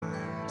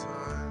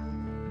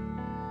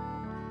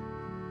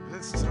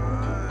Hey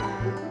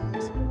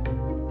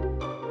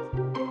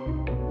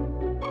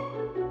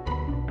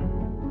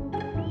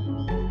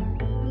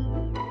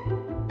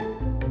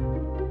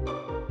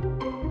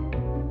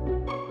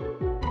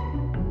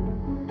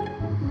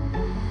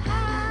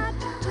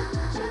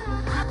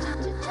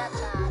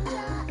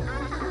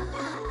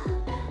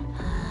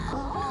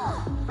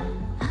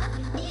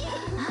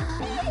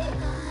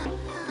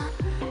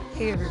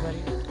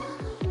everybody,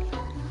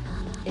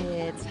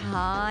 it's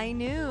high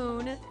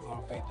noon.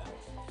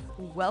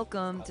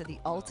 Welcome to the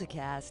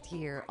Alta-Cast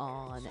here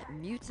on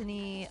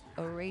Mutiny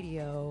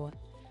Radio.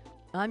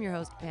 I'm your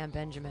host, Pam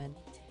Benjamin.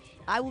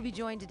 I will be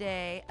joined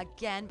today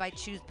again by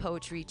Choose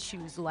Poetry,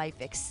 Choose Life.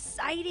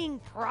 Exciting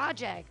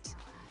project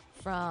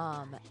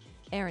from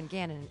Aaron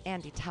Gannon and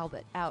Andy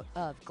Talbot out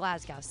of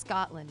Glasgow,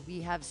 Scotland.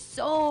 We have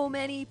so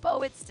many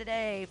poets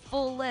today,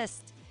 full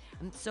list.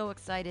 I'm so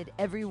excited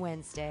every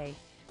Wednesday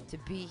to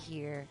be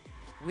here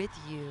with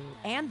you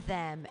and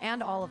them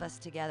and all of us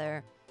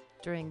together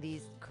during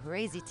these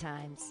crazy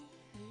times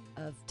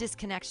of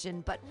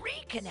disconnection, but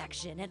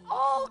reconnection and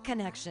all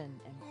connection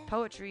and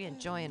poetry and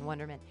joy and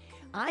wonderment.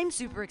 I'm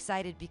super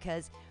excited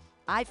because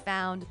I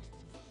found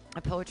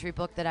a poetry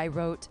book that I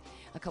wrote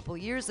a couple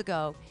years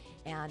ago,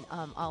 and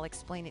I'll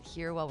explain it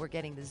here while we're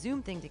getting the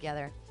Zoom thing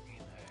together.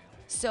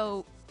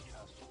 So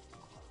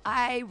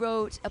I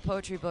wrote a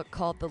poetry book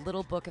called The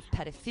Little Book of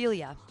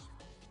Pedophilia,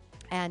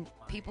 and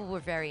people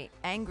were very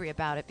angry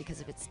about it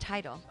because of its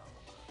title,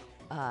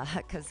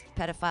 because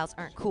pedophiles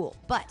aren't cool.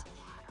 But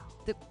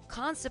the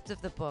concept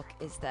of the book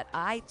is that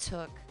I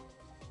took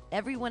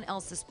everyone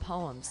else's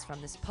poems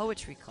from this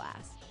poetry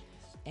class,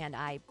 and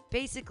I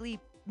basically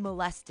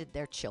molested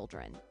their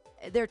children.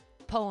 Their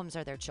poems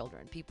are their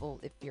children. People,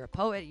 if you're a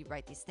poet, you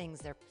write these things,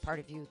 they're part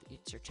of you,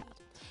 it's your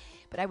child.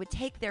 But I would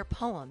take their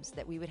poems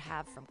that we would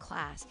have from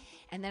class,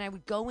 and then I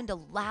would go into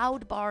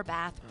loud bar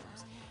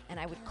bathrooms, and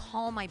I would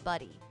call my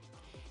buddy,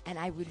 and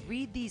I would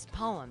read these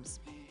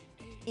poems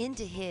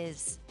into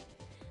his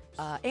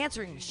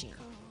answering machine.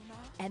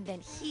 And then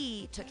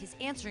he took his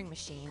answering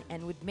machine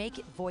and would make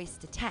it voice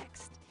to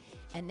text.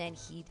 And then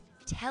he'd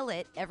tell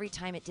it every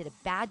time it did a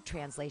bad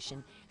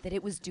translation that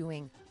it was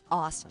doing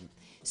awesome.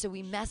 So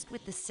we messed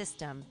with the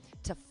system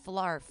to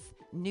flarf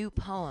new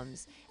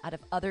poems out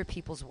of other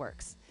people's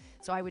works.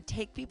 So I would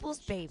take people's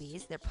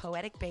babies, their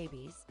poetic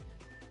babies,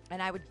 and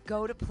I would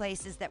go to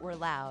places that were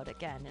loud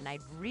again, and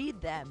I'd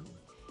read them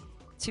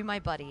to my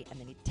buddy, and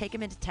then he'd take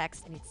them into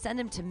text and he'd send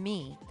them to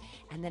me,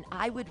 and then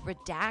I would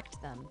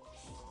redact them,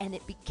 and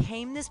it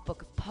became this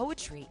book of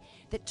poetry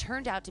that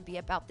turned out to be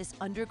about this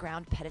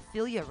underground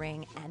pedophilia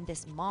ring and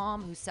this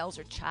mom who sells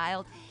her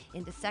child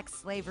into sex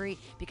slavery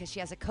because she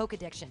has a coke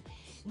addiction.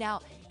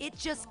 Now, it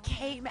just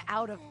came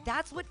out of,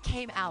 that's what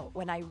came out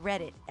when I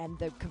read it, and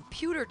the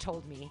computer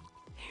told me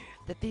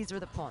that these were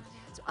the poems.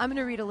 So I'm going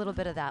to read a little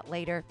bit of that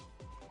later.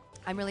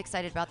 I'm really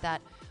excited about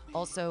that.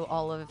 Also,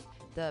 all of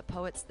the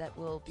poets that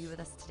will be with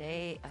us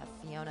today,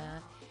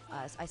 Fiona,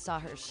 I saw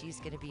her, she's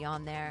going to be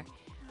on there.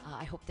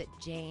 I hope that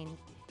Jane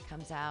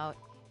comes out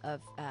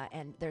of,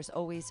 and there's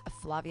always a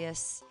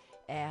Flavius,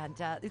 and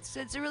it's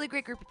a really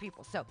great group of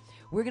people. So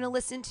we're going to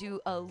listen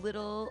to a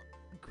little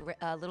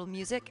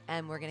music,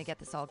 and we're going to get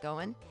this all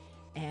going,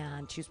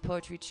 and choose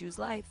poetry, choose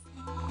life.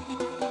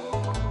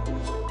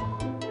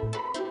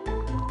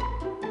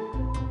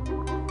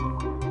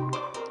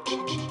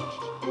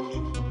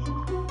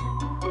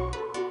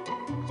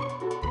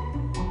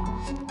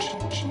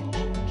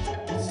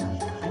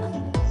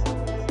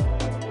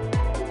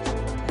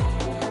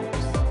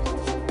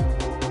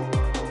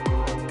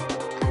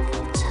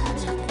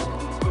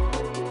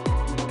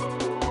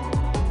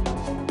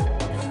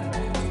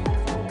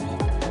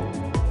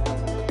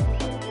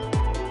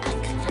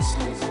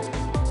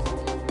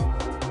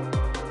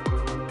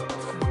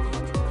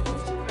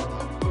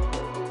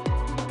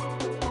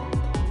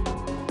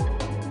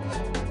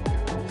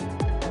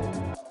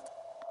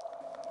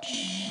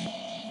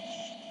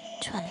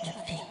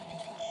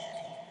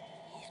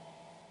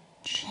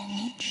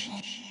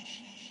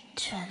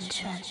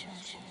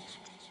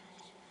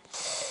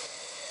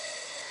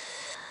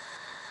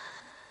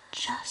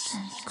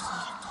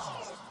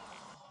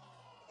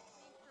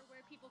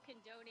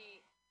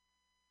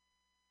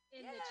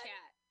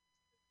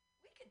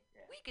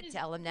 We could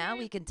tell him now.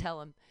 We could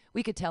tell him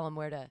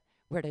where to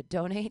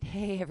donate.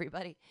 Hey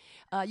everybody,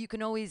 you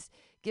can always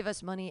give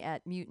us money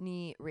at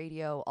Mutiny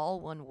Radio,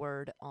 all one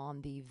word,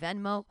 on the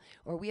Venmo,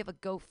 or we have a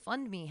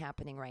GoFundMe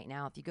happening right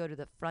now. If you go to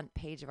the front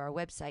page of our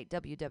website,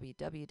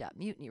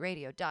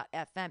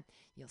 www.mutinyradio.fm,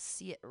 you'll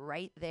see it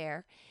right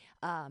there.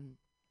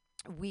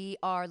 We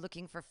are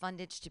looking for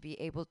fundage to be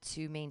able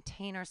to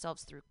maintain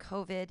ourselves through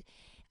COVID.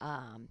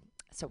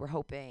 So we're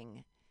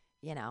hoping,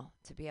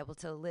 to be able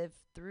to live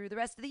through the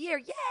rest of the year.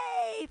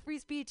 Yay! Free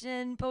speech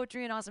and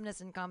poetry and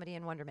awesomeness and comedy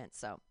and wonderment.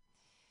 So,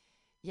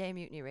 yay,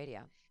 Mutiny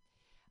Radio.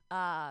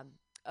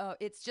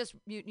 It's just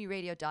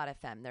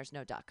mutinyradio.fm. There's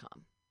no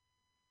 .com.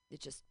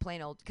 It's just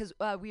plain old, because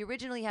we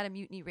originally had a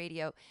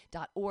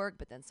mutinyradio.org,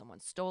 but then someone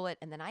stole it.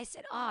 And then I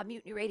said,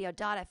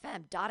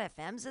 mutinyradio.fm.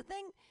 .fm's a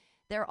thing?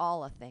 they're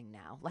all a thing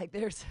now. Like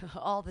there's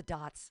all the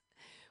dots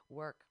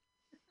work.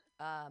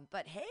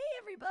 But hey,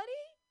 everybody.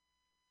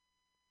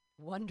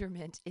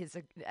 Wonderment is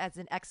as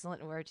an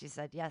excellent word. She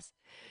said, yes.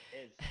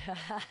 It is.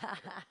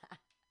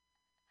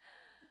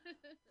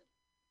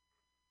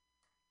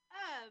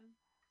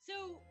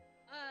 So,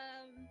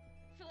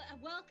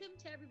 welcome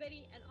to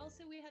everybody, and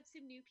also we have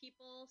some new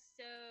people.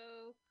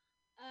 So,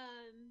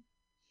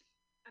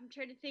 I'm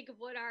trying to think of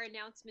what our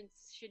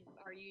announcements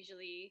are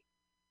usually.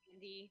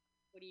 Andy,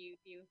 what do you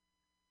do?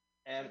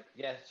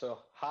 Yeah, so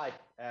hi,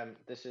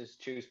 this is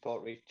Choose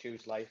Poetry,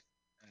 Choose Life.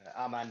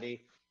 I'm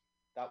Andy.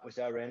 That was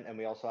Erin, and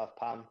we also have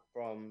Pam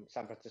from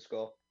San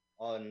Francisco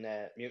on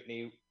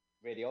Mutiny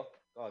Radio.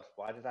 God,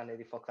 why did I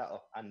nearly fuck that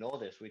up? I know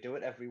this. We do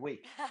it every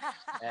week.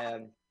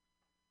 Um,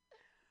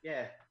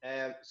 yeah.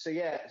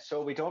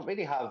 So we don't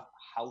really have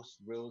house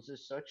rules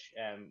as such.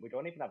 We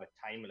don't even have a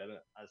time limit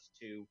as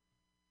to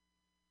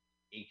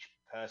each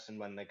person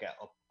when they get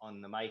up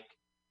on the mic.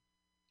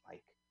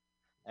 Like,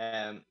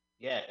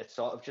 yeah, it's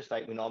sort of just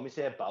like we normally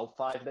say about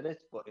 5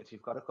 minutes, but if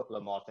you've got a couple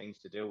of more things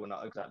to do, we're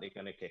not exactly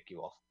going to kick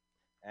you off.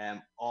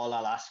 All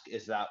I'll ask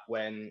is that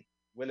when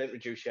we'll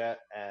introduce you,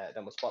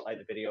 then we'll spotlight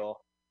the video.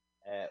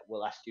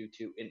 We'll ask you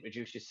to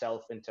introduce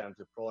yourself in terms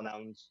of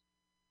pronouns.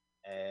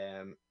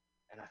 And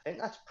I think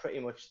that's pretty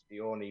much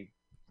the only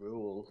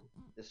rule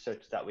as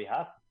such that we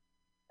have.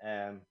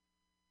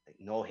 Like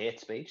no hate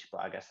speech,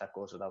 but I guess that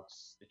goes without,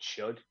 it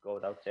should go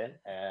without saying.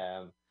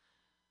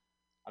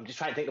 I'm just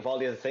trying to think of all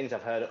the other things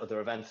I've heard at other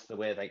events, the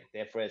way like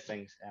they phrase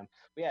things. But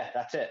yeah,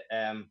 that's it.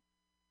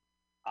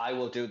 I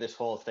will do this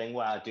whole thing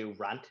where I do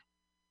rant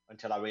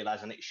until I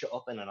realise I need to shut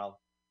up, and then I'll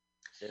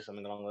say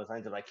something along those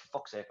lines of like, for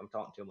fuck's sake, I'm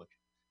talking too much.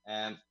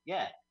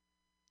 Yeah.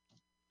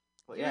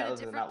 But You're yeah, in a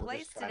other than different that, we'll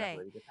place just try and have a today.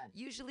 really good time.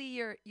 Usually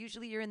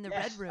you're in the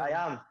Yes, red room. I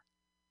am.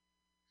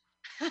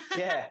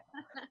 Yeah,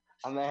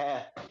 I'm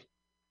there.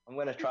 I'm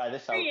gonna try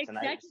this out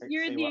tonight.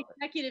 You're in the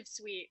executive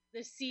suite,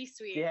 the C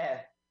suite.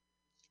 Yeah.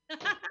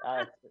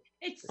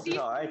 It's C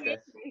all right.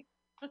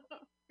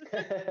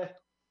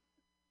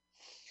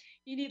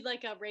 You need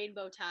like a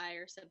rainbow tie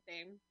or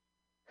something.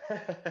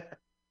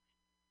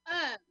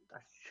 I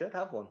should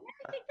have one.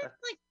 I think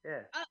that's like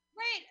yeah.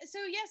 Right. So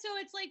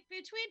it's like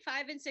between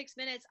 5 and 6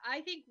 minutes.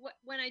 I think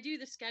when I do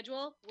the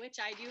schedule, which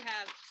I do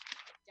have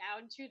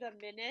down to the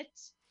minute,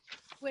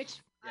 which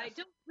yes. I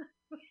don't.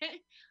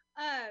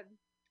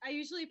 I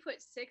usually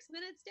put 6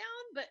 minutes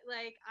down, but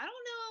like I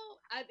don't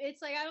know.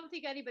 It's like I don't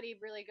think anybody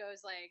really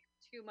goes like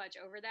too much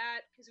over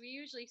that because we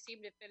usually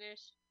seem to finish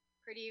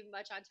pretty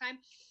much on time.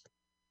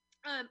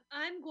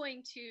 I'm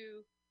going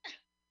to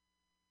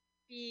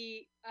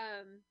be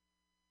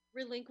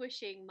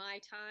relinquishing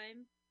my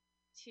time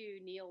to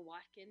Neil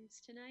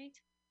Watkins tonight.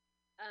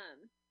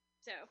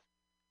 So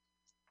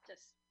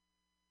just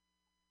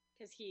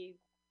because he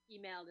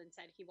emailed and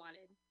said he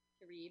wanted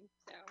to read.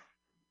 So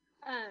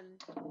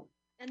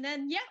and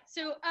then yeah,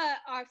 so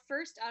our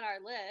first on our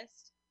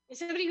list is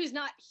somebody who's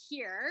not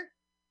here.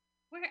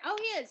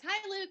 He is.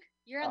 Hi Luke,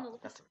 you're on the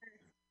list.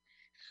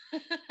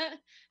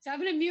 So I'm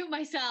gonna mute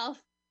myself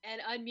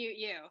and unmute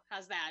you.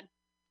 How's that?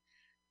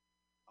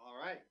 All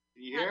right.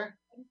 Can you hear?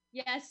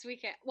 Yes, we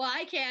can. Well,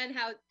 I can.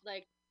 How,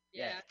 like,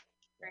 yeah.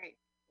 Right.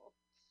 Cool.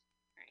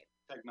 All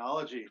right.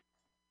 Technology.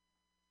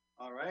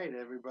 All right,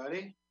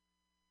 everybody.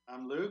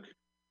 I'm Luke.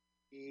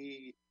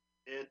 He,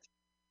 it,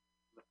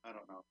 I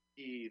don't know.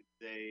 He,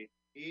 they,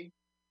 he.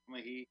 I'm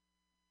a he.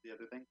 The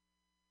other thing.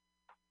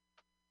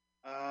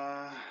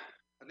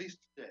 At least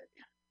today.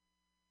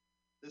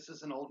 This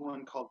is an old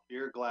one called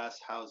Beer Glass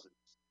Houses.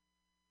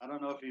 I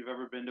don't know if you've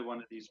ever been to one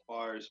of these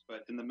bars,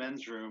 but in the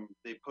men's room,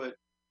 they put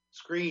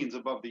screens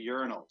above the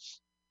urinals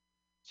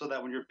so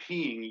that when you're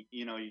peeing,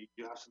 you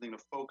have something to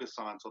focus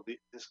on. So the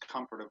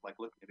discomfort of like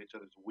looking at each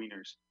other's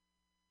wieners.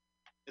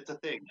 It's a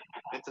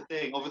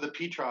thing. Over the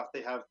pee trough,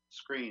 they have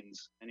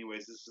screens.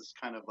 Anyways, this is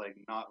kind of like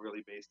not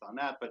really based on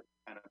that, but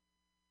kind of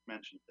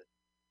mentioned it.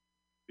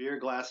 Beer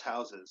glass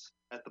houses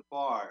at the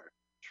bar,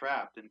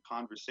 trapped in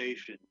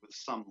conversation with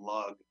some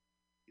lug.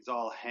 He's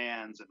all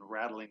hands and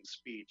rattling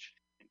speech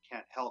and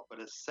can't help but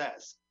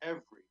assess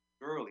every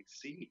girl he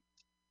sees.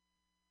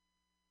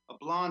 A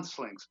blonde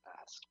slinks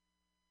past,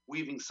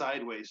 weaving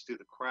sideways through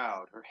the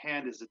crowd. Her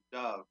hand is a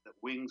dove that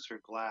wings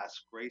her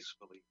glass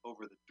gracefully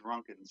over the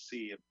drunken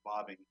sea of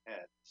bobbing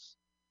heads.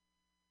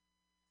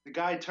 The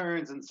guy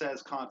turns and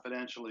says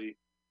confidentially,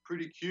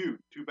 "Pretty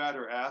cute, too bad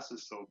her ass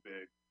is so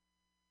big."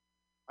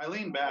 I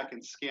lean back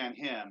and scan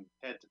him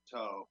head to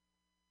toe.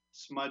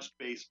 Smudged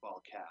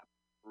baseball cap,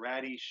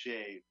 ratty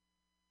shave,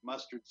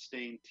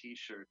 mustard-stained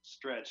t-shirt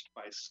stretched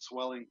by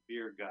swelling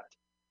beer gut.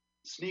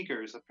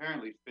 Sneakers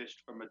apparently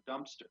fished from a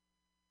dumpster,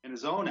 and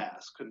his own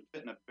ass couldn't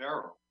fit in a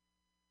barrel.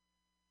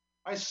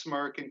 I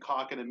smirk and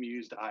cock an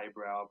amused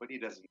eyebrow, but he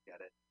doesn't get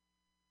it.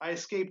 I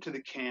escape to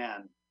the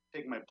can,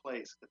 take my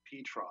place at the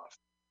pee trough.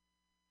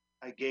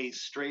 I gaze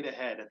straight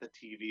ahead at the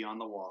TV on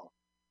the wall.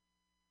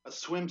 A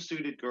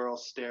swimsuited girl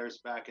stares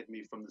back at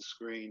me from the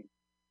screen,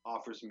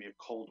 offers me a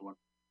cold one.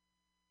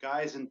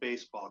 Guys in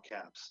baseball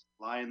caps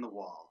lie in the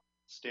wall,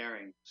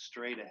 staring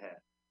straight ahead.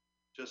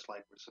 just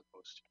like we're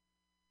supposed to.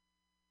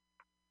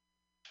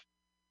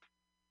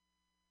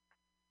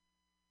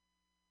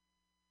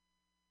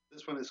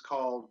 This one is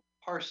called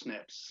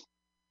Parsnips,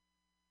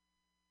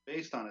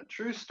 based on a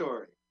true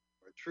story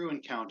or a true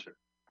encounter.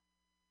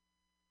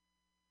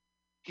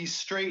 He's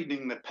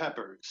straightening the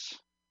peppers,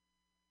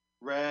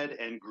 red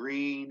and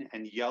green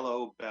and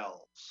yellow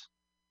bells,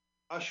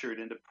 ushered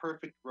into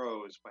perfect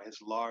rows by his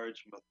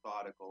large,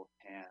 methodical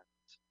hands.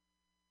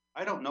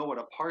 I don't know what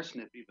a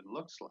parsnip even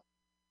looks like,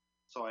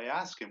 so I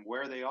ask him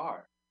where they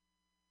are.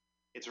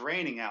 It's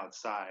raining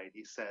outside,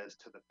 he says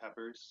to the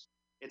peppers.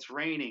 It's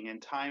raining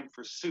and time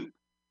for soup.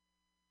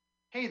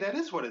 Hey, that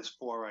is what it's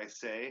for, I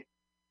say.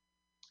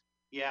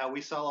 Yeah, we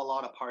sell a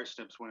lot of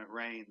parsnips when it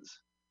rains.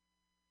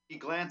 He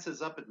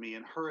glances up at me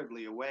and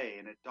hurriedly away,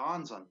 and it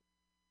dawns on me.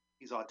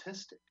 He's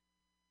autistic.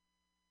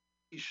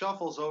 He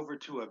shuffles over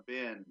to a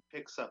bin,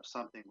 picks up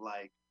something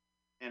like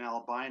an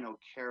albino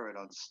carrot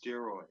on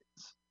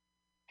steroids,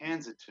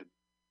 hands it to me,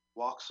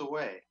 walks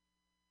away.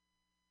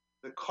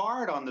 The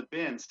card on the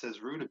bin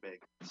says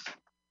rutabagas,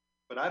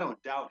 but I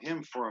don't doubt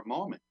him for a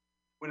moment.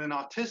 When an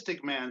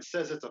autistic man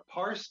says it's a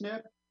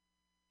parsnip,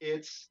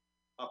 it's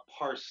a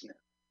parsnip.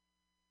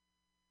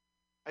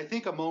 I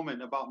think a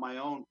moment about my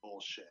own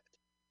bullshit.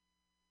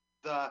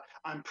 The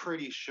I'm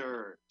pretty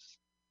sure,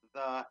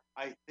 the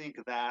I think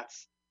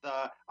that's,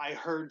 the I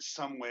heard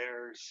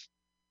somewheres,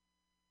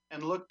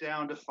 and look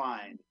down to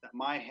find that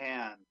my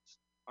hands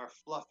are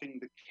fluffing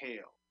the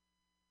kale,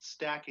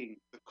 stacking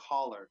the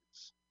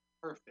collards.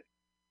 Perfect,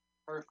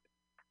 perfect,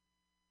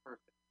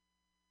 perfect.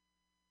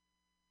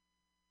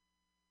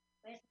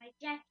 Where's my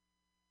jacket?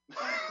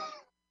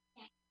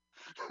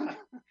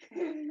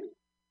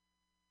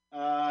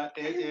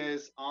 It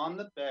is on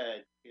the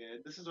bed,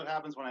 kid. This is what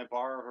happens when I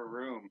borrow her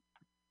room.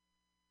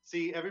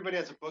 See, everybody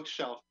has a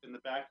bookshelf in the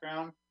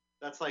background.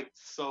 That's like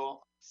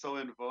so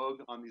in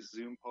vogue on these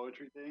Zoom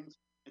poetry things.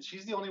 And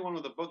she's the only one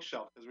with a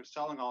bookshelf because we're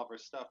selling all of our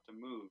stuff to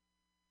move.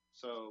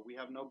 So we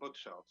have no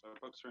bookshelves. Our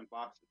books are in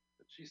boxes.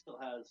 But she still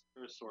has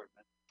her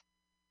assortment.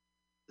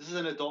 This is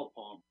an adult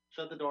poem.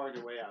 Shut the door on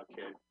your way out,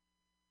 kid.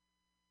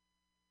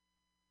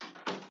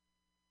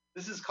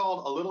 This is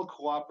called A Little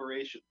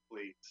Cooperation,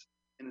 Please.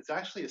 And it's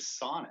actually a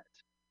sonnet.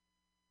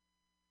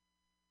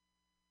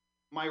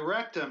 My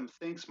rectum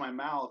thinks my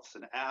mouth's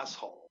an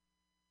asshole.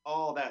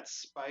 All that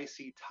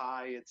spicy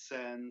tie it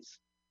sends.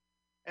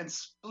 And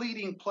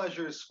fleeting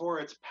pleasures for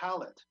its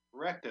palate,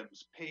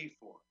 rectums pay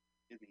for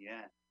in the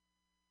end.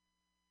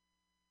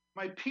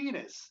 My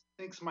penis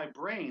thinks my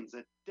brain's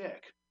a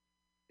dick.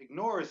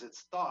 Ignores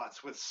its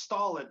thoughts with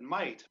stolid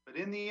might, but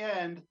in the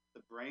end,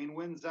 the brain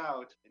wins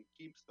out and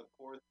keeps the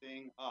poor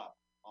thing up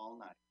all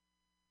night.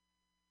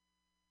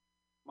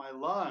 My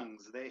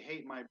lungs, they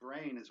hate my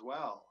brain as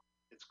well.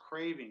 Its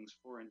cravings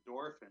for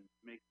endorphins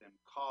make them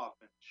cough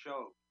and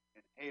choke,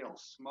 inhale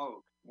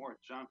smoke, more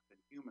junk than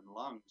human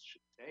lungs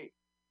should take.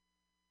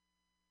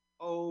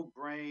 Oh,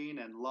 brain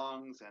and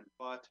lungs and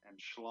butt and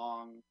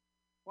schlong,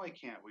 why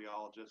can't we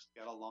all just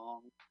get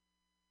along?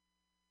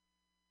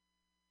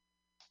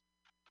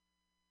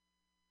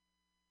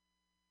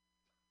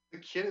 The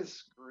kid is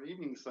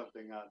screaming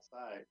something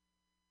outside.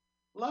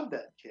 Love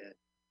that kid.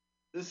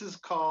 This is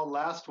called,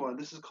 last one,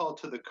 this is called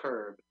To the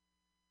Curb.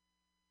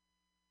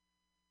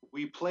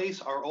 We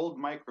place our old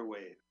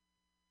microwave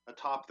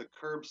atop the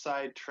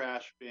curbside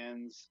trash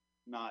bins.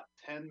 Not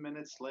 10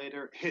 minutes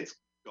later, it's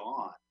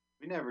gone.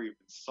 We never even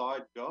saw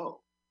it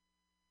go.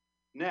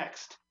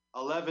 Next,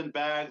 11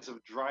 bags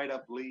of dried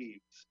up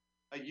leaves,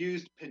 a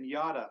used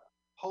piñata,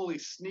 holy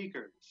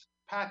sneakers,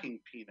 packing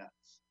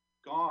peanuts.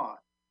 Gone,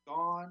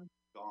 gone,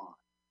 gone.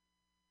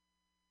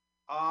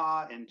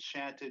 Ah,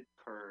 enchanted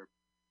curb,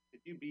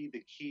 could you be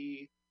the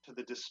key to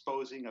the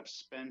disposing of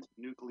spent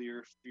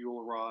nuclear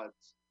fuel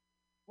rods?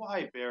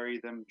 Why bury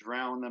them,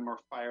 drown them, or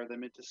fire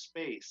them into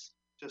space?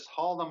 Just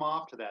haul them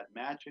off to that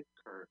magic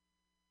curb.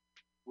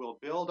 We'll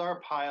build our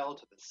pile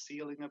to the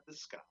ceiling of the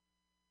sky.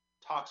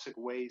 Toxic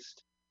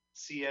waste,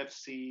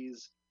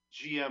 CFCs,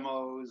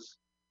 GMOs.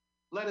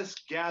 Let us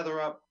gather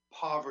up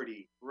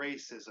poverty,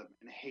 racism,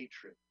 and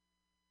hatred.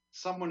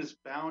 Someone is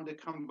bound to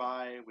come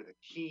by with a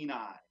keen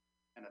eye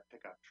and a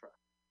pickup truck.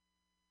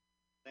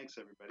 Thanks,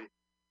 everybody.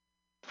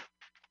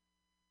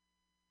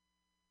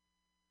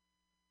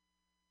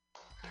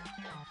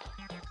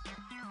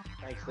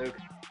 Thanks, Luke.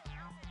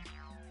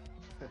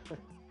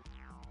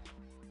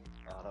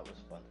 Oh, that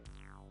was fun.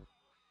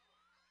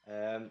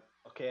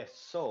 Okay,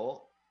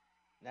 so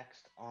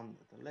next on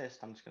the list,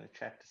 I'm just going to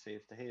check to see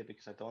if they're here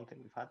because I don't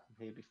think we've had them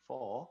here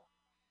before.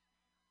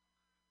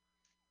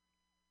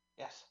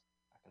 Yes,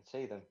 I can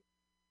see them.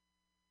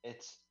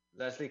 It's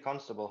Leslie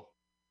Constable.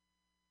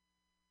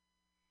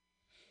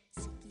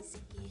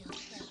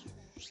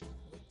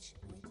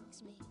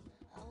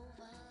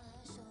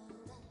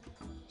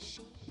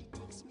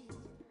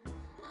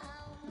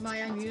 Am I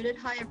unmuted?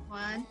 Hi,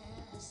 everyone.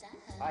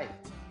 Hi.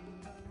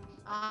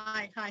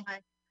 Hi.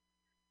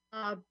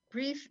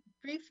 Brief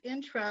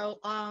intro.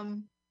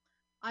 I'm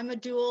a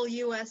dual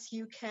U.S.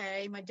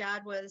 UK. My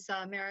dad was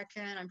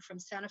American. I'm from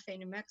Santa Fe,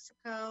 New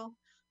Mexico.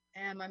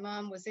 and my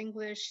mom was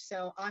English,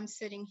 so I'm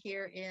sitting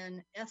here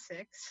in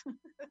Essex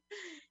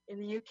in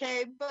the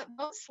UK, but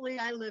mostly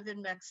I live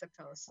in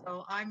Mexico.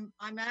 So I'm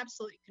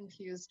absolutely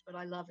confused, but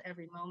I love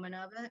every moment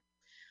of it.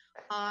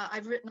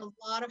 I've written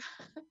a lot of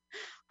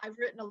I've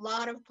written a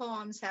lot of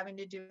poems having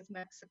to do with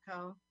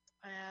Mexico,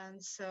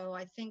 and so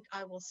I think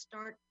I will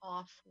start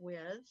off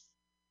with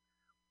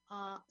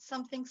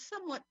something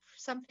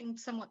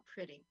somewhat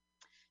pretty.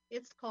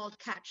 It's called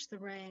Catch the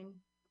Rain.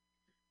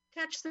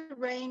 Catch the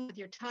rain with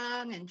your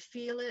tongue and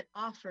feel it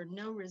offer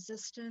no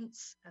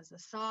resistance as a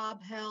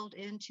sob held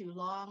in too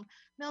long,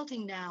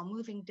 melting now,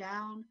 moving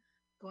down,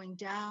 going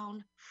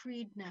down,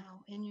 freed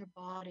now in your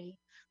body,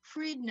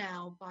 freed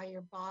now by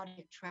your body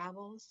it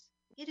travels.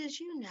 It is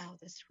you now,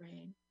 this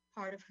rain,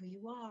 part of who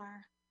you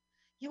are.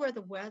 You are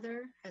the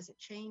weather as it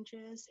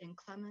changes,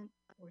 inclement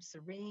or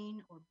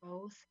serene or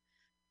both.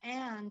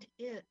 And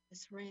it,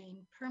 this rain,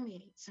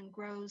 permeates and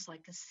grows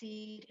like a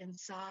seed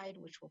inside,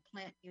 which will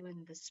plant you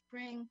in the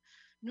spring,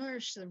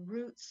 nourish the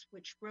roots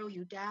which grow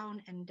you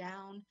down and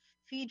down,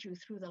 feed you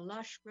through the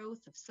lush growth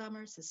of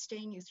summer,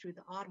 sustain you through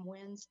the autumn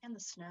winds and the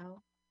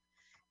snow,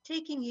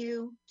 taking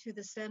you to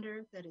the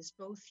center that is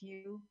both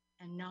you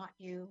and not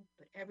you,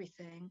 but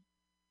everything.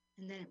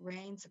 And then it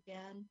rains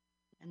again,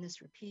 and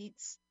this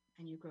repeats,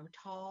 and you grow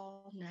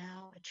tall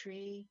now, a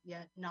tree,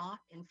 yet not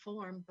in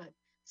form, but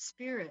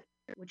spirit,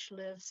 which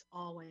lives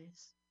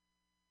always.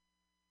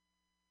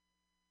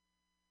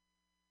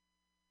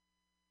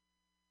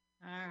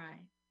 All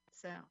right,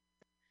 so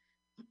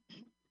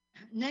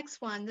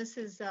next one, this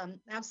is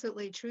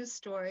absolutely a true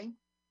story.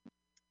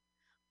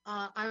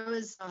 I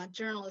was a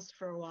journalist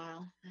for a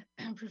while,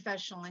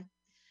 professionally,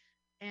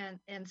 and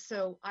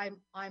so I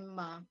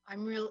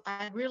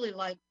really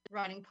like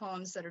writing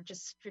poems that are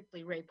just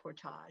strictly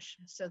reportage.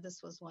 So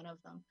this was one of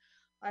them.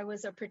 I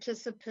was a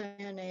participant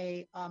in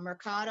a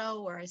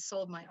mercado where I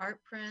sold my art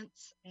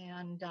prints,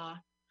 and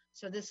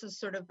so this is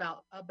sort of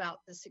about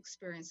this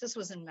experience. This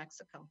was in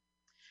Mexico.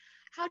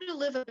 How to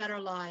live a better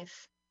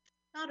life?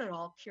 Not at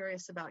all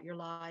curious about your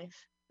life,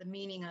 the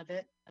meaning of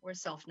it, or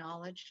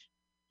self-knowledge.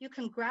 You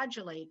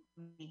congratulate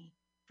me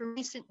for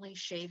recently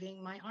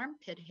shaving my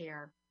armpit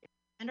hair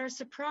and are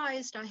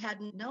surprised I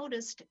hadn't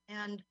noticed,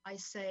 and I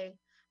say,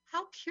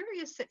 how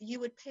curious that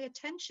you would pay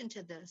attention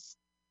to this,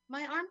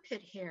 my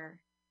armpit hair,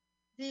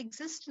 the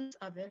existence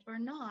of it or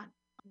not,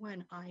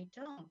 when I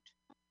don't.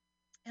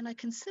 And I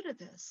consider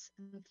this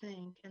and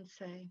think and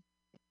say,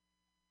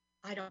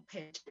 I don't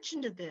pay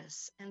attention to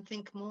this, and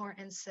think more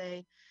and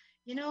say,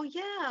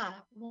 yeah,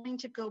 wanting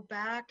to go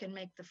back and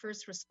make the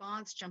first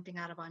response jumping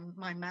out of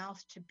my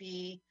mouth to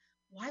be,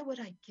 why would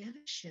I give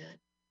a shit?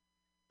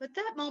 But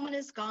that moment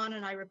is gone,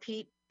 and I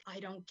repeat, I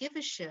don't give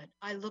a shit.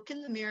 I look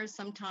in the mirror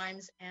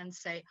sometimes and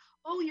say,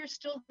 oh, you're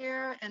still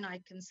there, and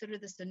I consider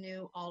this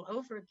anew all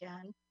over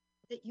again,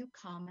 that you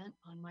comment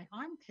on my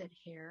armpit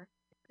hair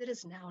that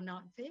is now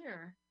not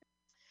there.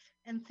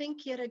 And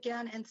think yet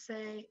again and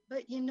say,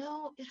 but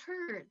it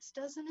hurts,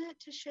 doesn't it,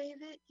 to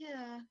shave it?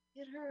 Yeah,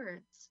 it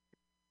hurts.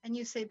 And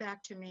you say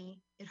back to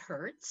me, it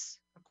hurts?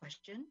 A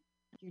question.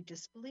 You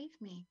disbelieve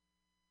me.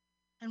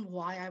 And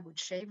why I would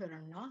shave it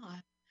or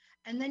not.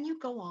 And then you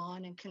go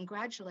on and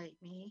congratulate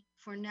me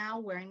for now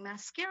wearing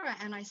mascara.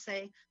 And I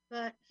say,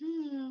 but,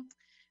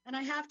 and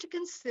I have to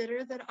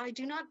consider that I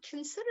do not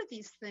consider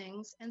these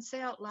things and say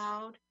out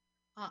loud,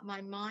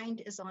 my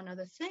mind is on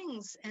other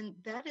things. And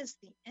that is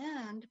the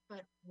end.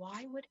 But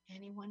why would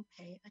anyone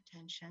pay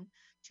attention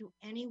to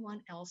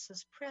anyone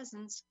else's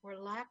presence or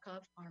lack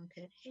of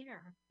armpit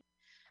hair?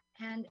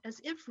 And as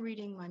if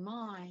reading my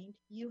mind,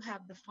 you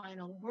have the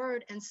final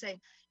word and say,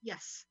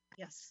 yes,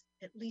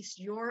 at least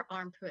your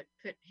armpit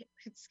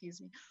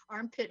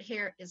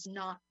hair is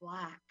not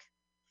black.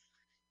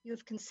 You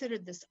have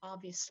considered this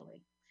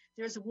obviously.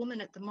 There's a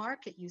woman at the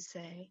market, you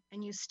say,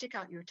 and you stick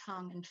out your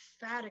tongue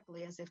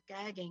emphatically as if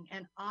gagging,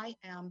 and I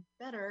am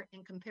better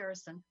in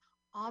comparison,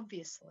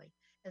 obviously,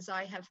 as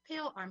I have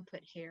pale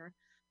armpit hair,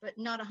 but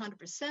not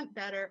 100%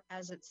 better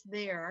as it's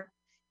there,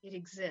 it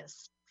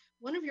exists.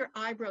 One of your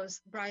eyebrows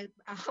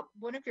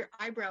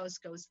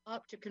goes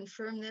up to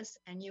confirm this,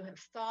 and you have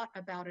thought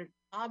about it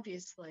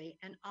obviously,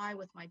 and I,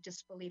 with my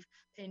disbelief,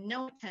 pay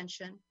no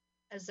attention,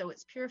 as though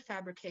it's pure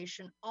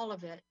fabrication, all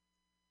of it.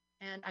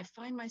 And I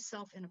find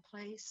myself in a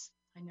place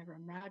I never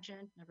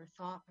imagined, never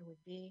thought I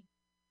would be,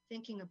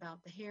 thinking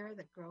about the hair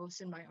that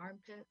grows in my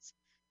armpits,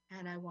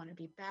 and I want to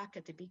be back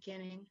at the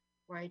beginning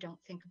where I don't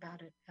think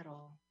about it at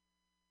all.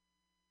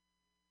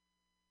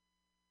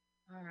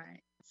 All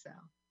right, so.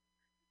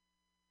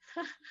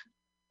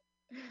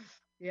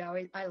 Yeah,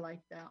 I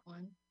like that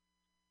one.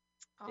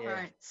 All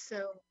right,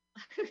 so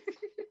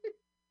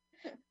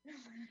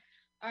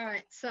all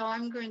right, so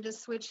I'm going to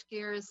switch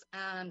gears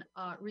and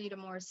read a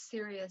more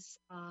serious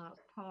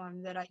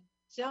poem that I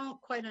don't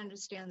quite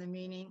understand the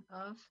meaning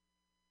of.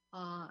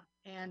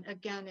 And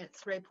again,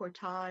 it's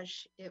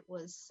reportage. It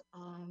was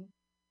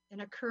an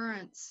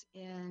occurrence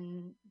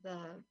in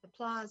the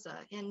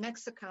plaza in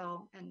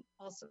Mexico and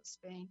also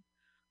Spain.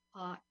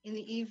 In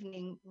the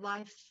evening,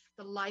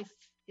 the life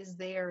is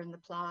there in the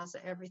plaza.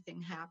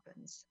 Everything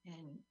happens,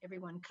 and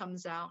everyone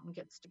comes out and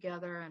gets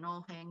together and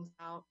all hangs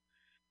out,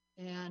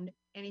 and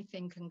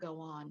anything can go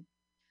on.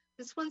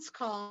 This one's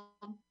called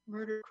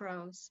Murder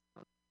Crows.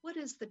 What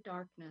is the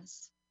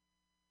darkness?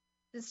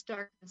 This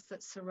darkness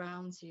that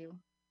surrounds you.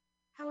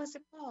 How is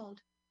it called?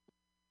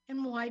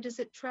 And why does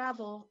it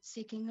travel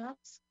seeking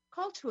us?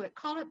 Call to it,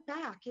 call it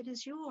back. It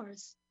is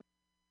yours.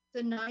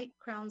 The night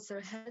crowns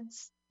their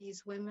heads,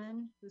 these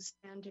women who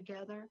stand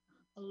together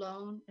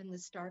alone in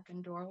this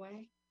darkened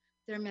doorway.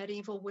 Their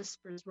medieval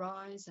whispers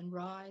rise and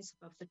rise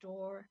above the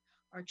door,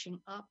 arching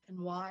up and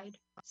wide,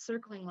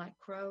 circling like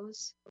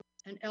crows.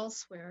 And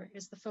elsewhere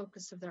is the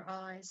focus of their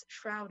eyes,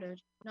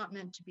 shrouded, not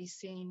meant to be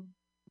seen.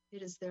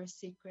 It is their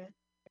secret.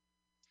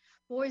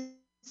 Boys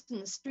in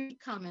the street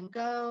come and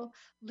go,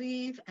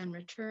 leave and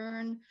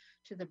return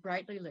to the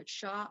brightly lit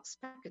shops,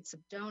 packets of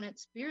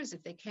donuts, beers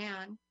if they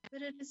can.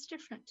 But it is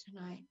different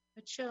tonight,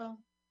 a chill,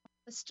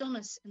 a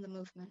stillness in the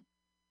movement,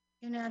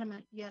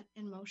 inanimate yet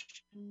in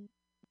motion.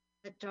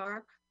 At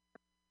dark,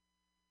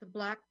 the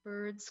black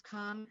birds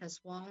come as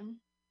one,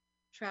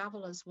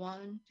 travel as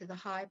one to the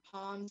high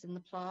palms in the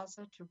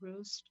plaza to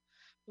roost,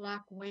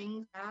 black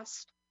wings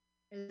fast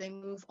as they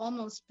move,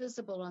 almost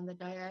visible on the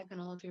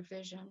diagonal of your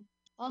vision,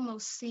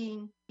 almost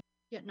seen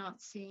yet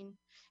not seen,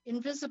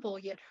 invisible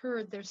yet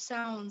heard, their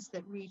sounds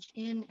that reach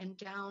in and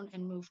down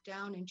and move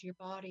down into your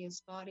body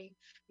as body,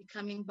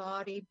 becoming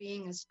body,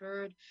 being as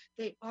bird.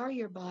 They are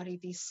your body,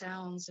 these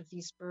sounds of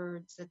these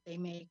birds that they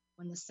make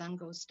when the sun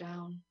goes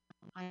down.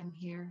 I am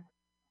here.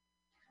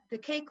 The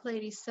cake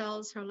lady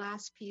sells her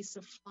last piece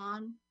of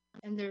flan,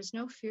 and there's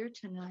no fear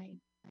tonight,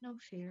 no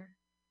fear.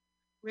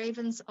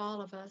 Ravens,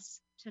 all of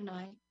us,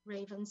 tonight,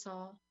 ravens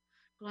all.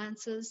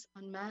 Glances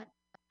unmet,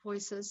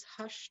 voices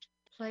hushed,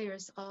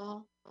 players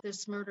all.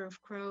 This murder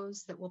of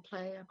crows that will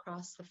play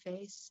across the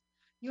face,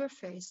 your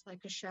face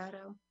like a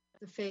shadow,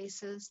 the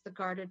faces, the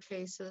guarded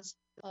faces,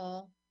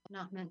 all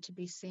not meant to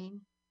be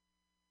seen.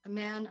 A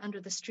man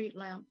under the street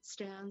lamp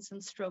stands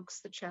and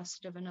strokes the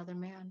chest of another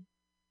man.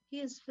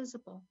 He is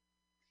visible.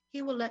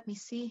 He will let me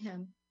see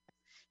him.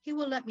 He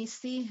will let me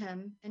see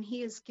him, and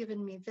he has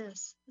given me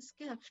this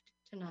gift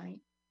tonight.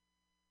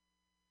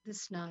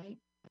 This night,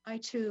 I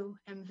too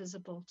am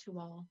visible to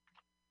all.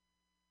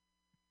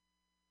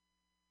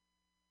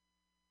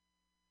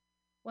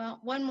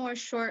 Well, one more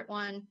short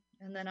one,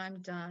 and then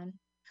I'm done.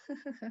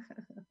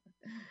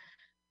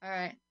 All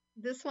right,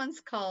 this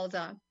one's called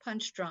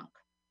Punch Drunk.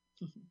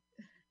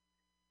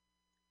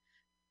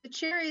 The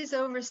cherries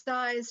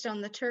oversized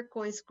on the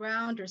turquoise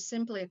ground are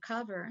simply a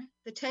cover.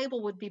 The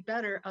table would be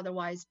better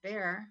otherwise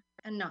bare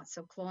and not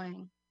so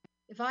cloying.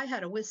 If I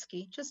had a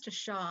whiskey, just a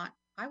shot,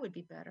 I would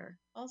be better,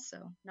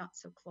 also not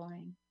so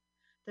cloying.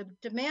 The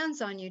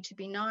demands on you to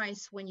be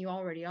nice when you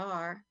already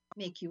are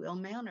make you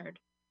ill-mannered,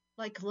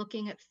 like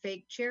looking at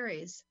fake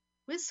cherries.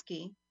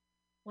 Whiskey,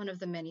 one of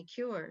the many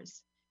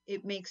cures.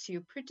 It makes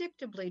you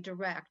predictably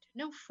direct,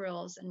 no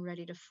frills and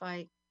ready to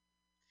fight.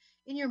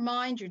 In your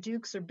mind, your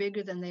dukes are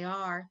bigger than they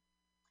are.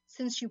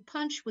 Since you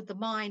punch with the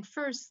mind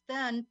first,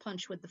 then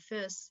punch with the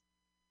fists.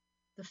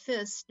 The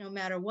fists, no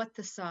matter what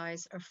the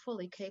size, are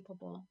fully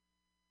capable.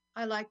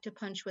 I like to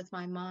punch with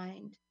my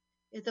mind.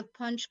 If the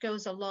punch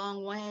goes a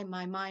long way,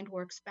 my mind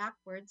works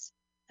backwards,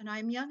 and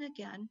I'm young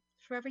again,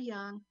 forever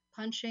young,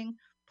 punching,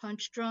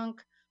 punch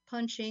drunk,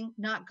 punching,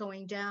 not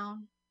going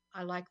down.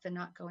 I like the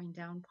not going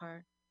down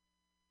part.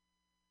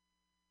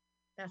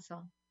 That's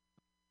all.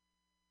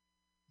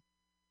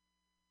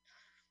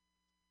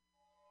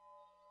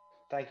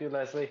 Thank you,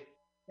 Leslie.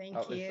 Thank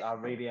you. I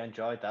really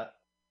enjoyed that.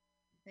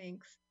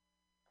 Thanks.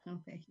 Oh,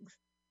 thanks.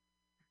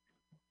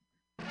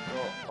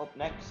 So up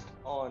next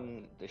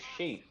on the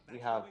sheet we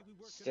have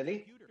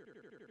Silly.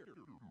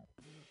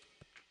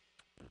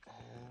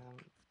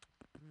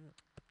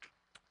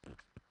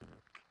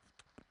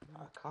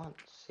 I can't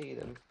see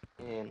them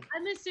in.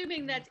 I'm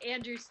assuming that's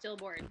Andrew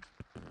Stillborn.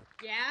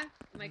 Yeah?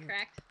 Am I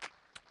correct?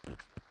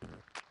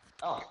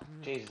 Oh,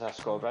 Jesus, I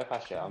scrolled right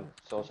past you. I'm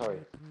so sorry.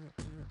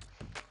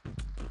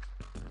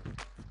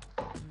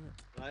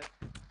 Right.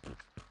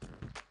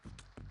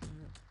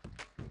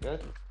 You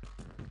good?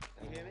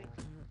 Can you hear me?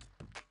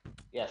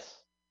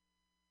 Yes.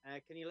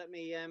 Can you let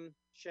me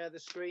share the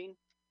screen?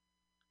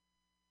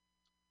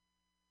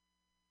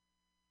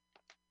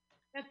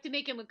 I have to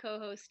make him a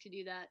co-host to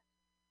do that.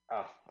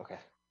 Oh, okay.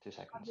 2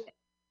 seconds.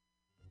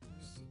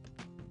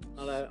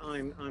 Hello,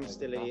 I'm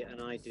Stilly,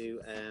 and I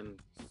do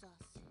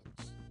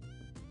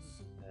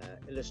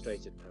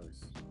illustrated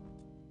poems,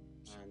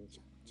 and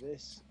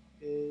this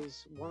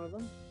is one of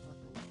them,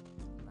 I think.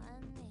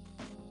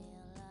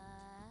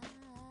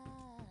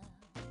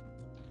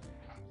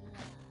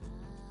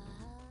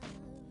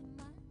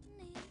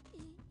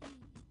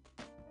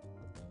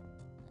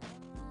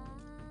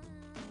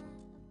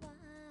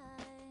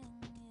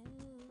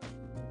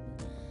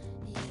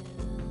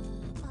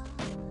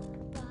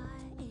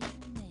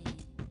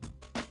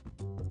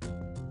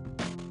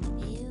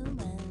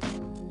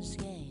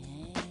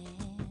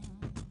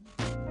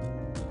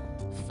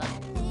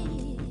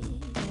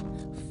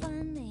 Funny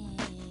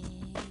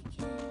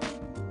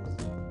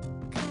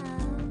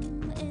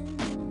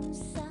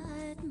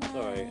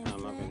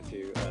if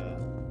you.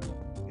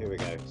 Here we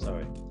go.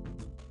 Sorry.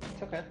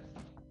 It's okay.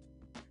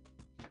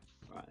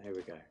 Right, here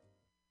we go.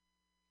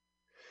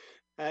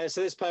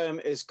 So this poem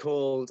is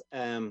called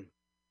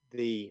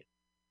The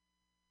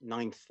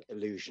Ninth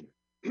Illusion.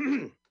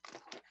 The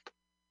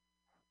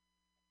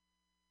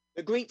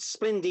great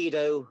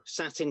Splendido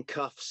sat in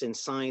cuffs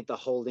inside the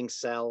holding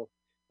cell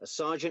as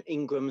Sergeant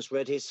Ingrams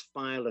read his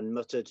file and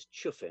muttered,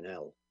 "Chuffin'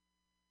 hell."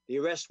 The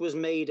arrest was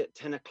made at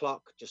 10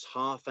 o'clock, just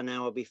half an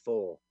hour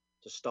before,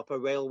 to stop a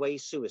railway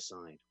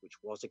suicide,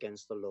 which was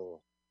against the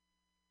law.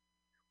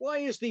 "Why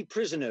is the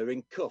prisoner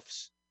in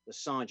cuffs?" the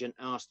sergeant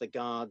asked the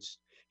guards.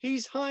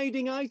 "He's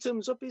hiding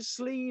items up his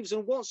sleeves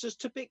and wants us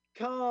to pick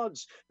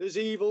cards. There's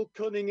evil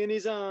cunning in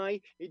his eye.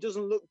 He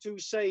doesn't look too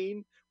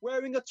sane,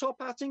 wearing a top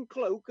hat and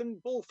cloak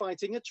and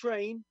bullfighting a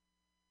train."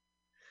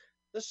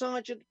 The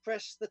sergeant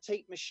pressed the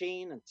tape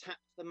machine and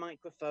tapped the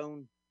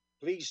microphone.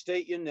 "Please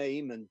state your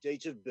name and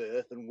date of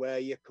birth and where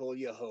you call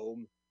your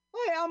home."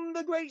 "I am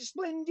the great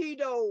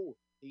Splendido,"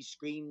 he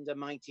screamed a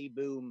mighty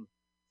boom.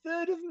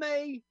 "3rd of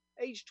May,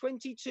 age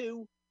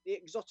 22, the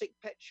exotic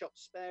pet shop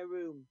spare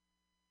room."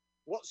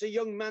 "What's a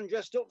young man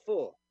dressed up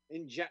for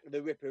in Jack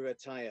the Ripper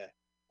attire?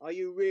 Are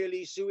you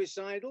really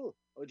suicidal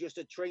or just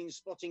a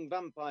train-spotting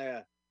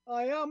vampire?"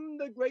 "I am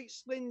the great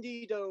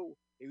Splendido,"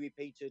 he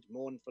repeated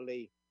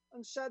mournfully.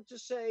 "And sad to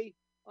say,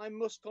 I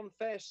must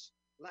confess,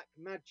 black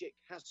magic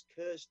has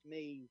cursed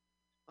me.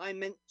 I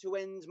meant to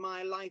end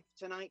my life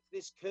tonight,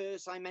 this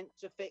curse I meant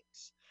to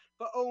fix,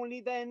 for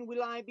only then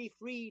will I be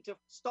free to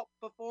stop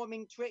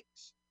performing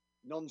tricks."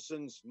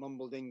 "Nonsense,"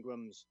 mumbled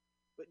Ingrams.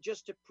 But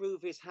just to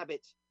prove his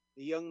habit,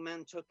 the young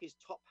man took his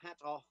top hat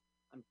off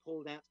and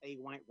pulled out a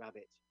white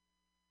rabbit.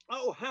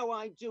 "Oh, how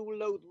I do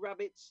loathe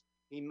rabbits,"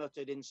 he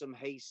muttered in some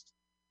haste.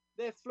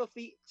 "Their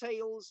fluffy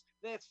tails,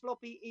 their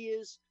floppy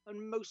ears,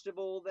 and most of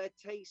all their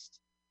taste.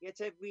 Yet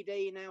every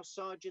day now,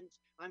 Sergeant,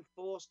 I'm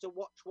forced to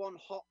watch one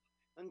hop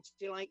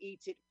until I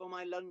eat it for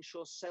my lunch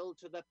or sell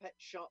to the pet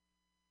shop.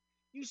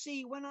 You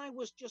see, when I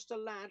was just a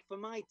lad for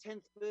my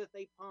 10th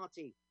birthday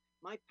party,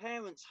 my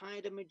parents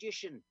hired a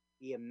magician,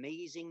 the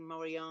amazing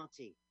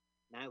Moriarty.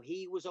 Now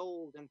he was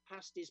old and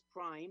past his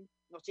prime,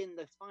 not in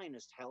the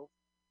finest health,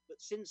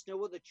 but since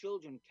no other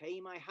children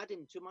came, I had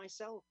him to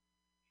myself.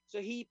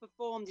 So he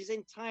performed his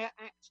entire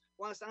act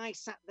whilst I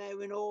sat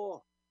there in awe,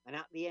 and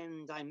at the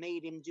end I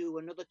made him do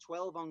another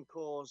 12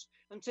 encores,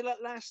 until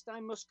at last, I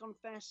must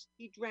confess,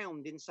 he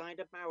drowned inside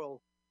a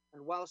barrel,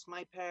 and whilst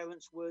my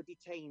parents were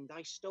detained,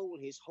 I stole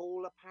his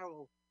whole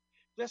apparel.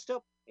 Dressed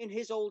up in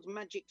his old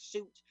magic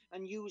suit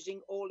and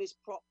using all his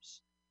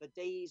props, for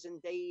days and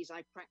days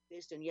I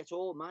practiced, and yet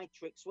all my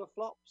tricks were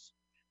flops.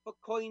 For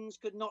coins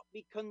could not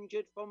be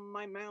conjured from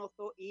my mouth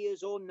or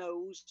ears or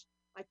nose.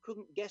 I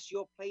couldn't guess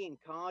your playing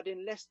card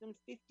in less than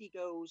 50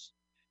 goes.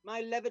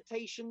 My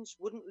levitations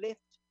wouldn't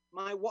lift,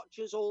 my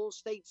watches all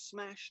stayed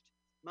smashed,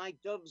 my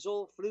doves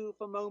all flew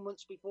for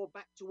moments before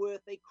back to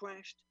earth they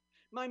crashed.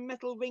 My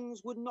metal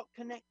rings would not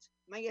connect,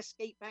 my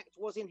escape act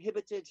was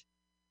inhibited,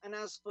 and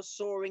as for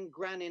sawing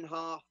Gran in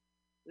half,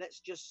 let's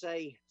just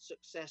say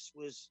success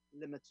was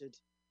limited.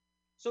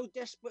 So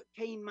desperate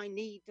came my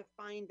need to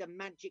find a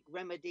magic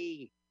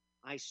remedy,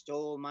 I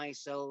stole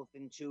myself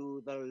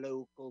into the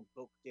local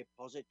book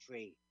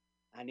depository,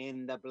 and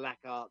in the black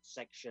art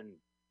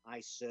section,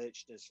 I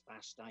searched as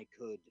fast I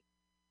could.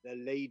 The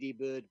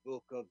Ladybird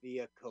Book of the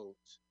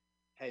Occult,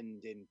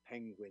 penned in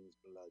penguin's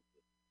blood.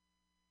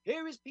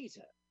 Here is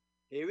Peter,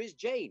 here is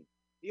Jane,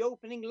 the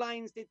opening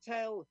lines did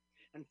tell,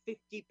 and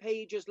 50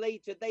 pages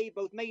later they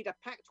both made a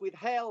pact with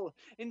hell,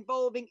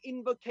 involving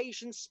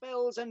invocation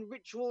spells and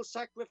ritual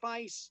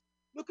sacrifice.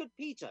 Look at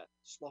Peter,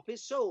 swap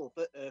his soul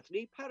for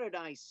earthly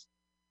paradise.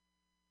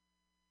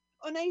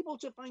 Unable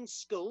to find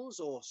skulls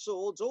or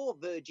swords or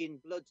virgin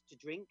blood to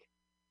drink,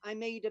 I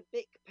made a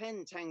Bic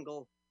pen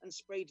tangle and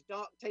sprayed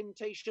dark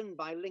temptation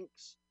by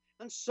links,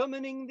 and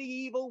summoning the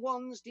evil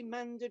ones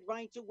demanded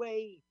right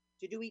away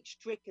to do each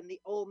trick in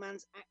the old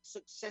man's act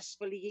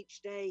successfully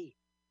each day.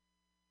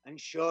 And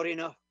sure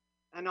enough,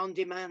 and on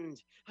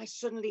demand, I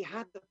suddenly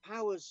had the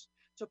powers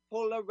to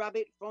pull a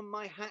rabbit from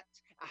my hat,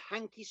 a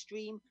hanky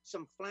stream,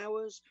 some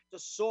flowers, to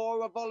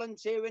saw a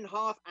volunteer in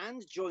half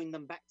and join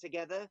them back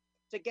together,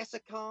 to guess a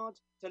card,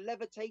 to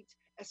levitate,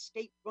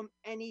 escape from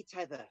any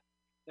tether.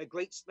 The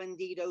great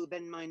Splendido,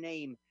 then my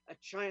name, a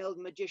child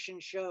magician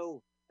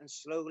show, and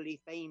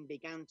slowly fame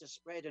began to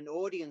spread and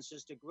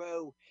audiences to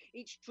grow.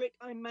 Each trick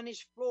I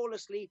managed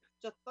flawlessly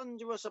to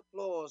thunderous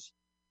applause.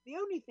 The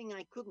only thing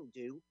I couldn't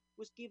do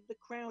was give the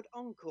crowd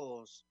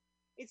encores.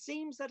 It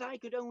seems that I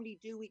could only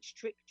do each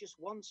trick just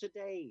once a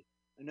day,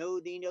 and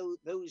only know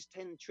those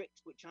 10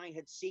 tricks which I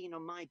had seen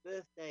on my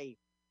birthday.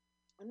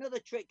 Another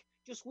trick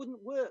just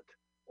wouldn't work,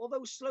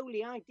 although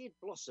slowly I did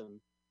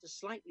blossom to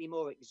slightly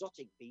more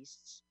exotic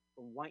beasts,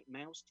 from white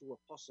mouse to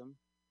opossum,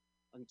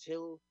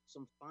 until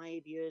some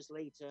 5 years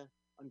later,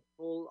 and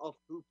full of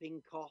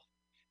whooping cough,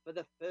 for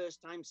the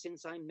first time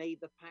since I made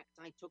the pact,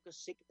 I took a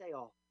sick day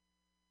off.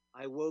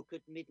 I woke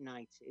at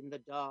midnight in the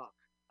dark,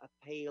 a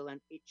pale and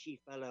itchy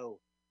fellow,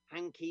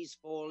 hankies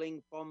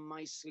falling from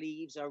my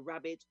sleeves, a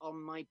rabbit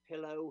on my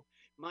pillow.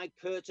 My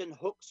curtain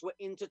hooks were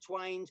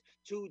intertwined,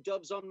 2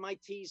 doves on my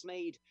teas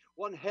made.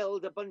 One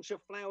held a bunch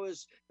of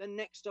flowers, the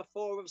next a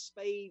 4 of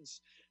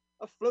spades.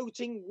 A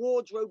floating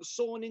wardrobe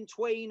sawn in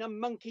twain, a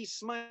monkey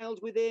smiled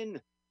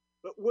within.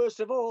 But worst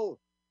of all,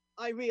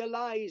 I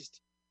realized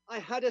I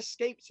had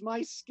escaped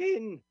my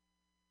skin.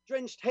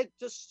 Drenched head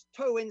to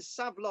toe in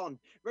Savlon,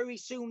 very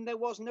soon there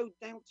was no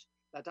doubt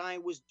that I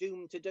was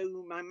doomed to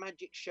do my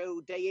magic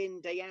show day in,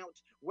 day out,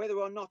 whether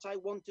or not I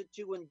wanted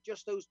to, and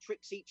just those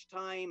tricks each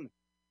time.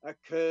 A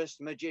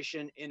cursed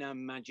magician in a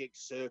magic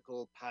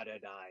circle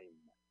paradigm.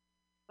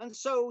 And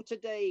so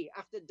today,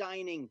 after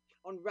dining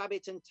on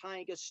rabbit and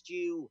tiger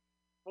stew,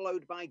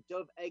 followed by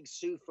dove egg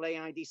souffle,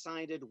 I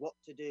decided what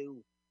to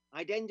do.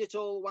 I'd end it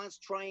all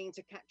whilst trying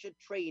to catch a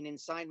train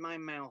inside my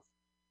mouth.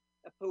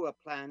 A poor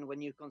plan when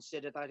you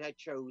consider that I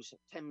chose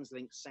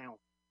Thameslink South.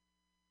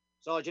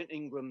 Sergeant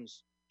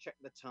Ingrams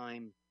checked the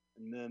time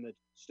and murmured,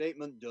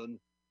 "Statement done.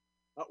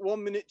 At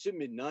 1 minute to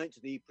midnight,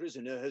 the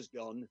prisoner has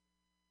gone.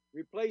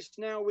 Replaced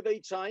now with a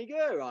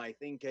tiger, I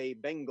think a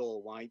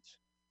Bengal white.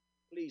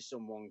 Please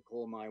someone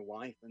call my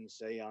wife and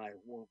say I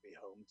won't be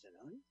home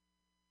tonight."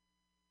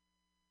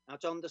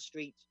 Out on the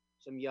street,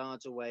 some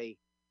yards away,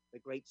 the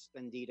great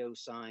Splendido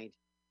sighed,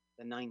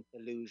 the 9th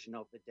illusion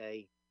of the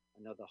day,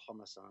 another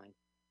homicide.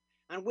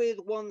 And with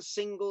 1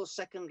 single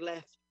second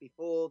left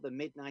before the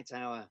midnight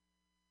hour,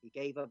 he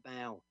gave a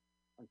bow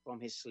and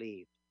from his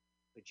sleeve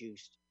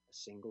produced a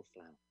single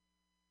flower.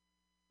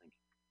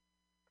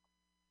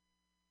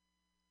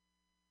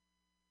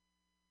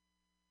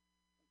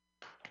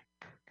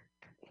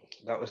 Thank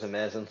you. That was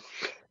amazing.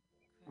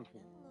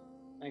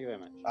 Thank you very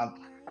much.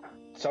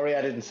 Sorry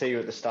I didn't see you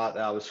at the start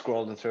there. I was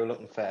scrolling through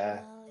looking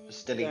for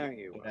Stilly.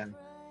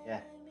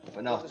 Yeah.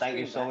 But no, thank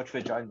you so much for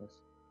joining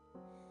us.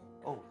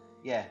 Oh,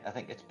 yeah, I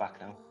think it's back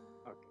now.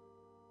 Okay.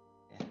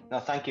 Yeah. No,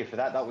 thank you for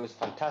that. That was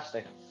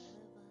fantastic.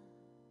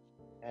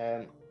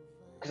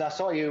 Because I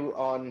saw you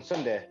on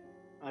Sunday.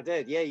 I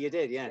did. Yeah, you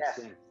did. Yes. Yes.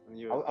 And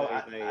you were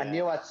I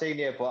knew I'd seen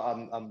you, but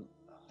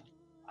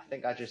I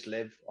think I just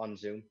live on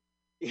Zoom.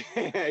 Yeah,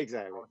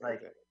 exactly.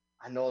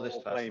 I know this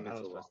person.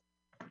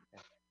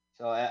 Yeah.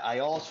 So I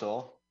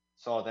also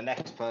saw the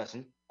next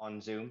person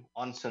on Zoom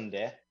on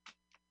Sunday.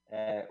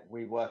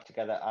 We worked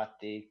together at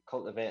the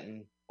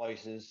Cultivating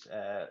Voices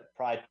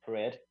Pride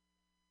Parade.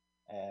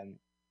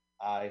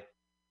 I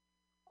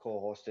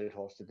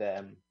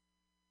hosted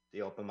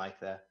the open mic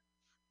there.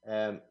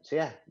 So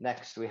yeah,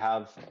 next we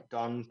have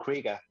Don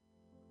Krieger.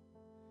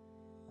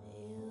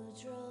 You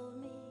drove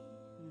me,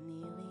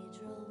 nearly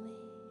drove me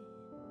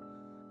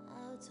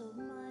out of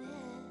my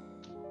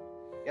head.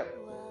 Yep.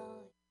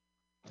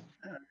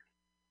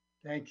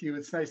 Thank you.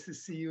 It's nice to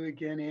see you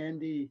again,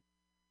 Andy.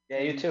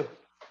 Yeah, you too.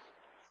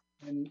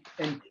 And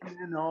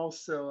Ken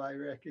also, I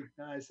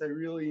recognize. I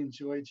really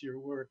enjoyed your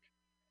work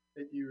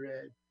that you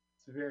read.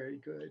 It's very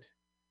good.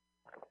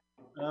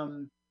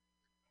 I'm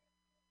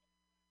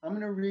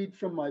going to read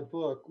from my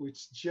book,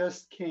 which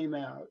just came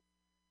out.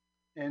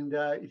 And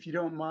if you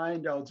don't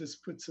mind, I'll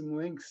just put some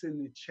links in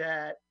the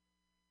chat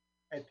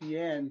at the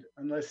end,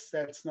 unless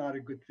that's not a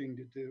good thing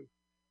to do.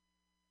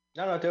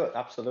 No, do it.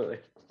 Absolutely.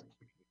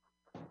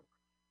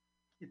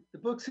 The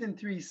book's in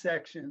 3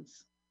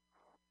 sections.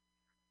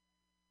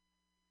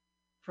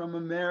 From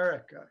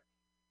America,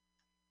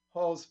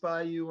 hauls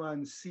by you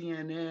on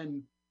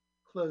CNN,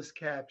 closed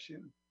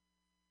caption.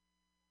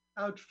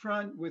 Out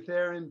front with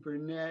Aaron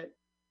Burnett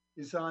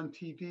is on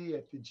TV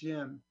at the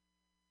gym.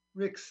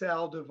 Rick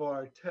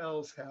Saldivar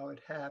tells how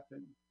it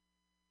happened.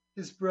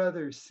 His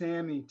brother,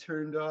 Sammy,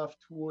 turned off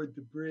toward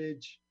the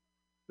bridge.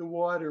 The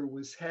water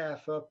was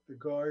half up the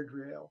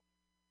guardrail.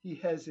 He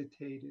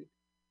hesitated,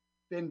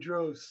 then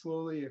drove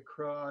slowly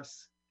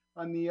across.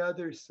 On the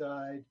other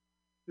side,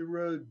 the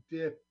road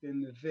dipped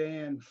and the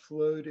van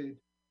floated.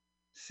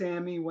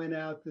 Sammy went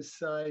out the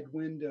side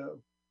window,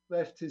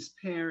 left his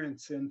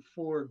parents and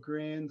 4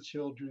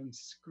 grandchildren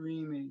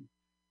screaming.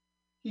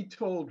 He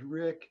told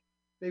Rick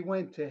they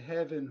went to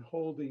heaven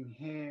holding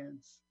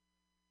hands.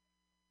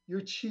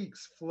 Your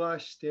cheeks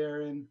flushed,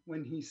 Aaron,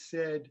 when he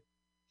said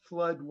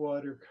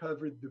floodwater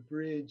covered the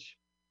bridge.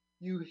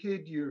 You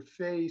hid your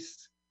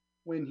face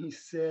when he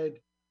said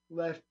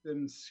left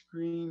them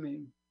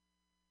screaming.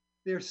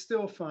 They're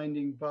still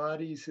finding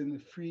bodies in the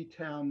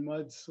Freetown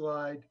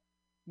mudslide,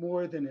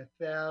 more than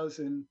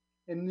 1,000.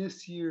 And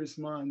this year's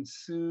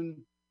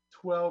monsoon,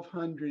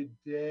 1,200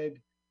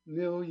 dead,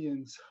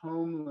 millions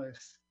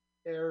homeless.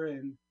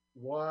 Aaron,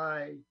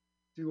 why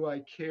do I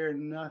care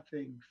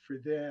nothing for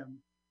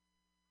them?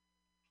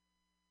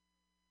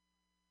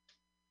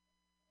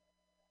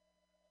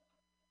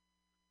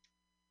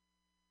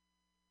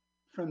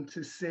 From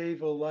To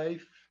Save a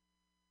Life,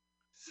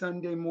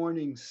 Sunday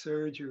morning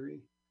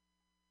surgery.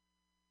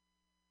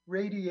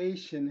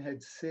 Radiation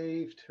had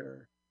saved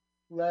her,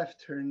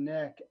 left her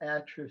neck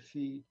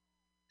atrophied,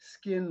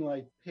 skin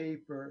like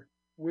paper,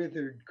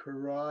 withered,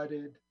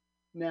 carotid,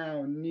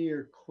 now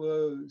near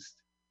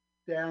closed,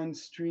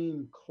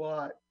 downstream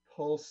clot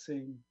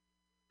pulsing,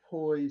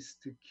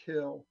 poised to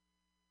kill.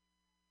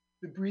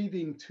 The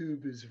breathing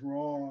tube is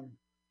wrong.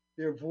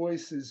 Their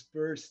voices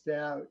burst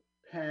out,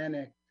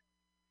 panicked,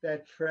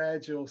 that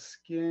fragile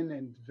skin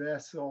and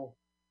vessel,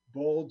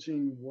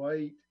 bulging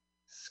white,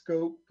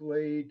 scope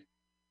blade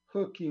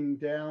hooking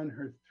down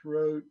her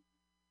throat.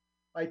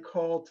 I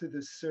call to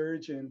the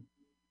surgeon,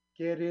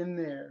 get in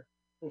there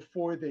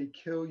before they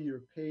kill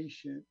your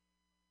patient.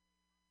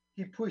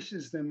 He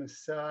pushes them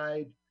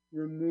aside,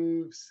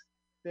 removes,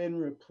 then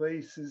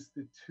replaces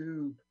the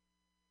tube.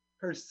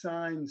 Her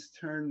signs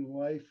turn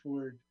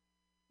lifeward.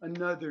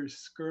 Another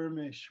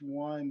skirmish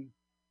won.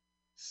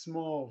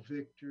 Small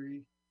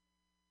victory.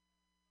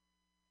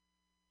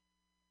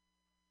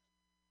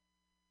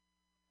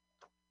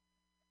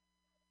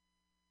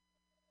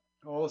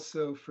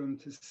 Also from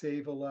To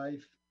Save a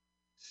Life,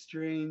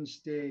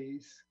 Strange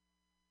Days.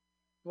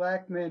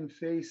 Black men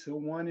face a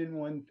 1 in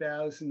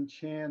 1,000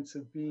 chance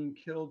of being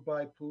killed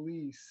by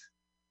police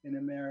in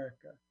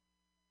America.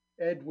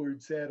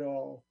 Edwards et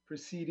al.,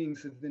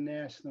 Proceedings of the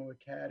National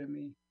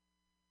Academy.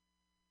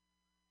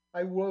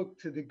 I woke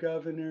to the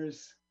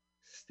governor's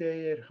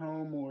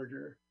stay-at-home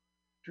order,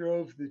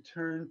 drove the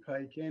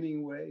turnpike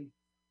anyway.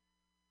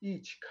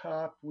 Each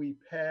cop we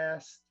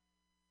passed,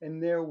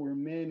 and there were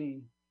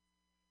many.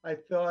 I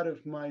thought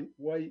of my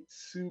white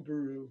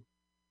Subaru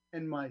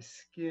and my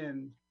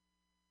skin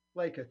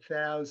like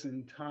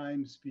 1,000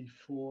 times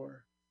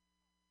before.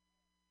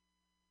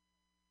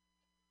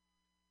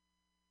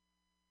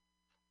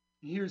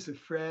 Here's a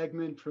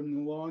fragment from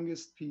the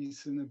longest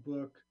piece in the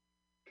book,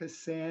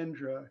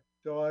 Cassandra,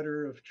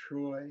 Daughter of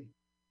Troy.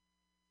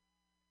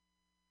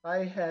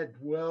 I had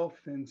wealth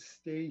and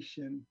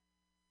station,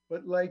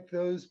 but like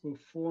those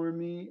before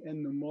me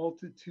and the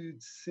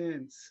multitudes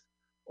since,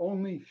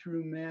 only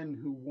through men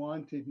who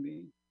wanted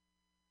me.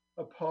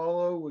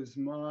 Apollo was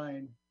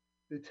mine,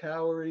 the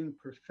towering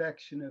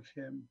perfection of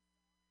him,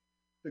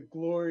 the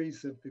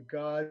glories of the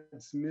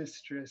gods'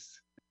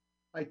 mistress.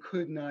 I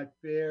could not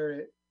bear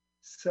it,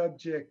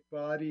 subject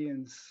body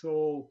and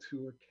soul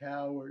to a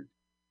coward,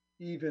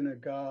 even a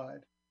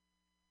god.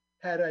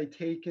 Had I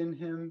taken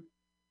him,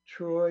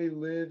 Troy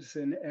lives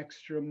an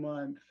extra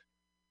month.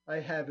 I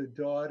have a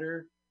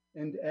daughter,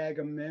 and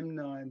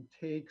Agamemnon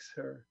takes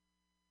her.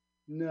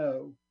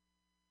 No,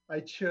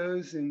 I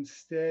chose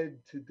instead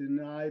to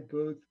deny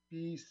both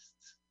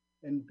beasts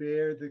and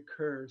bear the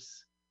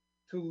curse,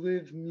 to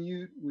live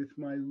mute with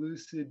my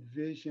lucid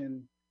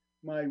vision,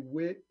 my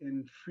wit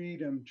and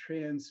freedom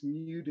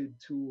transmuted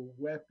to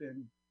a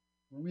weapon,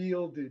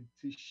 wielded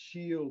to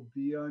shield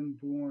the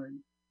unborn.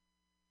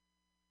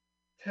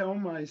 Tell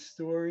my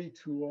story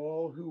to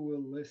all who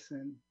will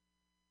listen.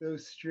 Though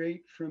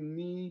straight from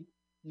me,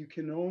 you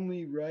can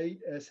only write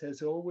as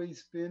has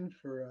always been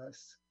for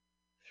us,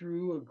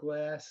 through a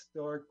glass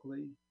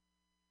darkly.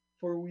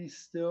 For we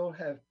still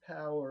have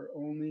power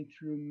only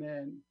through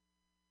men.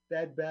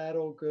 That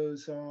battle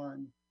goes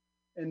on.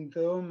 And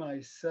though my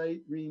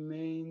sight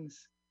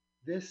remains,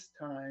 this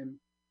time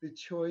the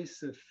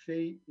choice of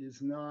fate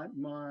is not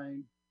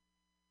mine.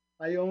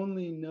 I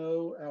only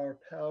know our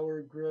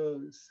power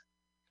grows,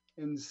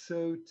 and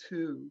so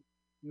too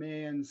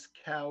man's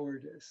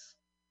cowardice.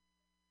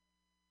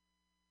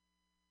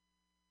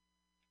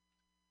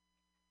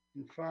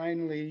 And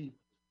finally,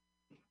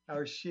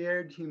 our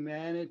shared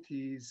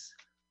humanities,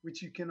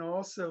 which you can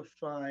also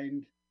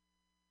find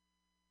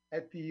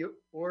at the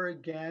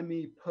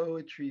Origami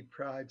Poetry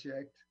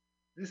Project.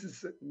 This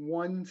is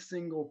one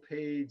single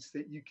page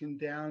that you can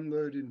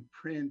download and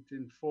print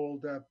and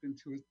fold up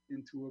into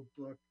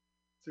a book.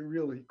 It's a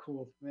really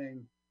cool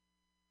thing.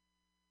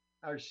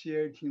 Our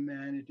shared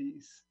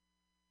humanities.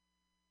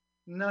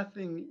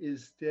 Nothing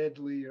is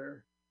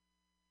deadlier,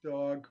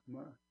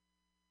 dogma,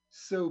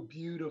 so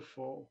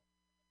beautiful,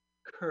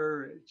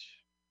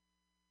 courage,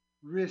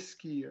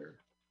 riskier,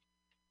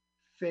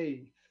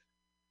 faith,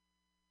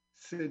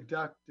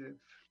 seductive,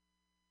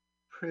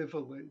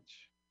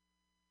 privilege,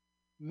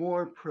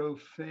 more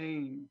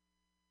profane,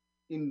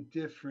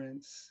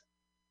 indifference,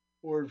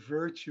 or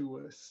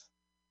virtuous,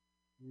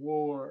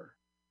 war,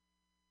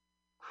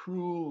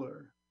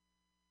 crueler,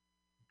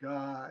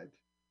 God.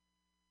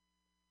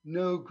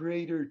 No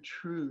greater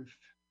truth,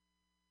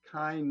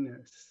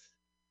 kindness,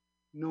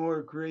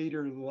 nor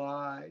greater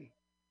lie,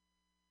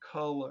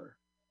 color.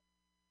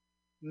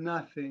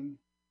 Nothing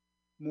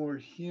more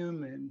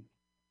human,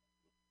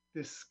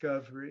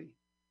 discovery.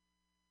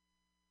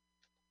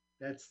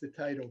 That's the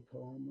title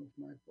poem of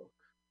my book.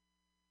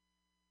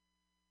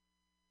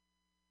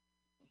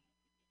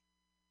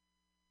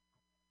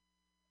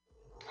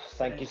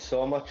 Thank you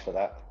so much for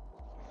that.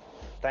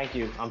 Thank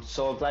you. I'm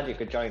so glad you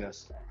could join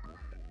us.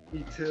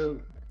 Me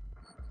too.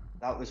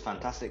 That was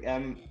fantastic.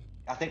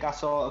 I think I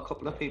saw a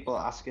couple of people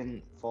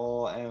asking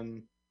for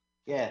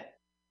a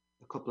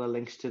couple of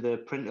links to the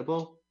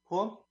printable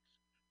poem.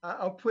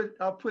 I'll put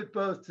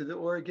both to the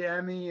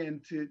origami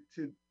and to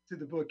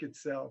the book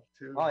itself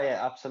too. Oh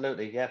yeah,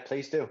 absolutely. Yeah,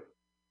 please do.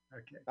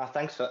 Okay.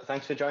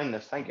 Thanks for joining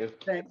us. Thank you.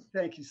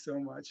 Thank you so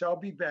much. I'll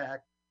be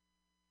back.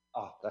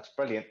 Oh, that's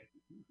brilliant.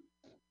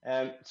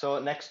 So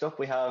next up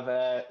we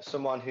have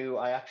someone who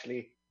I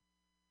actually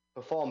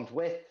performed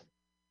with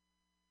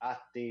at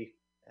the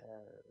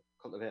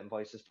Cultivating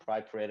Voices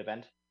Pride Parade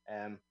event,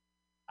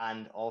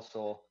 and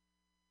also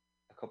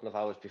a couple of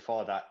hours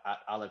before that at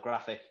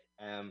Allographic.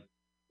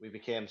 We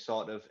became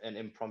sort of an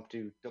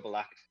impromptu double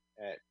act.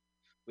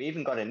 We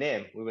even got a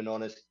name. We were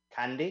known as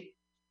Candy,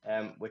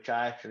 which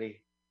I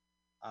actually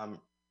am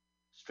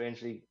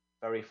strangely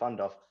very fond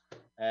of.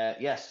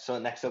 Yes, so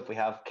next up we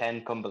have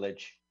Ken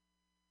Cumberledge.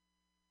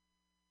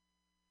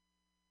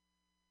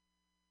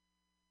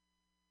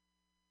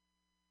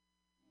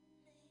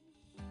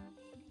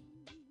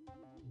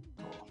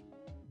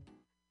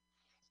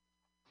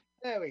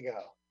 There we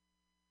go.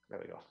 There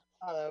we go.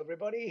 Hello,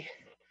 everybody.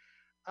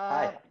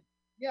 Hi.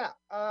 Yeah,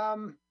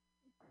 I'm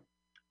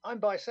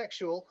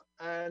bisexual,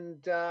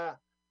 and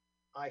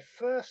I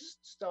first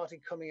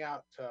started coming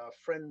out to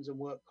friends and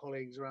work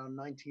colleagues around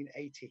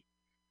 1980.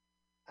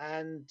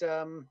 And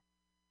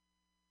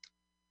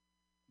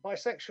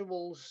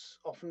bisexuals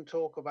often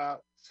talk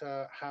about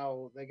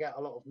how they get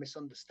a lot of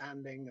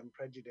misunderstanding and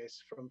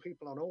prejudice from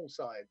people on all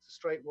sides, the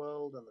straight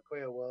world and the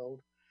queer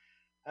world.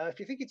 If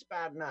you think it's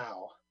bad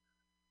now,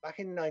 back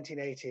in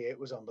 1980, it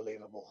was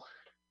unbelievable.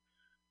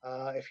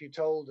 If you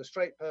told a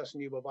straight person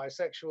you were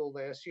bisexual,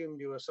 they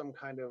assumed you were some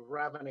kind of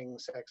ravening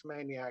sex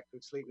maniac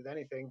who'd sleep with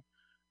anything.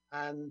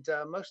 And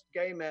most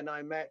gay men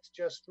I met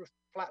just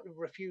flatly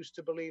refused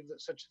to believe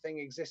that such a thing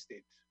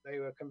existed. They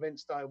were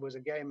convinced I was a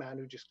gay man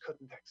who just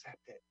couldn't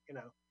accept it, you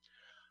know.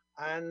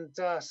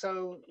 And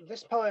so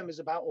this poem is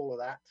about all of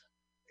that.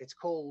 It's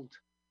called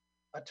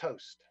A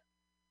Toast.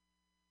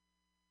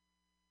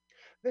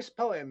 This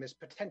poem is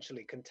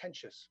potentially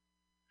contentious,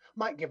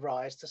 might give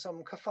rise to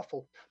some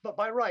kerfuffle, but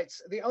by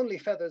rights, the only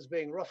feathers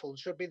being ruffled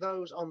should be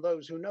those on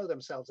those who know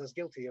themselves as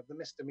guilty of the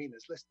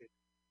misdemeanors listed.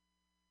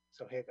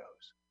 So here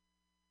goes.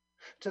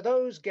 To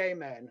those gay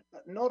men,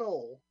 not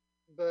all,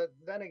 but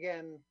then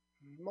again,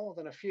 more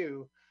than a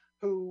few,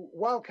 who,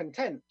 while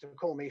content to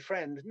call me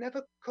friend,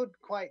 never could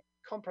quite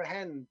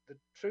comprehend the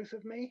truth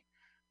of me,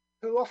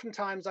 who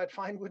oftentimes I'd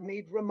find would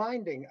need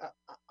reminding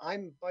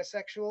I'm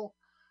bisexual,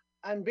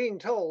 and being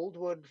told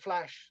would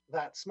flash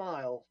that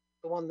smile,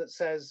 the one that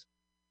says,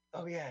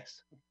 oh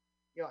yes,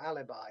 your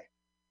alibi.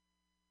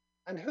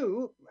 And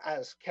who,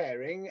 as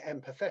caring,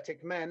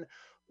 empathetic men,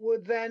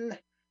 would then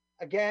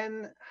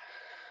again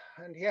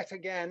and yet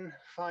again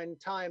find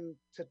time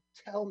to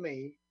tell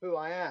me who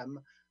I am.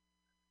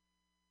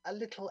 A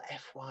little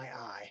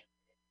FYI.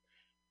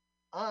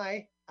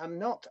 I am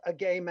not a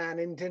gay man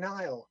in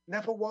denial,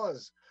 never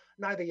was,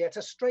 neither yet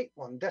a straight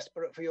one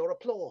desperate for your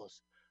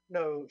applause.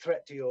 No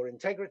threat to your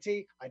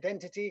integrity,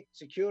 identity,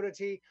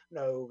 security,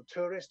 no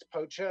tourist,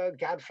 poacher,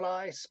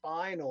 gadfly,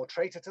 spy, nor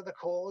traitor to the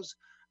cause,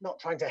 not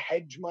trying to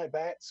hedge my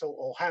bets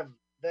or have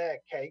their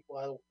cake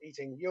while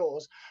eating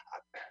yours.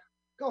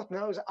 God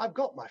knows I've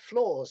got my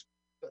flaws,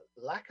 but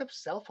lack of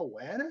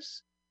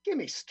self-awareness? Give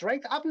me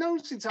strength. I've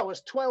known since I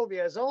was 12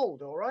 years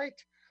old, all right?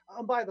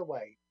 And by the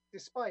way,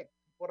 despite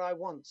what I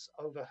once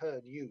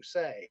overheard you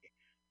say,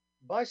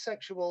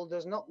 bisexual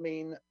does not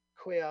mean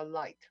queer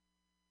light.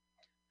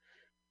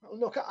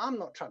 Look, I'm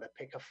not trying to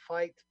pick a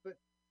fight, but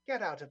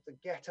get out of the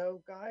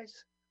ghetto, guys.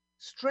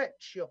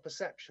 Stretch your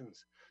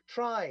perceptions.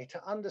 Try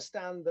to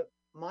understand that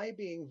my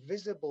being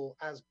visible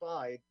as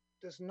bi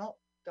does not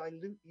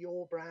dilute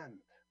your brand.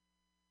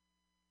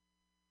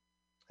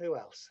 Who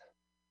else?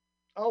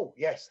 Oh,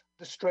 yes,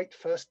 the straight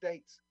first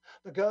dates.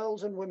 The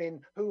girls and women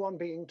who, on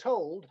being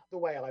told the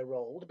way I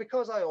rolled,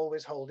 because I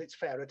always hold it's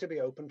fairer to be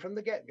open from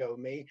the get-go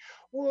me,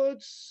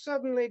 would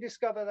suddenly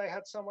discover they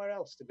had somewhere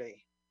else to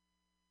be.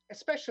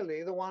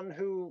 Especially the one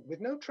who,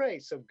 with no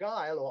trace of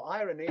guile or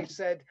irony,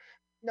 said,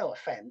 no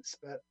offense,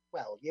 but,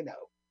 well, you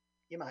know,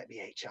 you might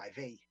be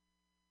HIV.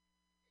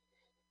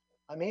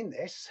 I mean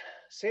this,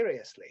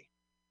 seriously.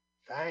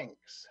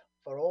 Thanks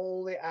for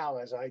all the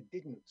hours I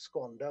didn't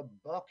squander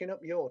barking up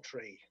your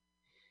tree.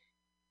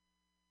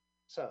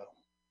 So,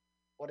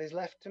 what is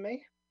left to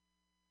me?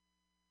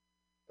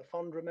 The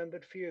fond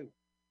remembered few.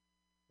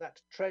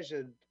 That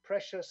treasured,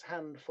 precious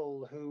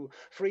handful who,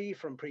 free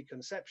from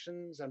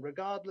preconceptions and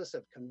regardless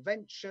of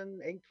convention,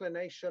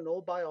 inclination,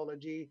 or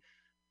biology,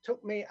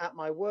 took me at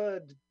my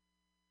word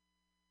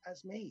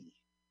as me,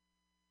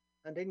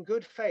 and in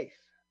good faith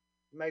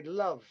made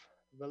love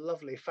the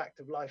lovely fact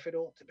of life it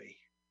ought to be.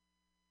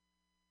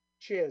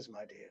 Cheers,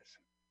 my dears.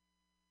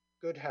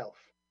 Good health.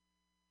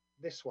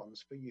 This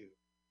one's for you.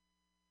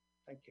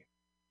 Thank you.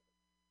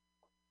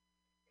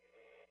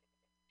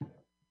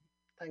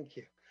 Thank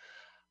you.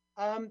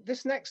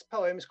 This next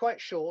poem is quite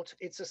short.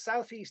 It's a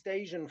Southeast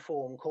Asian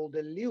form called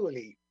the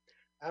Liuli.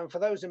 For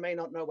those who may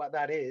not know what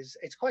that is,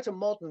 it's quite a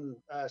modern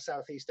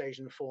Southeast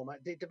Asian form.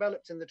 It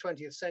developed in the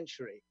 20th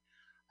century.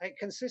 It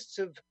consists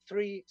of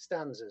 3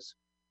 stanzas.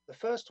 The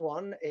first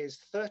one is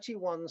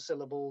 31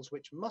 syllables,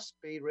 which must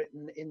be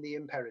written in the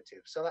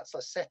imperative. So that's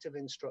a set of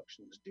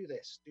instructions. Do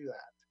this, do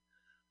that.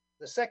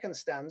 The second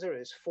stanza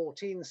is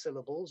 14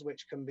 syllables,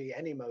 which can be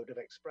any mode of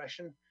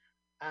expression.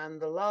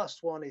 And the last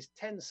one is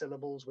 10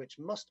 syllables, which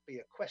must be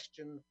a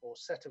question or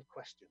set of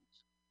questions.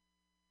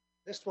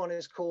 This one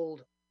is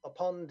called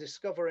Upon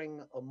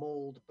Discovering a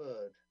Mauled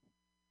Bird.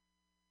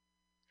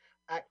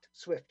 Act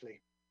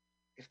swiftly.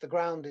 If the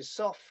ground is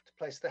soft,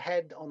 place the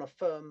head on a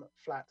firm,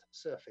 flat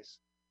surface.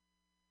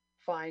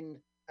 Find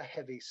a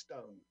heavy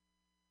stone.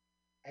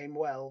 Aim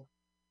well,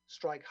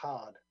 strike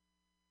hard,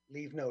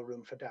 leave no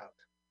room for doubt.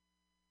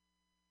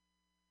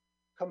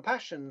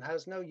 Compassion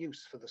has no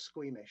use for the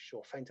squeamish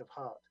or faint of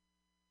heart.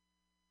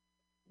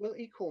 Will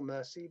equal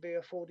mercy be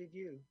afforded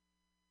you?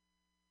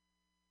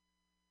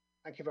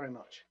 Thank you very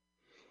much.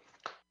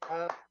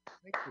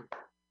 Thank you.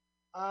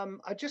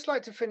 I'd just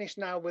like to finish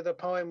now with a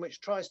poem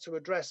which tries to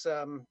address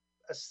a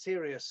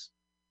serious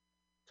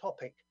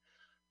topic.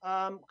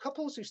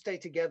 Couples who stay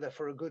together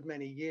for a good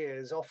many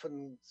years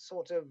often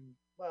sort of,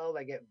 well,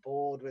 they get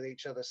bored with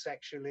each other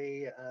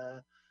sexually,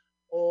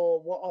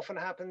 or what often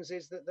happens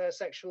is that their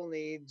sexual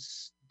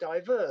needs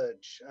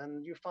diverge,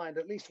 and you find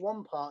at least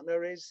one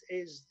partner is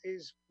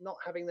not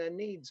having their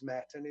needs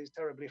met and is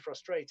terribly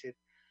frustrated.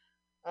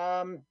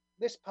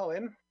 This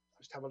poem,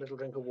 I'll just have a little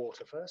drink of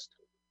water first.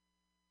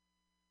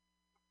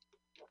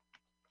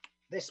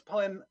 This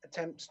poem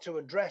attempts to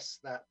address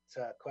that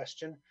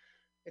question.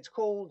 It's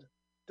called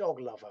Dog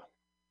Lover.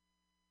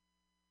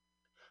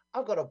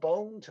 I've got a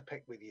bone to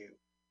pick with you.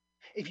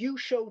 If you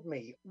showed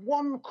me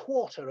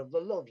 1/4 of the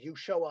love you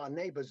show our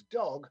neighbour's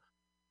dog,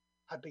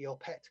 I'd be your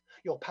pet,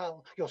 your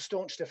pal, your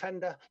staunch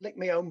defender, lick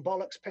me own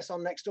bollocks, piss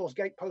on next door's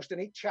gatepost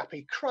and eat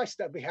chappy.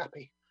 Christ, I'd be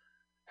happy.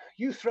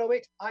 You throw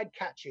it, I'd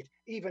catch it,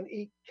 even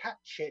eat cat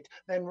shit,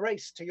 then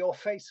race to your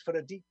face for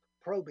a deep,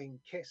 probing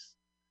kiss.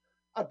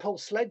 I'd pull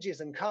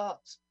sledges and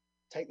carts,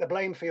 take the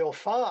blame for your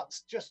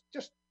farts, just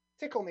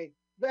tickle me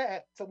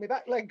there till my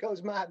back leg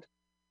goes mad.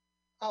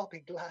 I'll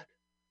be glad.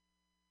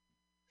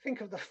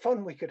 Think of the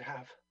fun we could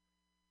have,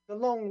 the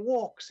long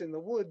walks in the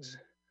woods,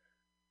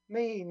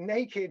 me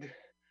naked,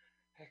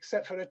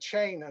 except for a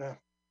chain and a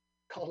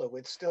collar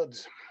with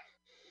studs.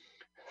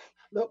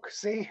 Look,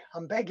 see,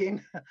 I'm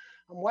begging, I'm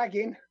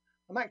wagging,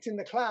 I'm acting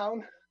the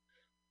clown.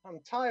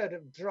 I'm tired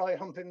of dry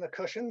humping the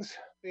cushions,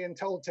 being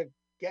told to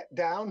get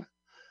down.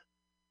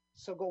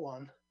 So go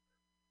on,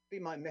 be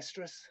my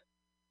mistress,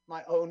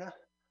 my owner.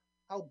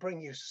 I'll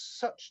bring you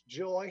such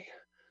joy.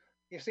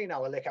 You've seen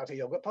how I lick out a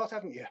yogurt pot,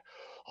 haven't you?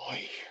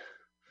 Oi.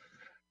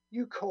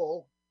 You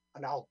call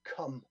and I'll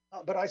come.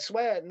 But I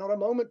swear, not a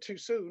moment too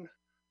soon.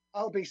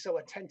 I'll be so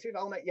attentive,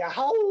 I'll make you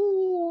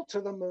howl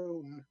to the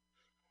moon.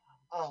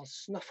 I'll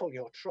snuffle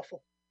your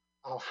truffle.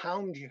 I'll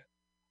hound you.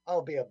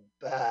 I'll be a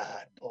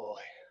bad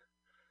boy.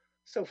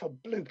 So for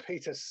Blue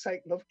Peter's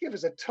sake, love, give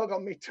us a tug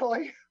on me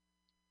toy.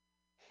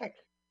 Thank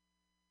you.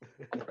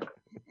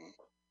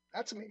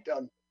 That's me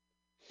done.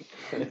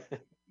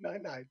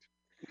 Night night.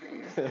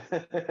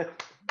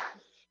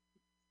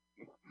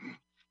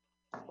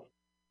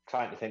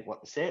 Trying to think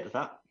what to say to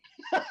that.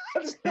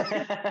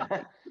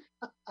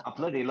 I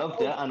bloody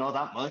loved it. I know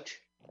that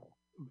much.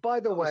 By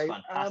the way,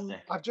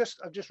 fantastic.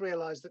 I've just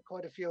realised that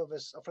quite a few of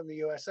us are from the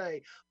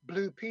USA.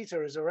 Blue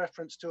Peter is a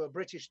reference to a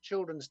British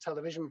children's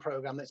television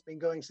programme that's been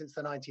going since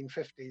the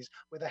 1950s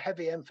with a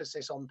heavy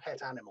emphasis on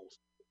pet animals.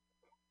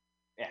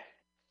 Yeah.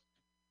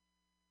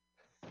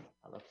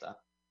 I love that.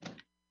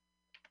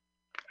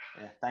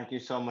 Yeah, thank you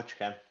so much,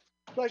 Ken.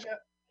 Pleasure.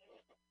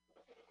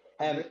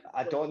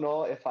 I don't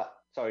know if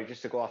sorry,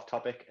 just to go off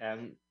topic.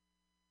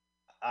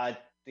 The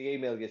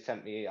email you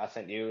sent me, I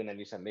sent you, and then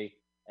you sent me.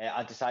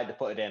 I decided to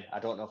put it in. I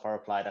don't know if I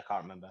replied. I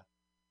can't remember.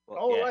 But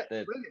yeah, right,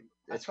 brilliant.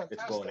 That's fantastic.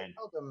 It's going in.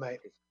 Well done, mate.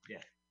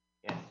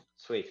 Yeah,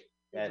 sweet.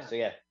 Yeah, so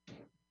yeah.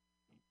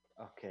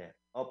 Okay.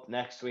 Up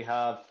next, we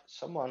have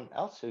someone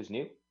else who's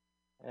new.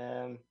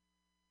 I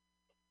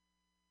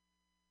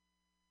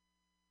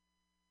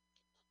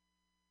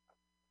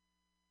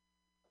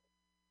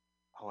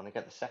want to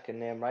get the second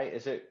name right.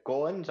 Is it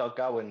Goins or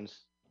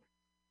Gowans?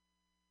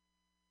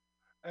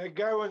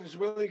 Gowans,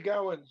 Willie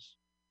Gowans.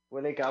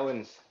 Willie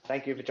Gowans.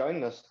 Thank you for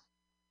joining us.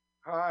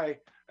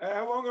 Hi.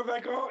 How long have I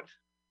got?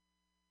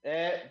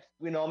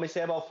 We normally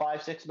say about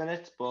 5-6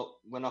 minutes, but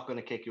we're not going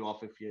to kick you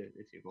off if you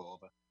go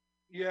over.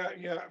 Yeah,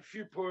 a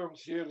few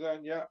poems here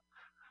then, yeah.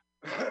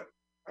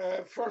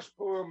 First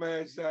poem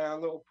is a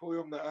little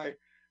poem that I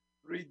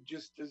read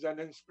just as an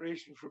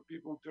inspiration for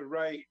people to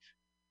write.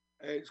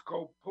 It's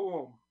called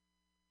Poem.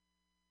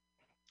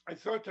 I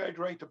thought I'd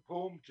write a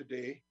poem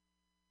today,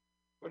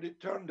 but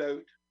it turned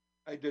out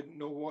I didn't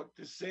know what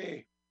to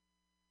say.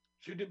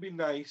 Should it be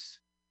nice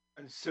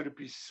and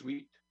syrupy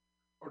sweet,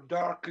 or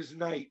dark as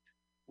night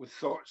with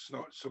thoughts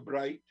not so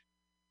bright?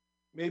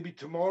 Maybe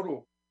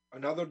tomorrow,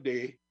 another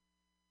day,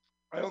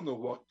 I'll know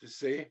what to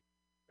say.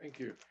 Thank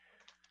you.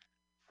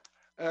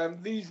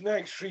 These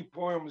next three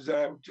poems,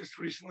 just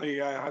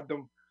recently I had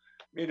them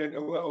made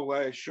into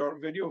little short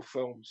video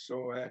films.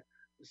 So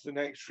it's the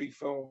next three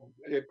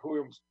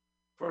poems.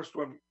 First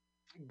one,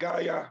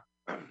 Gaia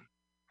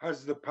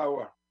has the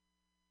power.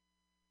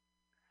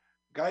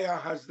 Gaia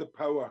has the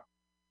power.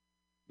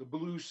 The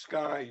blue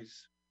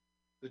skies,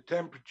 the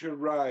temperature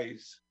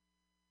rise,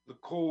 the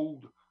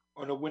cold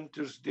on a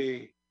winter's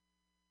day.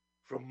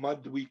 From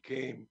mud we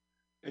came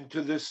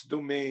into this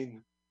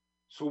domain,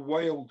 so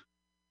wild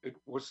it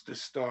was to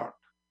start.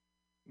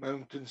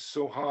 Mountains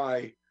so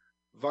high,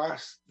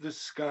 vast the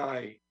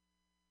sky,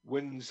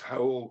 winds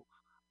howl,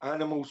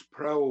 animals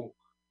prowl,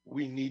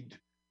 we need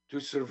to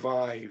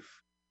survive.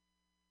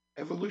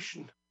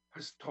 Evolution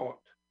has taught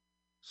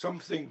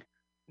something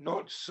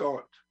not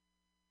sought,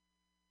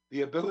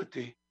 the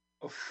ability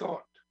of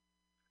thought.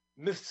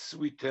 Myths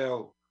we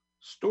tell,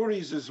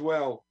 stories as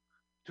well,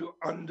 to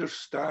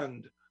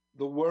understand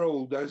the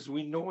world as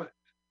we know it.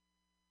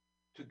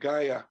 To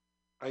Gaia,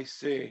 I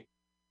say,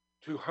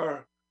 to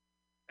her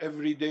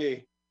every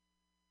day,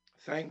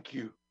 thank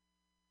you,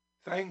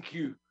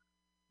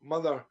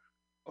 Mother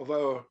of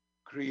our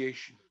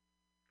creation.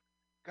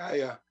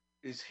 Gaia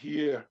is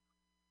here,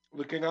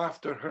 looking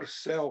after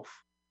herself.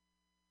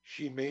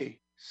 She may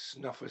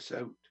snuff us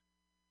out.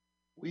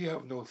 We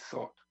have no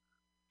thought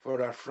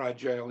for our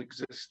fragile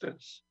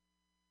existence.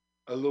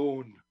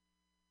 Alone,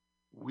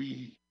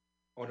 we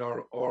on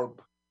our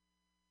orb,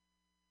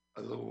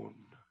 alone.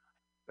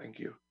 Thank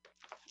you.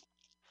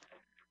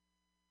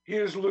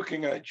 Here's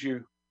looking at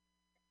you.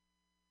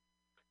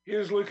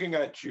 Here's looking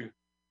at you.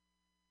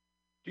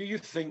 Do you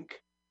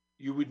think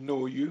you would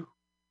know you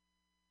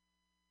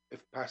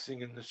if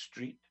passing in the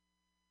street?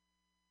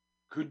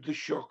 Could the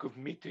shock of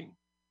meeting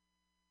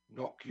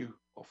knock you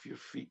off your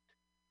feet?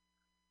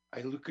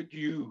 I look at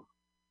you,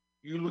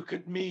 you look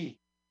at me.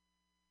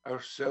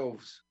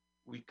 Ourselves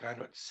we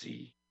cannot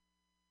see.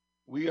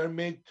 We are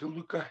made to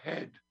look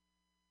ahead,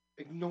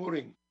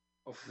 ignoring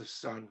of the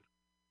sun.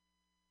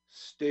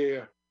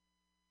 Stare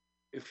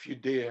if you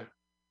dare,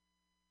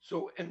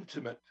 so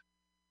intimate,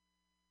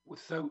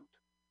 without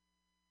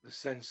the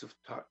sense of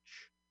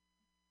touch.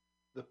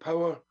 The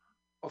power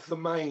of the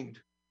mind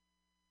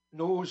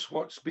knows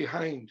what's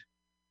behind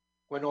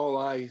when all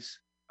eyes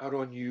are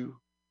on you.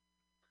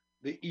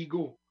 The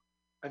ego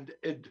and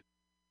id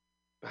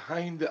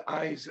behind the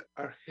eyes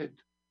are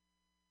hid.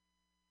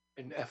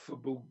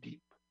 Ineffable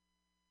deep,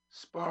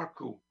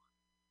 sparkle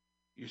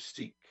you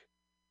seek.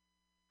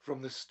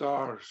 From the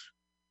stars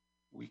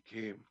we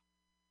came.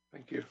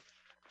 Thank you.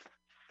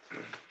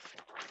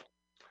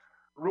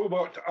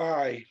 Robot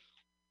eye.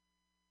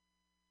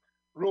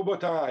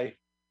 Robot eye.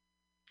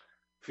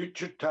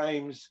 Future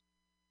times,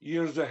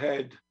 years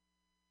ahead,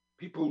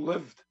 people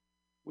lived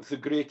with the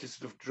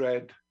greatest of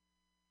dread,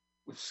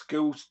 with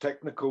skills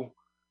technical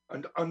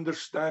and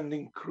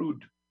understanding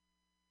crude.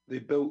 They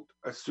built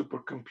a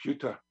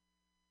supercomputer,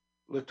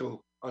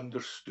 little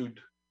understood.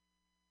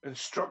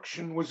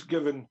 Instruction was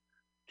given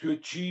to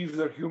achieve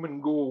their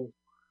human goal,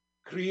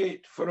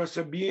 create for us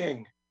a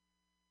being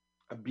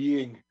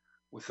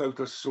without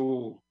a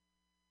soul.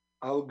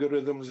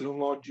 Algorithms and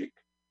logic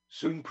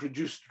soon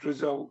produced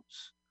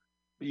results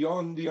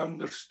beyond the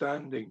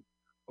understanding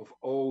of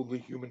all the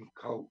human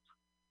cult.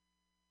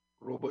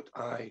 Robot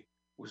eye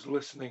was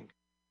listening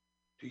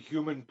to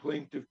human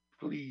plaintive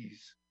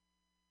pleas,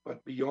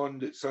 but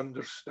beyond its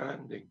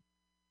understanding,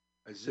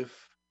 as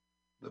if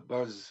the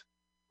buzz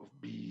of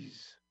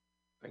bees.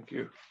 Thank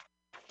you.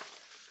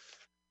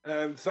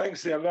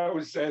 Thanks there. That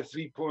was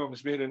 3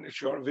 poems made into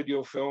short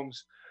video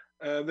films.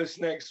 This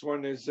next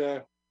one is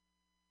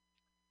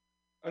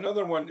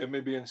another one to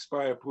maybe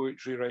inspire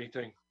poetry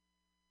writing.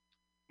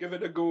 Give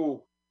it a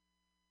go.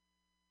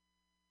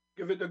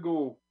 Give it a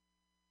go.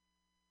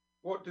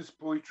 What is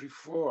poetry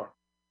for?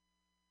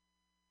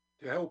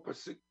 To help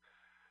us.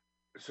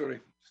 Sorry,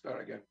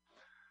 start again.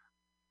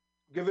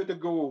 Give it a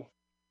go.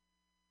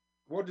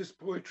 What is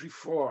poetry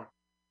for?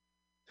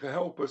 To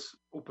help us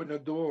open a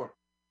door,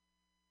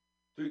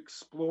 to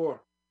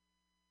explore.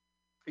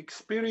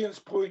 Experience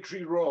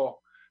poetry raw,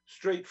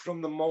 straight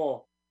from the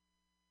maw.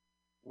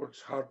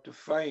 Words hard to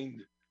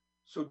find,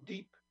 so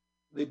deep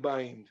they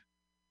bind,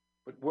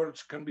 but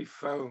words can be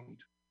found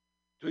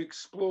to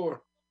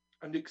explore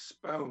and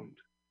expound.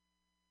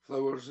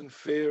 Flowers and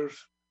fairs,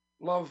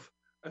 love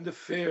and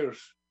affairs,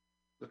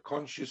 the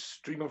conscious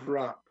stream of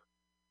rap.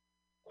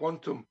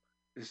 Quantum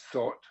is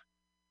thought.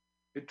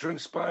 It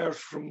transpires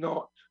from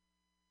naught.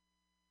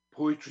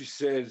 Poetry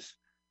says,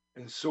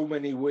 in so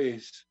many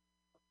ways,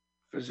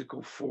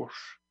 physical force,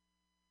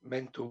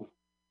 mental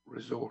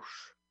resource.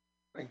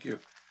 Thank you.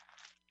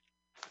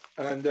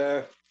 And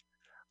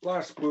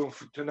last poem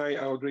for tonight,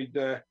 I'll read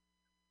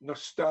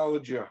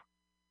Nostalgia.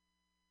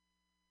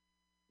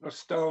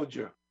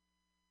 Nostalgia.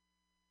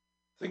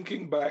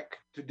 Thinking back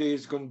to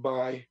days gone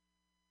by,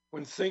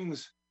 when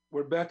things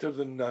were better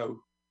than now.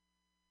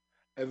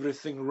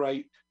 Everything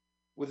right,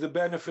 with the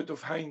benefit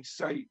of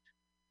hindsight,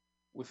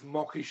 with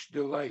mockish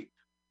delight,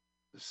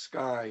 the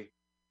sky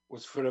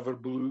was forever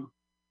blue.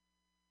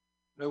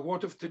 Now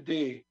what of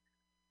today?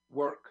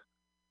 Work,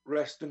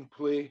 rest and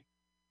play,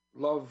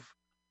 love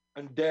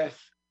and death,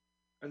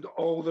 and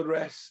all the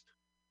rest.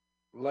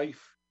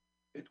 Life,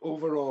 it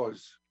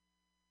overawes.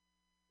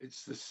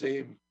 It's the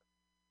same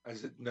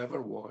as it never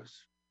was.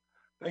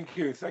 Thank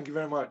you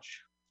very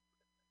much.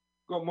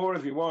 Got more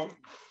if you want.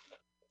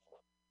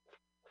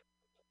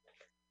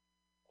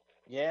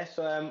 Yeah,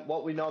 so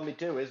what we normally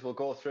do is we'll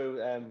go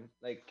through,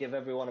 give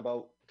everyone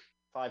about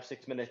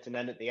 5-6 minutes, and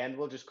then at the end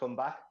we'll just come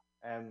back.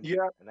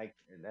 Yeah. And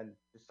then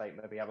just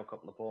maybe have a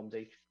couple of poems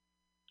each.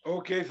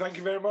 Okay, thank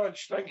you very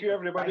much. Thank you,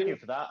 everybody. Thank you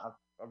for that.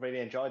 I really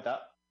enjoyed that.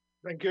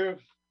 Thank you.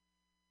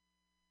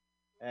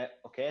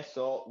 Okay,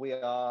 so we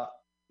are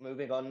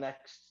moving on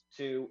next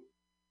to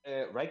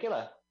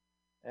regular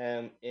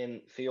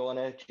in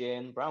Fiona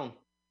Jane Brown.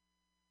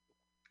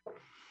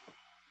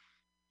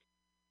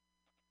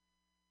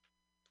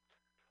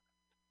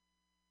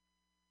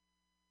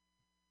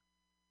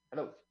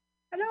 Hello.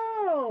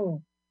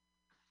 Hello.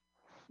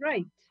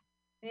 Right.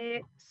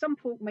 Some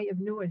folk might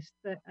have noticed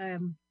that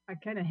I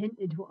kind of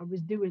hinted what I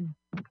was doing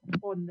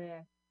on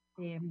the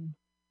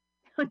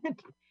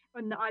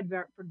on the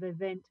advert for the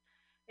event.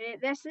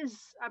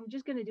 I'm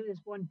just going to do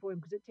this one poem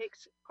because it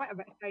takes quite a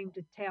bit of time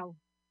to tell.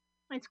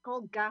 It's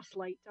called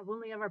Gaslight. I've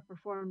only ever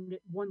performed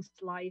it once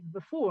live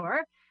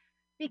before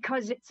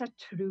because it's a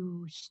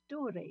true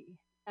story.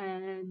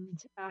 And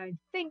I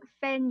think,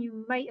 Finn,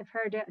 you might have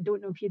heard it. I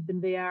don't know if you'd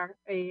been there.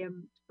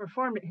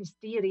 Performed at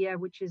Hysteria,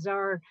 which is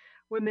our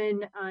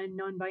women and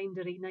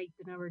non-binary night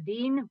in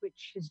Aberdeen,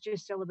 which has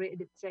just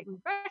celebrated its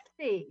second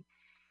birthday.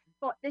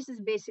 But this is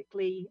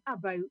basically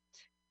about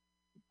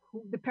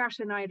the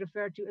person I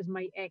refer to as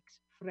my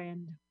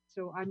ex-friend.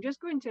 So I'm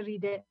just going to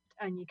read it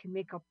and you can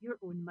make up your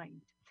own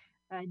mind.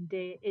 And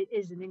it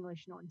is in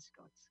English, not in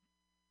Scots.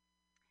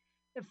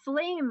 The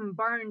flame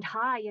burned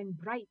high and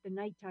bright the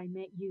night I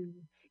met you.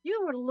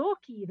 You were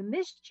Loki, the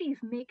mischief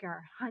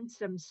maker,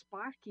 handsome,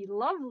 sparky,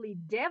 lovely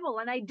devil,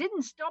 and I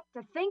didn't stop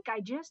to think, I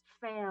just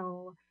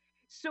fell.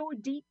 So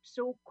deep,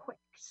 so quick,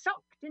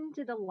 sucked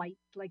into the light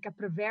like a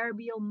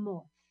proverbial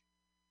moth.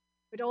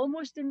 But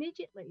almost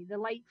immediately the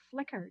light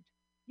flickered.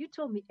 You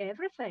told me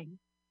everything,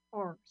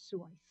 or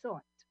so I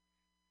thought.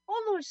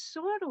 All those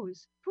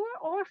sorrows, poor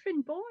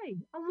orphan boy,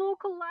 a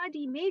local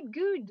laddie made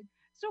good,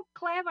 so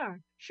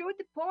clever, showed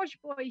the posh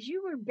boys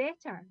you were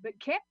better, but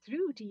kept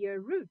true to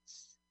your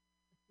roots.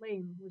 The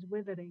flame was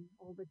withering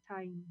all the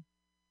time.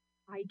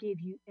 I gave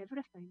you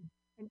everything,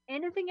 and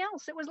anything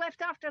else that was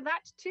left after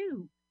that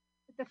too.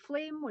 But the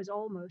flame was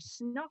almost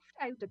snuffed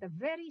out at the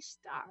very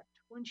start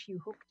once you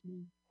hooked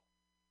me.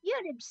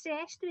 You're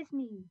obsessed with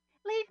me.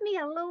 Leave me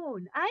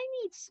alone. I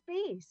need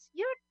space.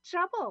 You're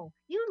trouble.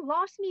 You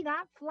lost me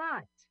that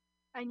flat.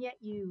 And yet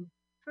you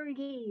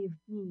forgave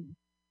me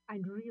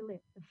and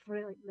relit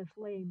the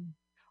flame.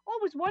 All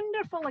was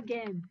wonderful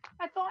again.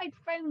 I thought I'd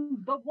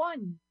found but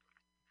one.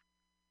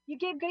 You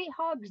gave great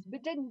hugs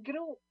but didn't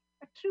grope.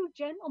 A true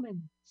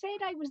gentleman.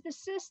 Said I was the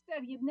sister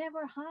you'd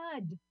never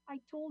had.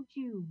 I told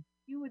you.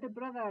 You were the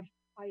brother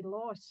I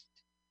lost.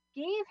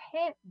 Gave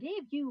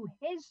you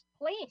his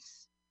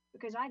place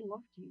because I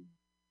loved you.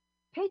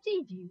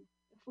 Pitied you.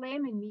 The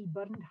flame in me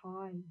burned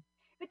high.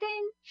 But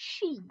then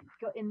she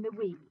got in the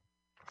way.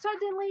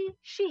 Suddenly,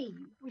 she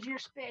was your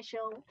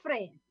special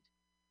friend.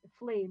 The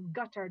flame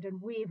guttered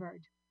and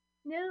wavered.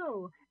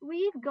 No,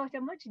 we've got a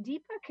much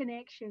deeper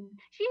connection.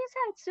 She's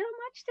had so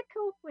much to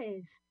cope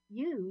with.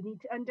 You need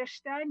to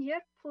understand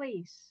your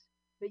place.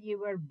 But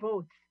you were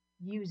both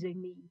using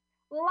me,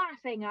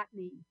 laughing at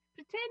me,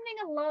 pretending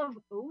a love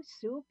oh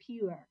so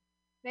pure.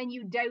 Then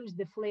you doused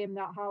the flame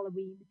that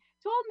Halloween,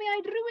 told me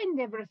I'd ruined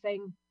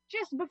everything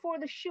just before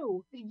the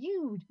show that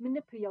you'd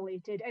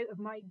manipulated out of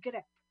my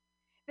grip.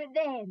 But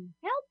then,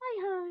 held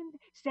my hand,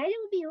 said it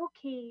would be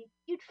okay.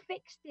 You'd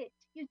fixed it.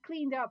 You'd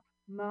cleaned up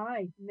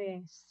my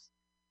mess.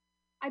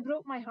 I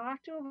broke my heart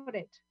over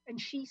it, and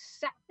she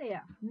sat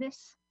there,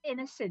 Miss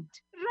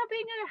Innocent,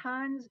 rubbing her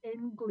hands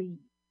in glee.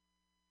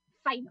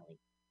 Finally,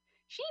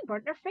 she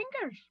burnt her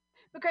fingers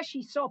because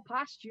she saw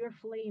past your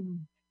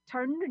flame,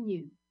 turned on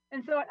you,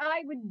 and thought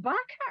I would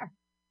back her.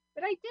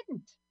 But I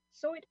didn't.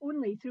 Saw it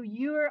only through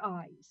your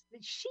eyes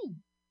that she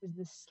was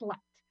the slut,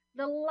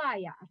 the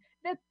liar,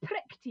 the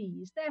prick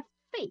tease, the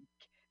fake,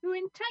 who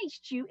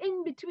enticed you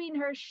in between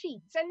her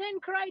sheets and then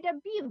cried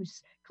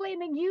abuse,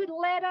 claiming you'd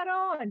led her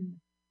on.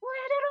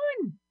 Led her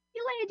on!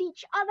 You led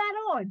each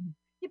other on.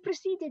 You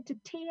proceeded to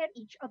tear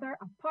each other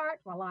apart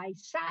while I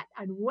sat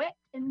and wept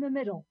in the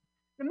middle,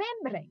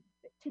 remembering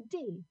that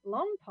today,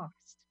 long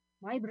past,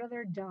 my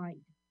brother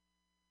died.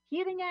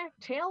 Hearing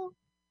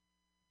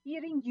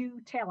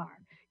you tell her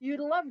you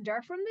loved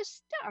her from the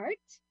start,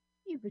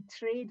 you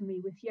betrayed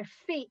me with your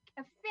fake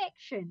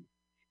affection.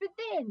 But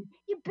then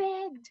you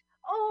begged,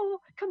 oh,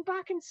 come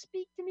back and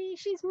speak to me.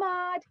 She's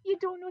mad. You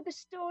don't know the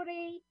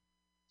story.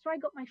 So I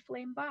got my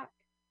flame back.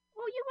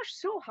 Oh, you were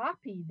so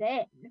happy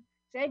then.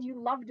 Said you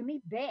loved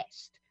me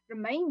best.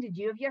 Reminded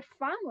you of your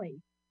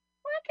family.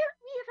 Why can't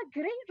we have a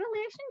great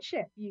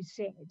relationship, you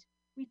said.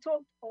 We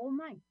talked all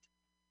night.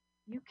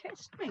 You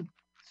kissed me.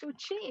 So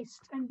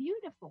chaste and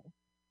beautiful.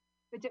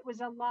 But it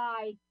was a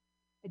lie.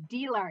 A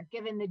dealer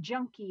giving the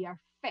junkie a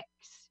fix.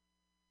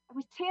 I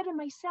was tearing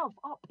myself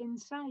up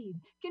inside,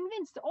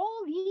 convinced that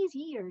all these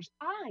years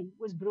I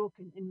was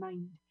broken in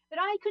mind, that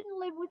I couldn't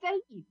live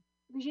without you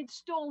because you'd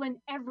stolen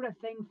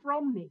everything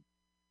from me.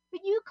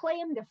 But you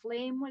claimed the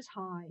flame was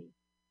high.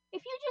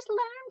 If you just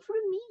learn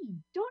from me,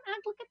 don't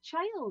act like a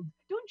child,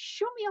 don't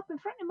show me up in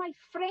front of my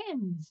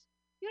friends.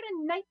 You're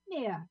a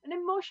nightmare, an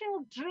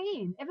emotional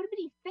drain.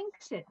 Everybody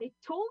thinks it. They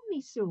told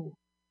me so.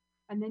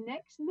 And the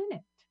next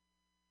minute,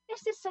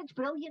 this is such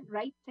brilliant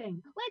writing.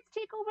 Let's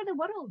take over the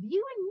world,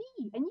 you and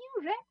me, a new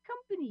rep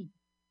company.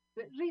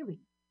 But really,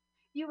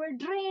 you were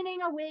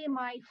draining away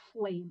my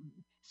flame,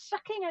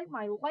 sucking out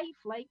my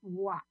life like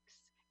wax,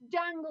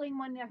 dangling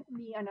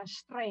me on a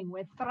string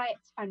with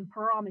threats and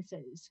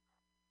promises.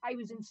 I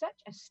was in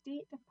such a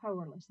state of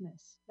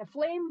powerlessness. The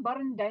flame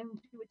burned down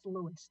to its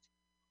lowest.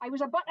 I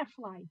was a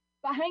butterfly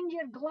behind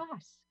your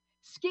glass,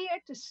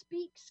 scared to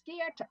speak,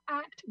 scared to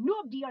act,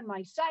 nobody on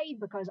my side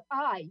because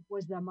I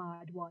was the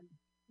mad one.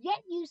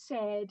 Yet you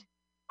said,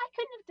 I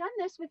couldn't have done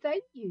this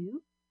without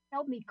you.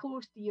 Held me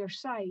close to your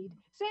side,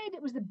 said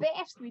it was the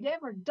best we'd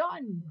ever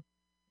done.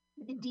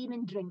 But the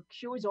demon drink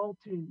shows all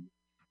through.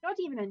 Not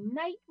even a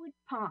night would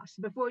pass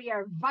before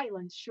your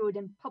violence showed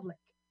in public.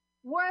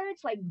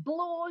 Words like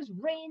blows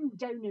rained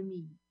down on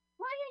me.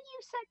 Why are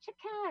you such a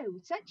cow,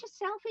 such a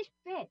selfish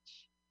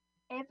bitch?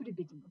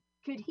 Everybody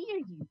could hear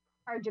you,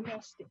 our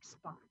domestic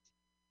spat.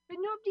 But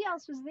nobody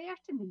else was there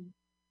to me.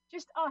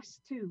 Just us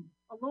two,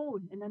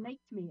 alone in a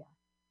nightmare.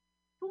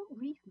 Don't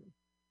leave me.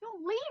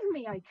 Don't leave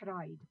me, I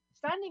cried,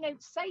 standing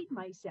outside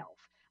myself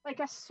like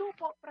a soap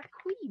opera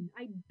queen.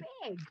 I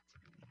begged.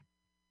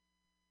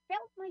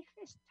 Felt my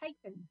fist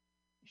tighten.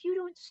 If you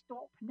don't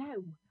stop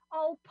now,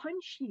 I'll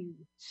punch you.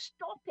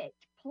 Stop it,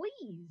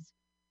 please.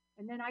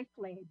 And then I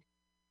fled.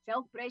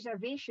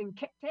 Self-preservation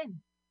kicked in.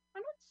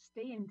 I'm not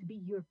staying to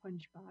be your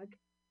punch bag.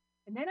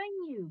 And then I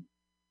knew.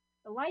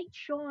 The light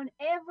shone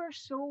ever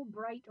so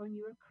bright on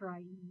your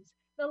crimes.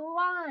 The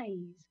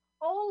lies,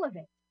 all of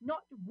it.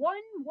 Not one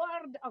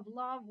word of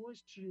love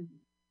was true.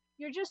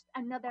 You're just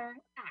another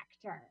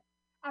actor.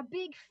 A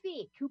big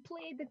fake who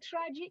played the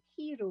tragic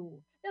hero,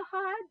 the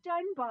hard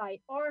done by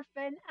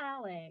orphan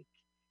Alec.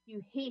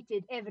 You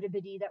hated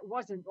everybody that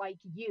wasn't like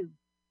you.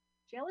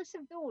 Jealous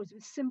of those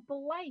with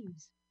simple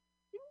lives.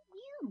 Didn't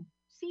you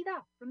see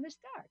that from the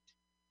start?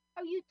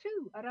 How you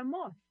too are a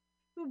moth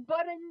who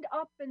burned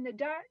up in the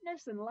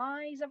darkness and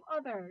lies of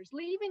others,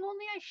 leaving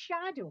only a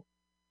shadow.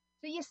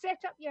 So you set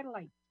up your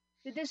light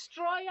to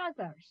destroy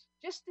others,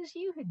 just as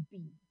you had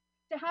been,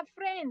 to have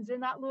friends in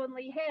that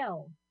lonely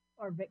hell,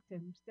 or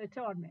victims to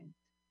torment.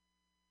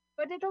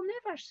 But it'll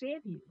never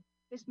save you,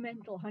 this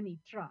mental honey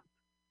trap.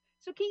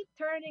 So keep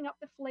turning up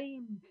the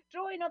flame,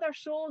 drawing other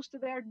souls to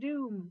their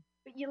doom.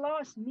 But you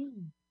lost me.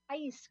 I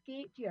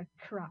escaped your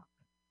crap.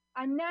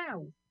 And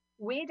now,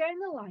 way down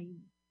the line,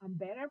 I'm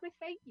better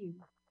without you.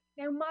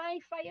 Now my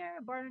fire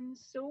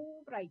burns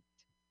so bright,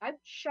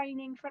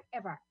 outshining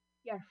forever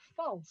your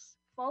false,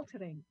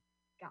 faltering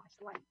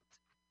gaslight.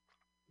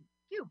 Thank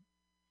you.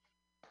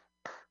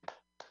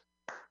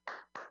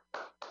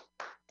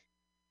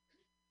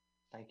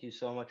 Thank you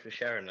so much for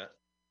sharing that.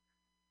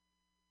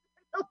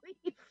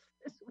 Relief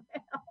as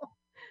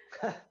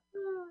well.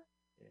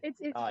 It's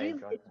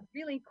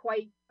really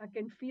quite. I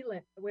can feel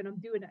it when I'm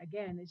doing it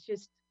again.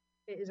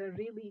 It is a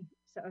really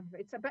sort of.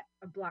 It's a bit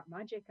of black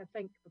magic, I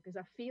think, because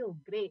I feel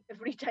great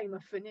every time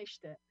I've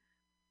finished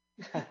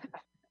it.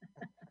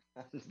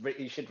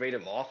 You should read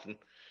it more often.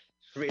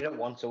 Read it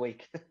once a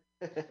week.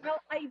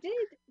 Well, I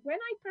did when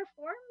I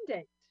performed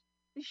it.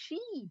 The she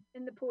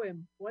in the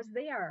poem was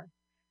there,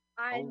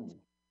 and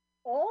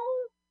all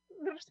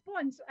the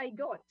response I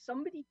got,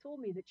 somebody told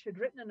me that she'd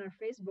written on her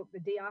Facebook the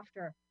day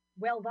after,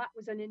 well, that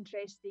was an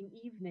interesting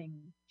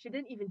evening. She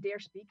didn't even dare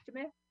speak to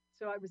me.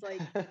 So I was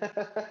like,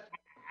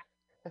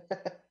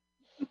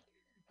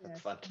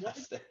 That's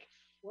fantastic.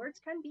 Words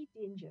can be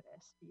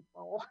dangerous,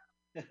 people.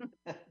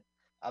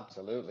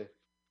 Absolutely.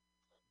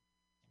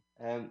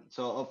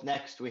 So up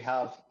next we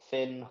have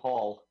Finn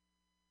Hall.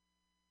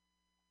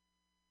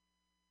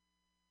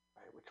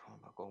 Right, which one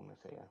am I going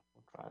with here?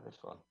 We'll try this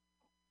one.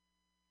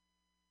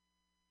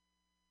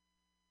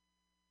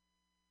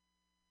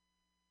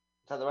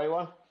 Is that the right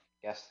one?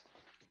 Yes.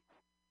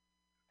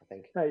 I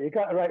think. No, you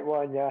got the right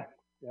one, yeah.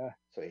 Yeah.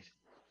 Sweet.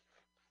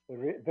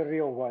 The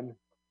real one.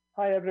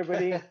 Hi,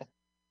 everybody.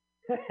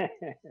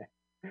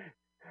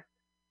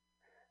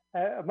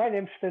 My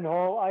name's Finn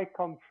Hall. I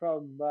come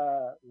from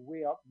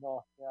way up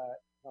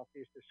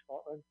northeast of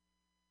Scotland,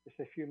 just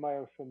a few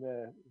miles from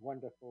the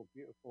wonderful,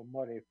 beautiful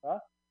Moray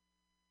Firth,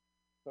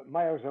 but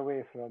miles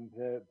away from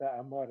the bit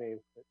of Moray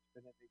that's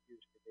been in the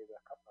news today with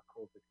a couple of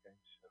COVID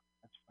things, so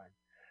that's fine.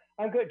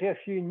 I'm going to do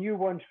a few new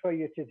ones for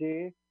you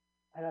today,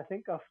 and I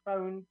think I've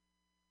found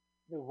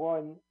the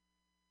one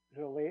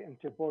relating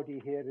to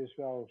body hair as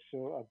well,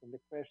 so I've been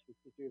requested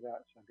to do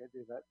that, so I'm going to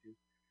do that too.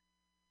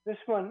 This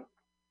one,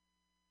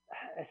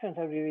 isn't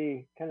a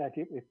really kind of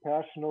deeply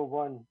personal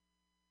one.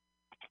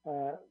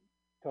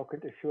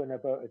 Talking to Sean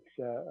about it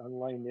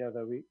online the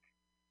other week.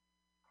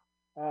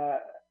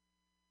 And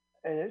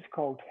it's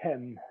called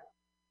Him.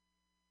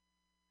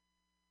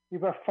 You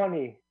were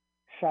funny,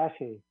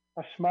 sassy,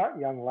 a smart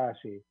young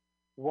lassie,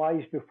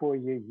 wise before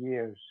your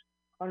years,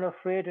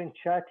 unafraid and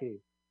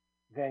chatty.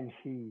 Then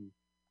he,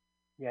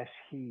 yes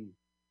he,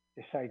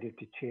 decided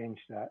to change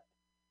that.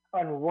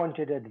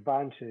 Unwanted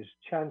advances,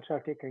 chance are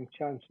taking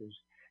chances.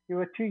 You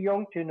were too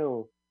young to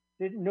know,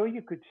 didn't know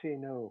you could say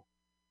no.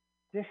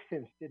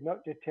 Distance did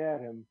not deter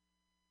him,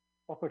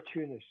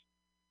 opportunist,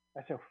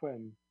 at a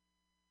whim.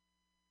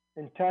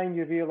 In time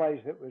you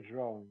realized it was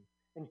wrong.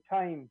 In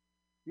time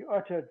you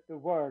uttered the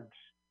words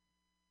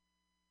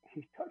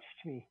he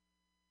touched me.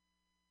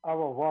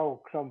 Our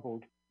world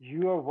crumbled.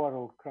 Your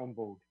world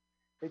crumbled.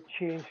 It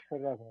changed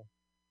forever,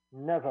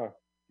 never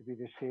to be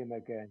the same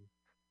again.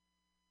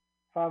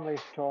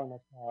 Families torn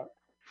apart,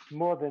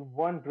 more than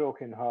one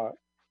broken heart.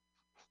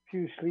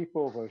 Few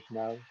sleepovers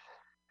now,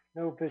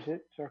 no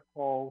visits or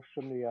calls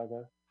from the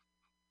other.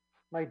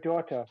 My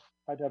daughter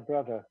had a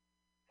brother.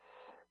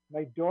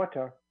 My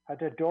daughter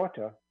had a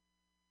daughter.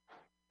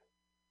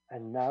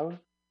 And now,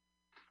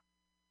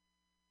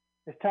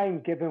 the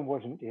time given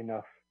wasn't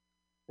enough,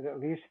 but at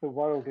least the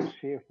world is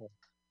safer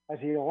as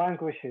he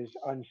languishes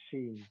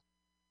unseen,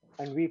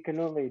 and we can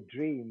only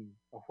dream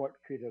of what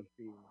could have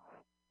been.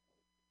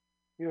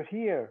 You're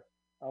here,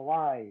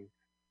 alive,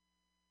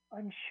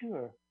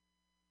 unsure,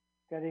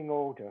 getting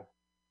older,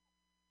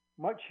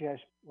 much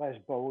less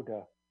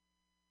bolder,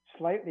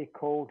 slightly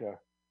colder,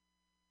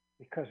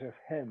 because of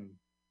him.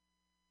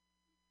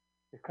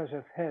 Because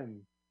of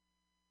him.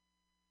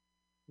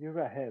 You're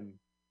a him,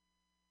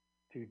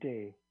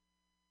 today,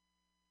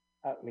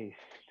 at least.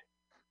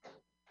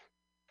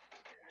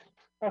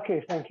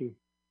 Okay, thank you,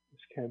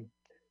 Ms. Kim.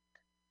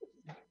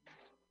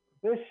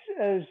 This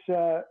is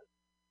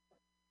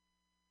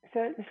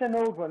it's an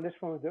old one.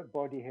 This one with the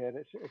body hair.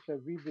 It's a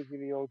really,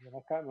 really old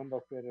one. I can't remember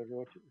where I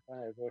wrote it.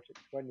 I wrote it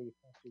 20, 30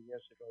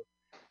 years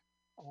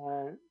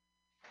ago.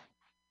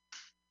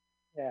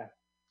 Yeah.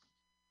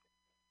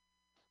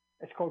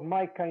 It's called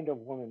My Kind of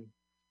Woman.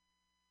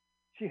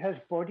 She has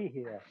body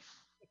hair.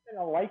 I kind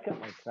of like it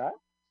like that.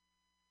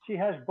 She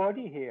has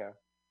body hair,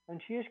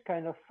 and she is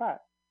kind of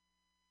fat.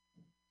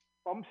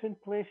 Bumps in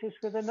places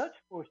where they're not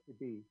supposed to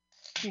be.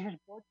 She has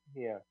body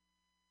hair.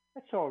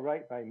 That's all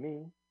right by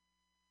me.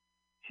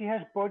 She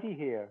has body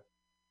hair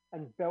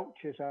and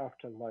belches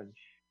after lunch.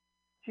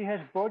 She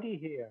has body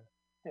hair.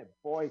 Hey,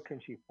 boy, can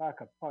she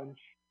pack a punch.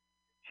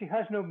 She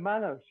has no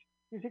manners.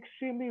 She's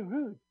extremely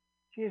rude.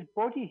 She has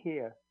body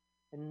hair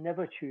and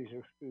never chews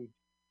her food.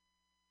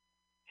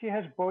 She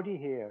has body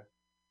hair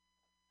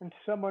and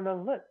some on her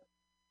lip.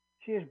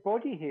 She has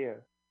body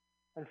hair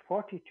and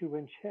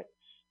 42-inch hips.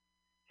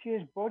 She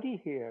has body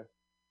hair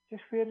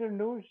just where her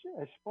nose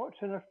has spots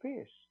on her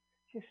face.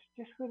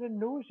 Just where her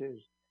nose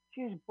is.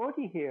 She has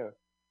body hair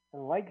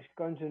and likes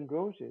Guns N'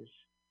 Roses.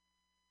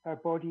 Her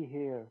body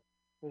hair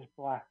is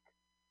black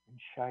and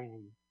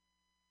shiny.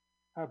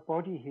 Her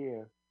body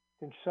hair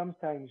can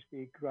sometimes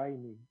be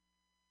grimy.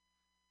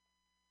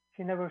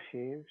 She never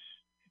shaves.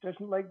 She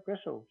doesn't like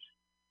bristles.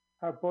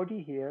 Her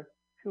body hair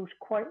feels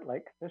quite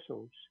like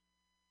thistles.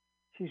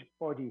 She's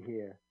body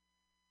hair.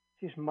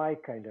 She's my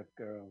kind of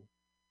girl.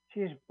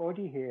 She has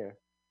body hair.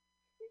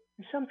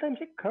 And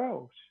sometimes it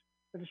curls,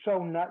 but it's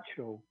all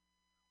natural.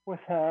 With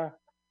her,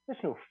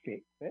 there's no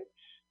fake bits.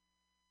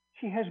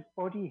 She has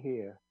body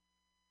hair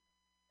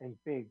and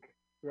big,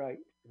 bright,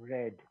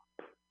 red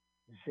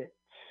zits.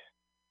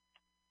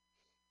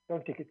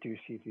 Don't take it too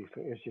seriously,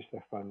 it's just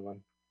a fun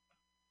one.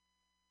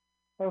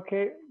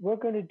 Okay, we're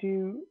going to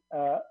do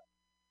a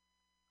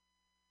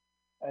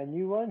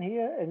new one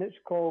here, and it's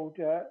called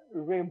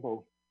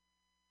Rainbow.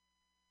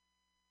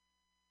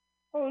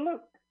 Oh,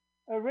 look,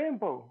 a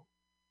rainbow.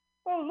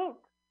 Oh,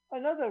 look,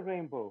 another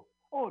rainbow.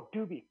 Oh,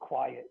 do be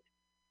quiet.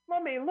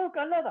 Mummy, look,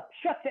 another.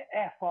 Shut the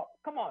F up.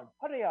 Come on,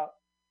 hurry up.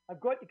 I've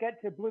got to get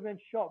to the Bloomin'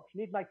 Shops.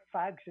 Need my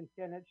fags and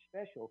 10-inch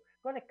special.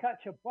 Got to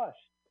catch a bus.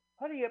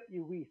 Hurry up,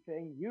 you wee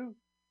thing, you.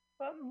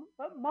 But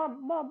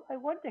Mum, I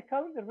want to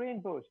count the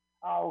rainbows.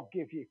 I'll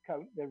give you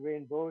count the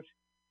rainbows.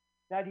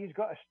 Daddy's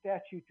got a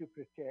statue to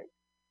protect.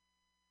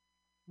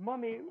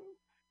 Mummy,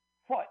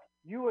 what?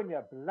 You and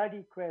your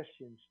bloody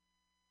questions.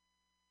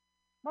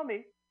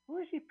 Mummy, who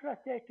is he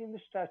protecting the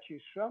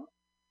statues from?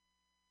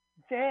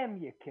 Them,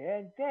 you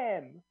can,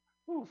 them.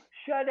 Ooh,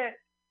 shut it.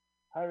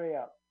 Hurry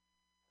up.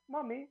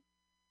 Mummy,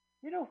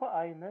 you know what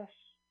I miss?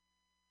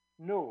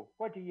 No,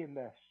 what do you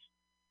miss?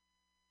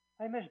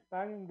 I miss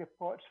banging the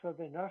pots for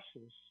the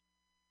nurses.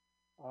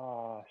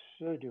 Ah,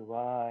 so do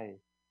I.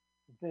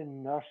 The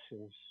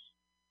nurses.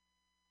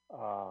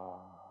 Ah.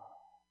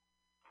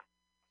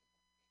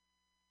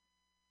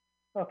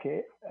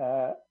 Okay,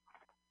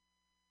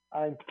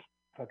 and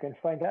if I can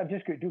find it, I'm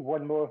just going to do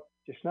one more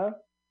just now.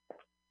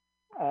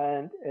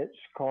 And it's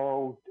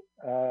called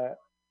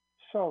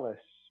Solace.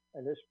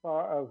 And it's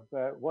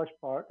was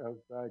part of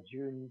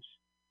June's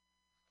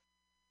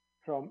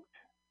prompt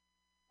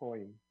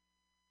poem.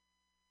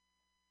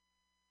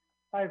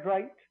 I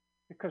write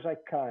because I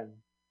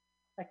can.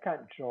 I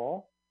can't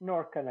draw,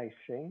 nor can I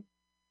sing.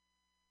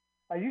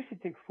 I used to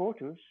take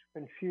photos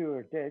when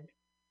fewer did,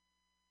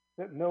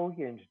 but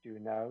millions do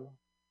now.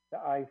 The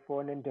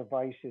iPhone and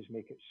devices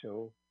make it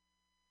so.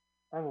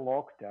 And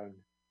lockdown.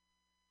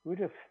 Who'd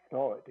have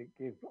thought it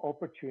gave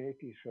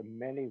opportunities from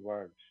many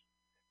words,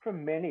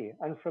 from many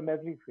and from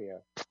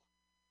everywhere,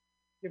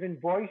 giving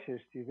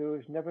voices to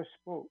those never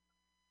spoke,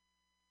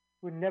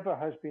 who never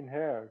has been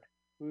heard,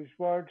 whose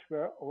words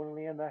were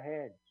only in their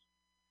heads.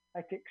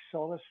 I take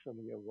solace from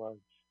your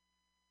words,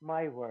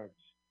 my words,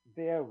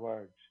 their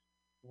words,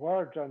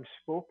 words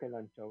unspoken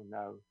until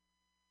now.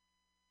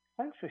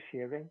 Thanks for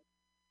sharing.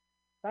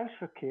 Thanks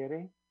for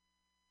caring.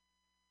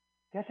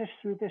 Get us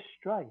through this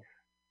strife.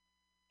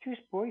 Choose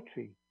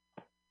poetry.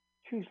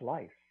 Choose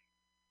life.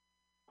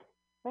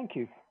 Thank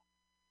you.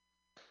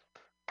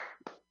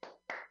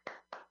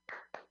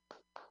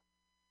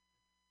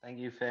 Thank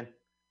you, Finn.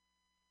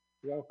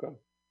 You're welcome.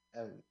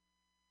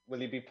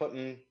 Will you be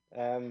putting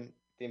the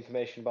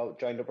information about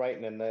Join the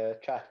Brighton in the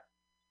chat?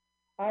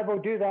 I will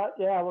do that.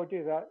 Yeah, I will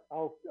do that.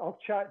 I'll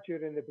chat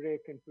during the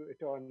break and put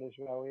it on as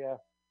well. Yeah.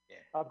 Yeah.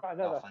 I've got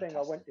another thing I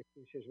fantastic. want to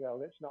teach as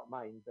well. It's not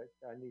mine, but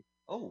I need.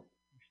 Oh,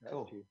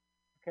 cool. To you.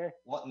 Okay.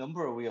 What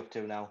number are we up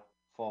to now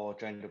for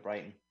Join the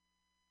Brighton?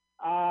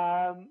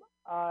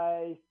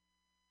 I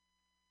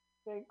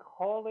think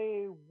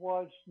Holly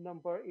was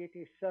number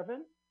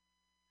 87.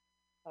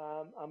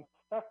 I'm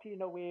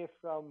 13 away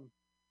from.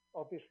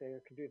 Obviously, I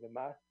can do the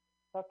math.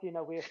 13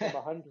 away from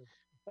 100.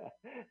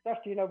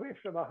 13 away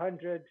from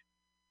 100.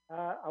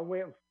 I'm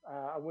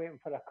waiting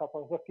for a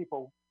couple of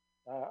people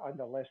on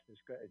the list has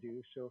got to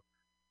do. So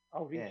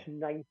I'll reach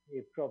 90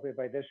 probably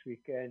by this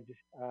weekend.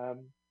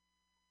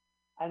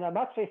 And I'm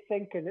actually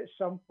thinking at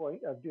some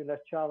point of doing a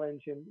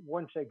challenge, and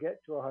once I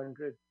get to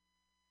 100,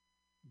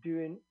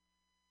 doing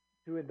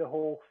the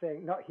whole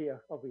thing. Not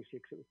here, obviously,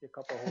 because it would take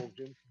up a whole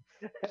Zoom.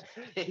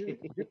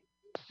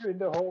 doing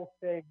the whole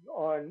thing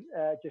on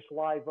just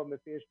live on the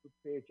Facebook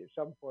page at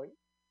some point.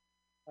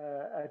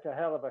 It's a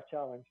hell of a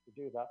challenge to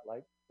do that.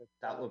 But,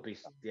 that would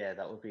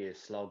be a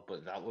slog,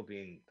 but that would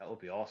be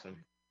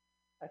awesome.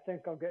 I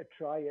think I'm going to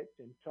try it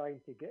and trying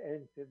to get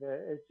into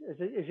the,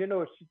 as you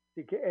know,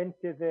 to get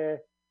into the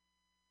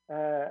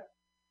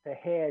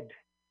head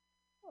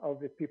of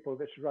the people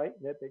that's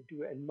writing it, that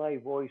do it in my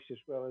voice as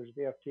well as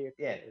their take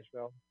on it as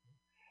well.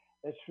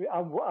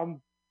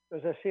 I'm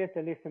as I said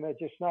to Nathan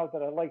just now,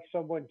 that I'd like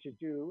someone to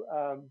do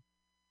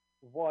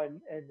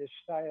one in the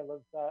style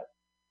of that,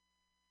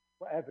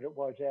 whatever it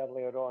was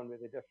earlier on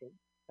with the different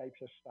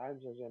types of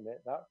stanzas in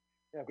it. That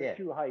I've got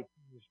two high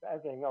keys, but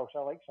everything else, I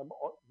like some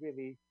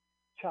really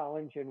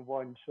challenging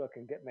ones so I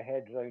can get my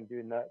head around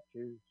doing that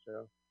too.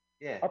 So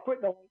yeah, I'll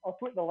put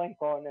the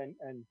link on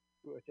and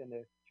put it in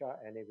the chat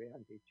anyway,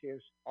 Andy.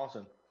 Cheers.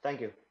 Awesome. Thank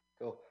you.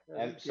 Cool.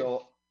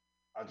 So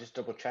I'll just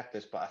double check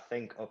this, but I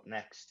think up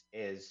next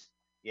is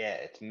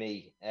it's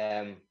me.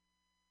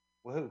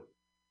 Woohoo.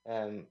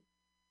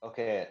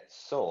 Okay,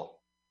 so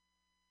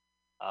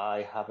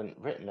I haven't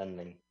written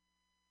anything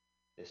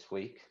this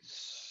week.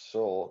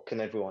 So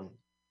can everyone?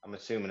 I'm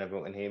assuming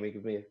everyone can hear me.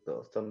 Give me a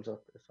little thumbs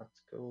up if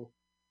that's cool.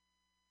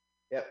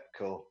 Yep,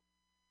 cool.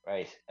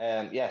 Right.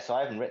 So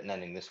I haven't written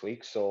anything this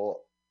week,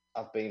 so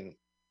I've been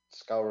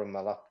scouring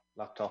my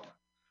laptop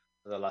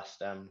for the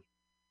last I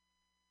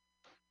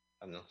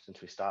don't know,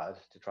 since we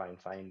started, to try and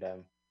find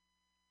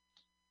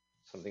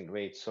something to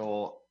read.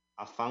 So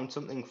I found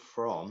something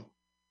from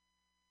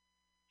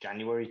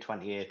January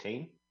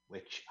 2018,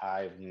 which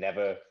I've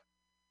never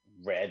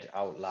read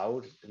out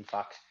loud. In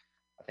fact,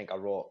 I think I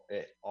wrote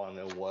it on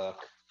a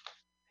work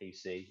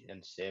PC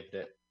and saved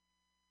it,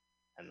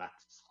 and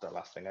that's the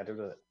last thing I did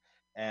with it.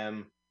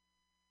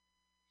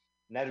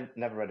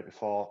 Never read it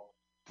before.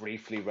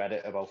 Briefly read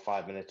it about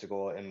 5 minutes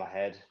ago in my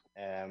head.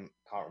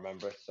 Can't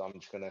remember it, so I'm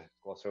just going to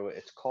go through it.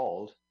 It's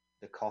called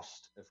The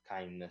Cost of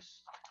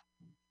Kindness.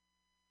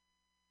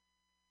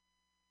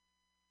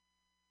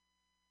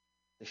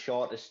 The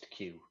shortest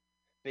queue.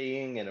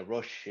 Being in a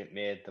rush, it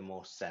made the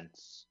most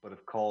sense. But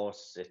of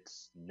course,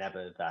 it's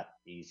never that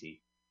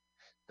easy.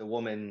 The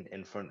woman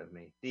in front of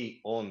me, the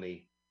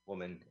only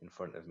woman in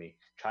front of me,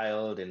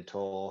 child in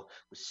tow,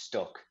 was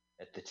stuck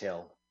at the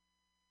till.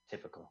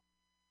 Typical.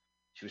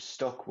 She was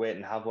stuck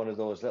waiting to have one of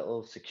those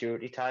little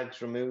security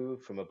tags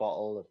removed from a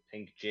bottle of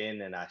pink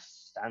gin, and I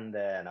stand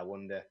there and I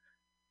wonder,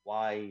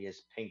 why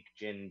has pink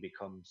gin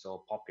become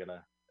so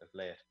popular of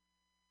late?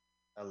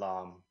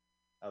 Alarm.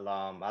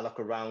 I look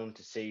around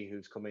to see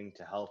who's coming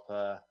to help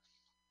her.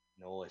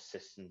 No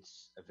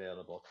assistance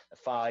available.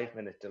 A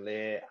 5-minute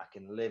delay, I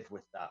can live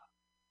with that.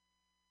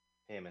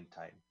 Payment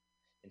time.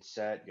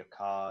 Insert your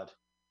card.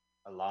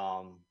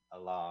 Alarm.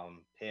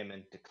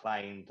 Payment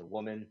declined. The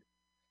woman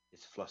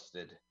is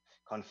flustered,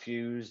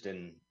 confused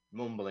and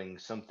mumbling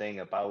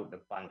something about a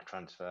bank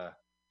transfer.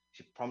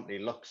 She promptly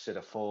looks at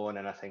her phone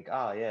and I think,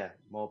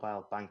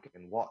 mobile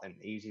banking. What an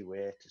easy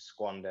way to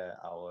squander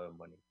our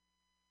money.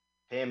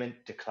 Payment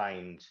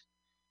declined.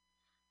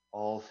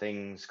 All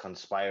things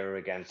conspire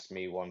against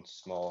me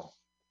once more.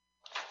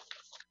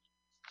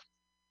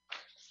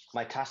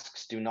 My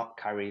tasks do not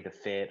carry the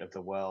fate of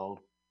the world,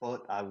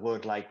 but I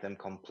would like them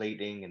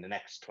completing in the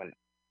next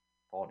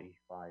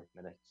 45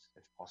 minutes,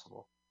 if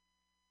possible.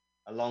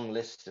 A long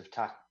list of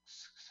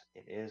tasks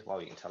it is.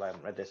 Well, you can tell I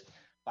haven't read this.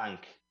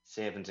 Bank,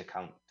 savings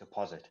account,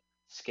 deposit.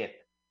 Skip,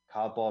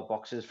 cardboard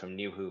boxes from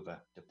New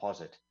Hoover,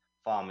 deposit.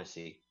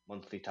 Pharmacy,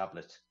 monthly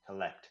tablets,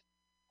 collect.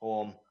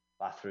 Home,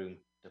 bathroom,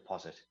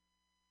 deposit.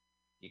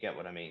 You get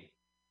what I mean.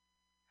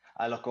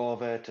 I look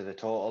over to the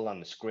total on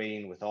the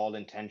screen with all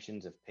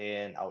intentions of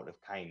paying out of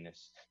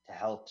kindness to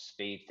help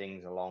speed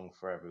things along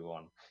for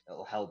everyone.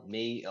 It'll help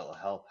me, it'll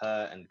help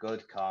her, and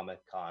good karma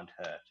can't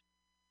hurt.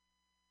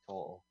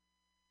 Total.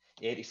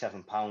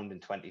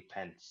 £87.20.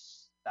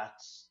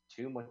 That's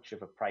too much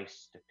of a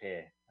price to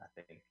pay, I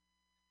think.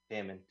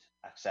 Payment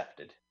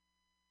accepted.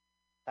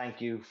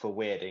 Thank you for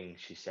waiting,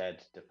 she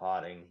said,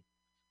 departing.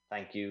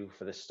 Thank you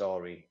for the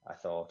story, I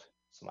thought,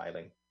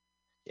 smiling.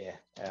 Yeah,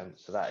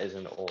 so that is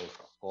an old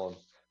poem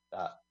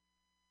that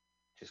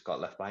just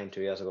got left behind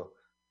 2 years ago.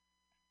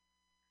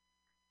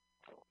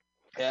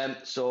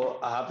 So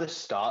I have the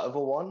start of a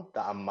one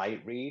that I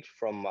might read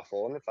from my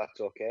phone, if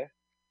that's okay.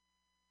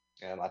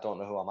 I don't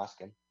know who I'm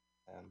asking,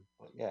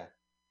 but yeah.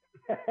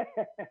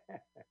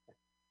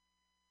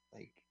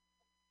 Like,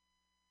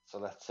 so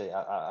let's see.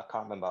 I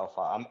can't remember how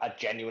far. I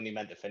genuinely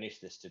meant to finish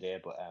this today,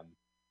 but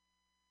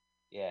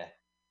yeah.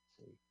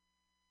 See,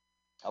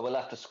 I will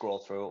have to scroll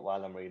through it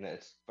while I'm reading it.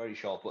 It's very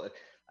short, but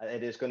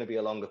it is going to be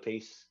a longer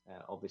piece.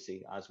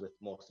 Obviously, as with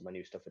most of my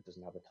new stuff, it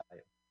doesn't have a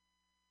title.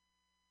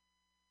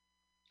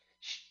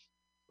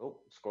 Oh,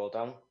 scroll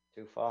down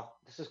too far.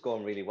 This is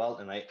going really well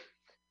tonight.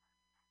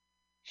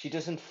 She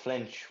doesn't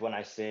flinch when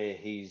I say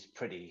he's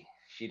pretty.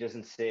 She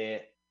doesn't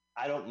say,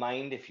 I don't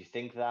mind if you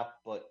think that,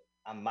 but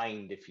I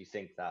mind if you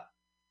think that.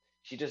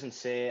 She doesn't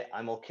say,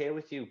 I'm okay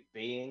with you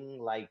being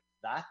like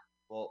that,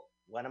 but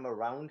when I'm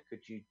around,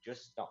 could you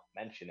just not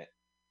mention it?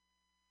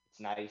 It's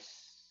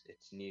nice,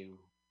 it's new,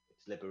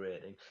 it's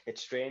liberating.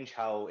 It's strange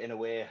how, in a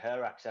way,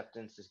 her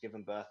acceptance has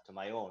given birth to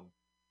my own.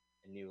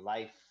 A new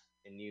life,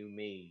 a new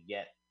me,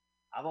 yet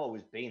I've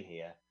always been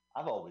here.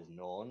 I've always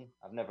known.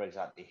 I've never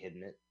exactly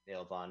hidden it.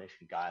 Nail varnish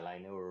and guy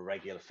liner were a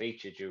regular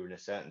feature during a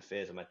certain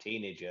phase of my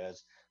teenage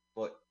years,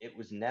 but it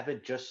was never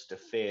just a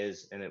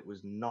phase, and it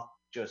was not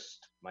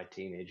just my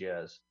teenage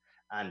years.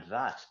 And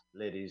that,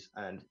 ladies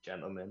and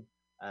gentlemen,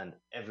 and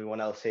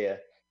everyone else here,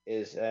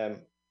 is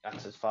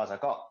that's as far as I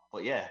got.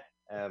 But yeah,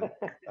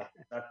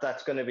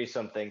 that's going to be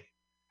something.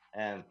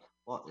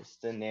 What is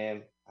the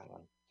name? Hang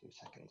on, 2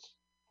 seconds.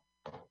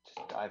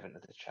 Just dive into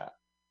the chat.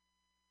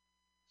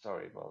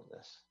 Sorry about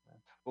this.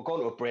 We're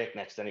going to a break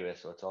next anyway,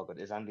 so it's all good.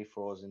 Is Andy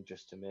frozen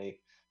just to me?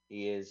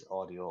 He is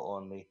audio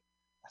only.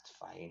 That's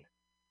fine.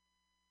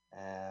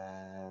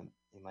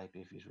 He might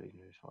be if he's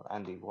reading his phone.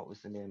 Andy, what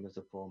was the name of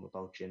the poem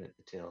about gin at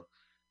the till?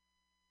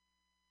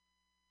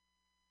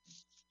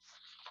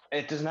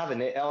 It doesn't have a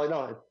name. Oh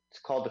no, it's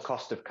called The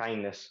Cost of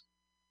Kindness.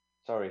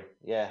 Sorry.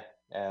 Yeah.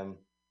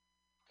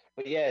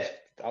 But yeah,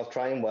 I'll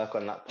try and work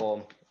on that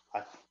poem.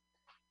 I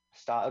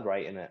started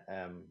writing it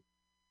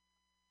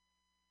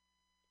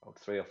about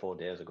 3 or 4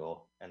 days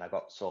ago, and I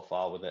got so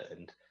far with it,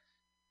 and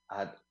I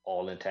had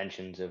all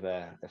intentions of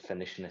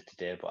finishing it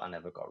today, but I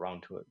never got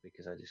around to it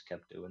because I just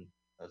kept doing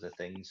other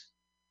things.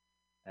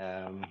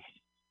 But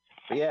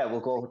yeah, we'll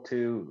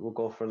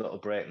go for a little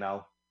break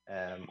now,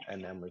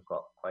 and then we've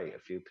got quite a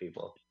few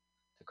people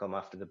to come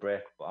after the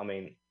break. But I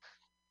mean,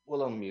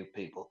 we'll unmute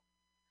people.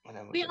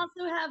 We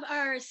also have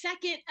our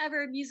second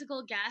ever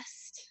musical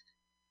guest,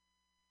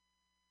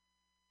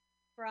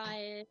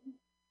 Brian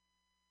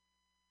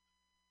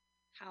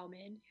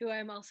Howman, who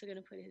I'm also going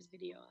to put his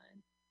video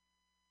on.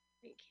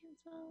 Wait,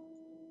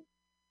 cancel.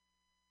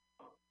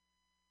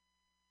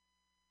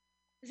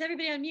 Is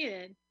everybody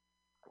unmuted?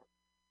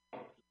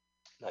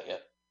 Not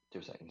yet.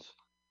 2 seconds.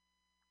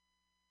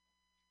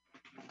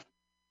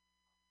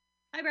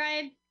 Hi,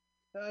 Brian.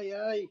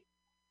 Hi.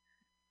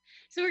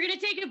 So we're going to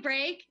take a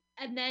break,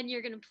 and then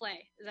you're going to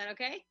play. Is that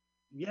okay?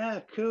 Yeah,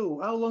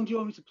 cool. How long do you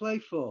want me to play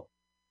for?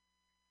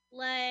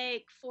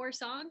 Like 4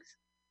 songs.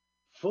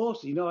 4?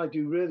 You know, I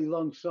do really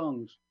long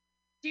songs.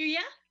 Do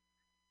ya?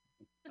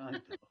 I know.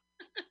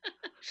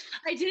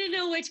 I didn't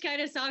know which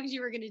kind of songs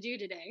you were going to do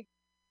today.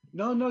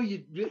 No,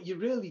 you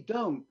really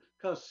don't,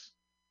 because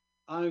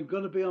I'm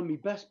going to be on my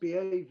best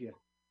behaviour.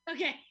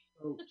 Okay.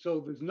 So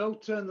there's no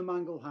turn the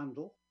mangle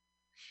handle.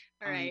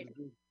 All right.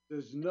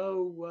 There's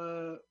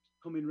no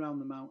coming round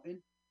the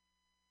mountain,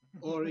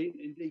 or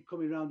indeed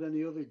coming round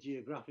any other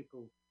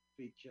geographical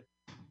feature.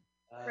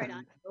 Right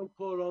on. No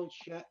poor old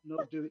shit, no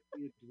do it to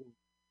your dwarf.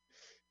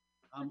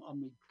 I'm on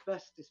my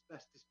bestest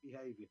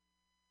behaviour.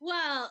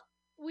 Well,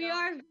 we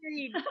are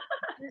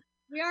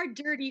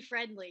dirty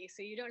friendly,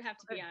 so you don't have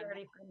to be on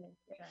dirty friendly.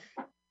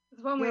 Yeah.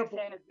 There's one way of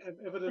saying it.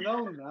 If I'd have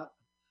known that.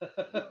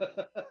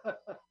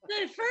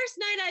 The first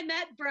night I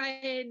met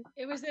Brian,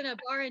 it was in a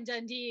bar in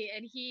Dundee,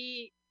 and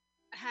he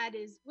had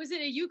was it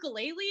a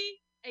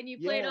ukulele? And you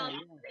played all 3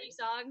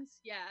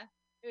 songs? Yeah,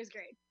 it was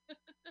great. That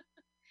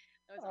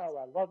was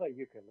awesome. I love a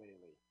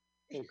ukulele.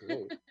 So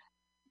great.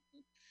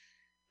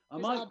 I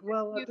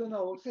don't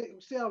know.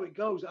 We'll see how it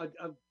goes.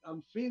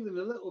 I'm feeling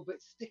a little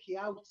bit sticky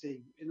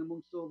outy in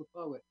amongst all the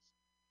poets.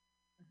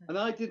 And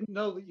I didn't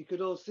know that you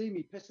could all see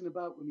me pissing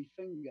about with my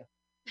finger.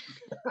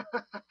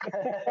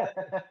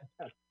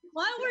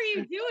 What were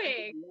you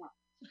doing?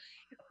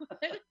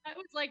 I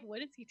was like,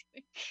 what is he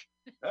doing?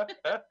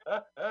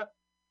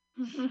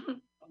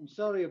 I'm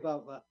sorry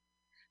about that.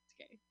 It's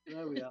okay.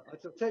 There we are. I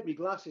took take my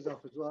glasses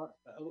off as well.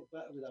 I look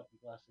better without my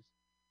glasses.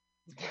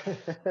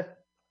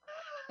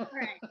 All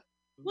right.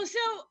 Well, so,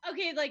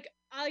 okay,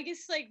 I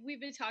guess,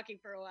 we've been talking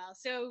for a while.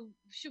 So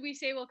should we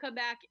say we'll come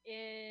back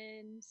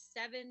in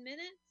 7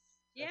 minutes?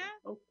 Yeah.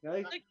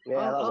 Okay. Yeah,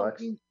 that I'll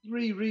works. do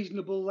 3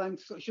 reasonable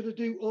lengths. Should I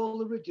do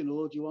all original,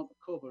 or do you want the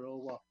cover,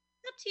 or what?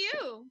 It's up to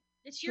you.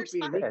 It's your Should be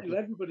spot. original.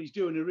 Everybody's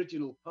doing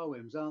original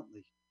poems, aren't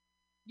they?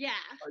 Yeah.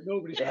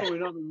 Nobody's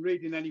coming on and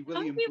reading any That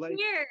William would be Blake.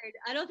 weird.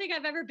 I don't think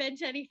I've ever been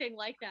to anything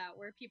like that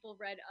where people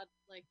read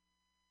like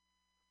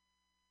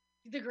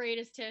the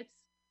greatest hits.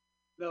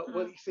 No,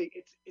 well, you see,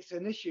 it's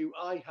an issue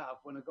I have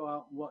when I go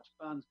out and watch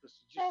bands,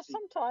 because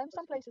sometimes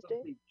some places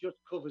do. Just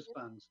covers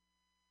bands.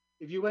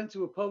 If you went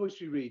to a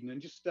poetry reading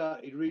and just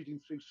started reading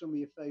through some of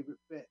your favourite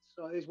bits,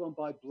 so here's one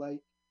by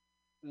Blake.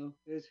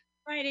 Here's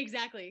Right,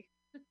 exactly.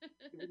 you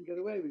wouldn't get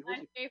away with it, would My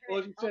you? favorite.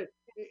 Or you say,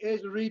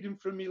 here's a reading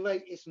from my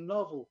latest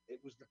novel. It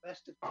was the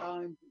best of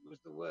times. It was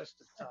the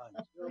worst of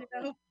times. You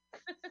know?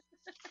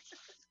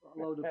 A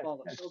load of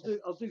bollocks.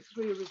 I'll do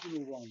 3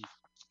 original ones.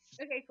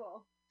 Okay,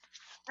 cool.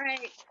 All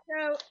right,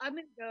 so I'm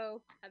gonna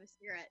go have a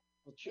cigarette.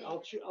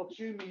 I'll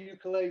tune my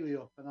ukulele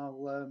up, and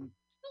I'll. Do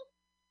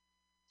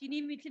you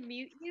need me to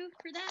mute you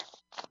for that?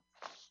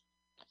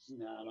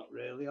 No, not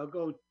really. I'll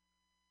go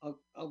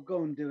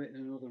and do it in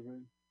another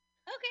room.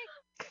 Okay.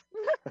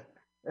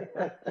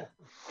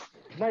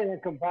 Might then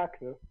come back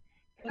though.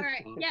 All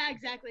right. Yeah,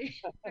 exactly.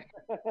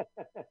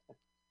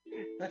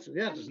 That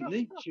doesn't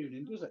need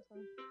tuning, does it?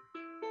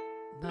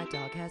 My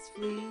dog has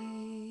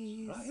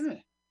fleas. Right, isn't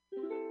it?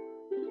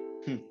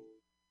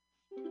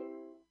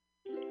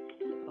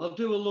 I'll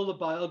do a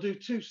lullaby. I'll do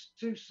two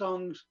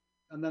songs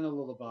and then a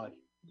lullaby.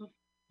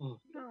 Oh.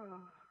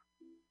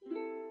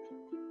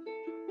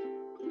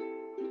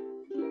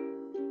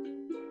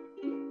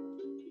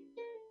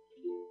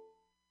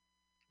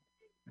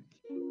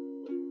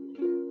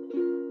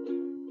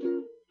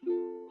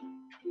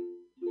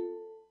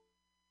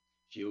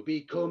 She'll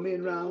be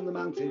coming round the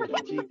mountain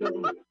when she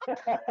comes.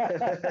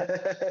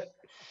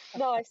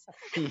 Nice.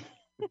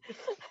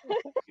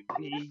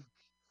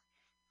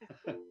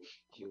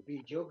 She'll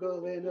be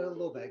juggling her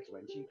love eggs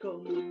when she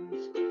comes.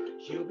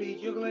 She'll be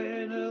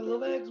juggling her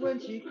love eggs when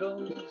she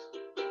comes.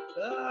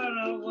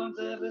 No one's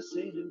ever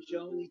seen him. She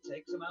only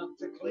takes them out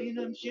to clean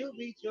them. She'll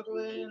be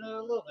juggling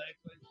her love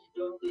eggs when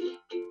she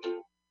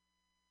comes.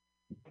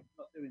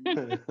 Not doing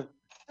that.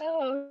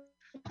 Oh,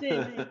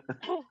 dear me.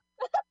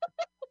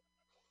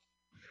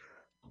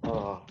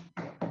 Oh.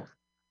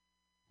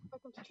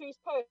 Welcome to Tree's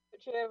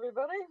Poetry,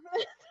 everybody.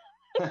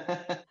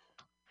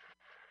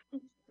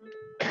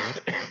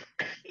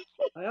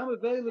 I am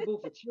available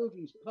for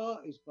children's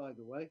parties, by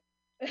the way.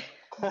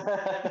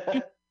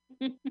 I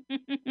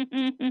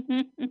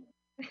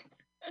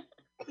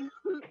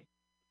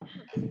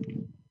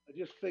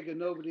just figure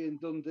nobody in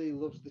Dundee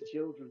loves the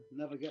children.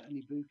 Never get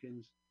any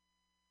bookings.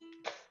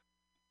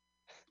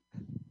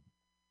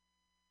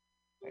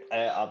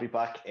 I'll be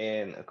back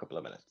in a couple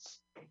of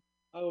minutes.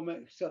 I will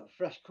make yourself a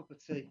fresh cup of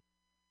tea.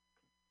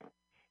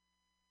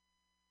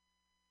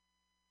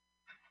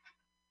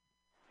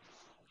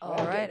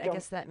 All right, I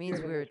guess that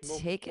means we're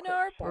taking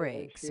our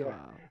breaks.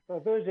 For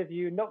those of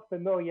you not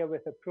familiar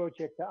with the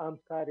project that I'm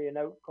carrying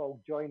out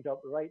called Joined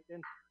Up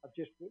Writing, I've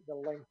just put the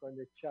link on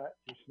the chat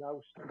just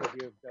now. Some of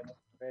you have done it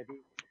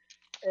already.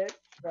 It's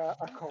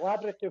a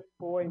collaborative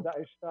poem that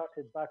I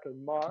started back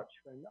in March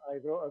when I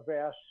wrote a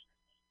verse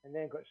and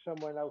then got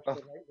someone else to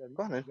write the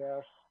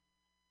verse,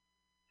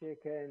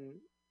 taking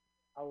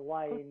a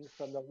line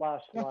from the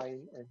last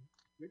line and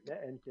putting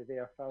it into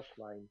their first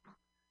line.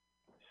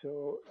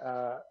 So,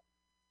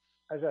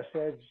 as I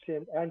said,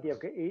 Andy, I've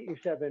got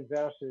 87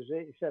 verses,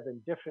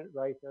 87 different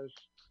writers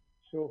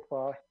so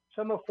far,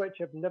 some of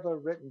which I've never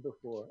written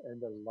before in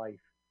their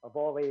life, of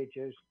all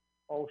ages,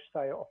 all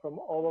style, from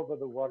all over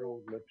the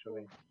world,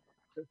 literally.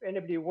 So if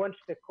anybody wants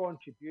to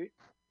contribute,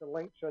 the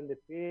link's on the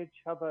page,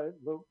 have a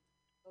look,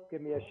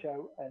 give me a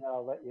shout, and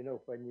I'll let you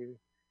know when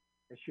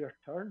it's your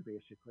turn,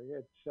 basically.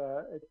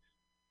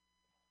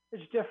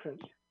 It's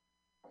different.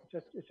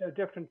 It's a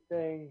different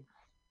thing.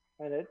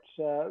 And it's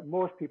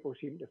most people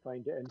seem to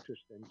find it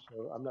interesting,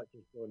 so I'm not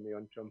just blowing my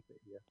own trumpet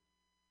here.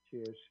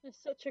 Cheers.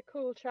 It's such a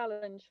cool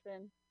challenge,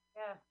 Finn.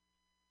 Yeah.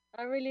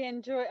 I really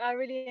enjoyed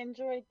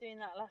doing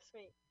that last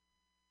week.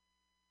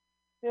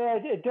 Yeah,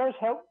 it does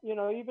help,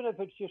 even if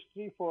it's just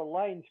 3-4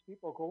 lines,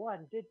 people go, I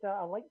did that,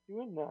 I like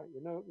doing that,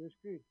 it was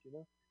good,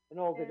 and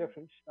all the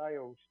different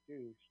styles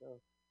too,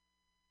 so.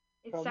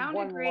 It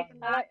sounded great the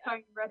last time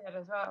you read it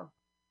as well.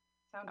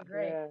 Sounded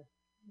great. Yeah.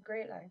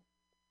 Great, like.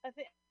 I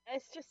think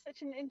it's just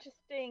such an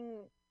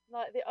interesting,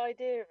 like, the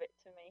idea of it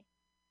to me.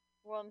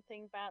 One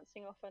thing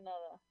bouncing off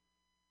another.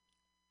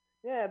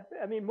 Yeah,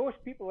 I mean,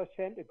 most people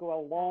tend to go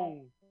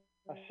along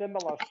a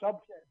similar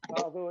subject,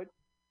 although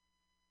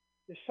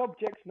the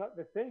subject's not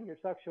the thing.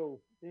 It's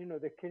actual,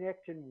 the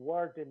connecting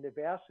word in the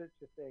verse. It's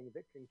the thing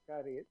that can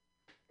carry it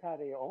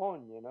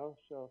on.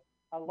 So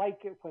I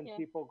like it when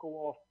people go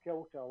off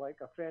kilter. Like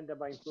a friend of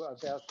mine put a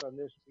verse on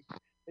this week,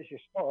 as you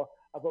saw,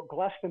 about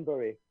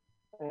Glastonbury,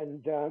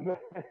 and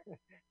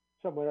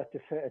someone had to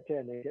fit it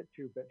in and get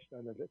 2 bits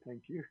done of it.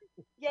 Thank you.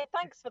 Yeah,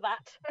 thanks for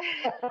that.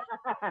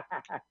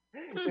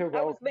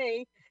 That was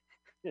me.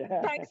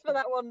 Yeah. Thanks for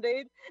that one,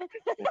 dude.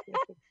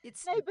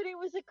 No, but it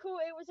was a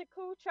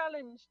cool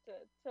challenge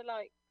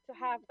to to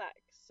have that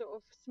sort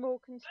of small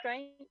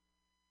constraint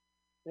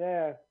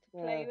to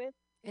play with.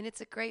 And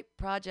it's a great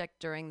project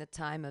during the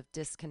time of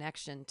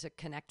disconnection to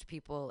connect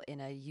people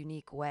in a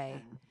unique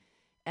way.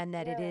 And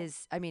that it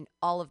is, I mean,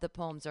 all of the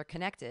poems are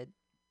connected,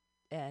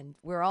 and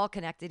we're all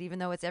connected, even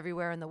though it's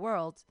everywhere in the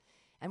world.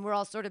 And we're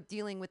all sort of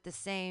dealing with the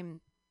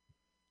same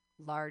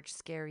large,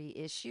 scary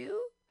issue.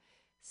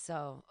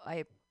 So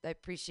I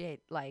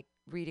appreciate like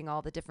reading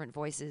all the different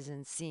voices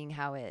and seeing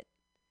how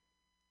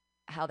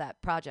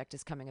that project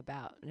is coming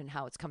about and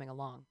how it's coming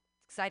along.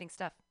 It's exciting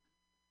stuff.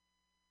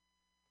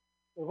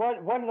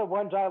 One of the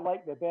ones I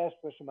liked the best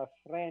was from a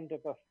friend of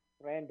a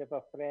friend of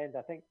a friend.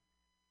 I think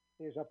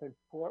she was up in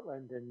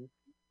Portland,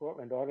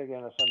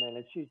 Oregon or something,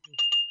 and she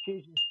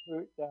just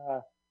wrote,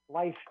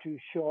 "Life's too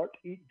short,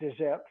 eat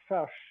dessert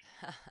first."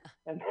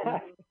 And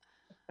that,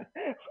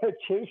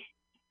 which is,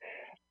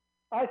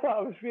 I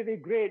thought it was really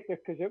great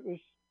because it was,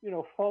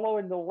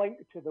 following the link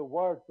to the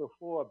word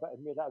before, but it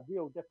made it a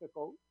real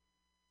difficult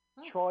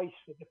choice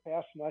for the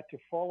person had to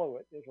follow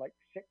it. There's like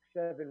 6,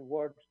 7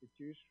 words to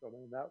choose from,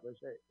 and that was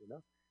it,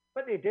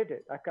 But they did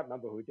it. I can't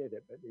remember who did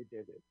it, but they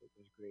did it. It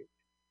was great.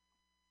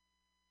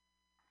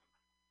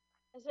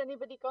 Has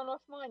anybody gone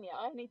off mine yet?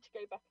 I need to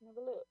go back and have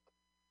a look.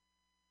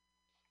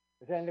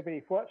 Has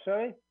anybody what?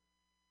 Sorry?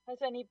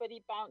 Has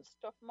anybody bounced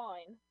off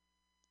mine?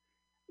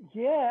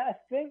 Yeah, I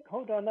think.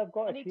 Hold on, I've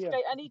got it here.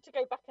 I need to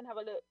go back and have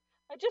a look.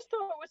 I just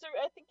thought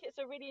I think it's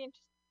a really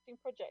interesting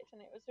project,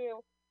 and it was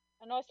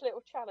a nice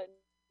little challenge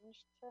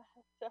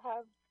to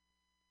have.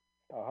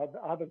 I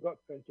haven't got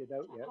printed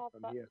out yet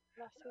from here.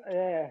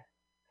 Yeah,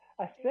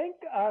 I think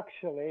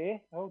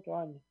actually. Hold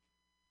on.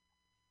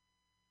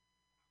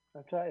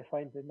 I'll try to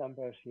find the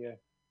numbers here.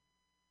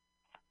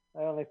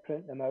 I only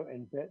print them out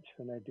in bits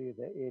when I do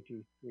the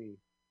 83.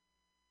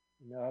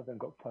 No, I haven't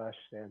got past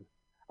them.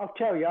 I'll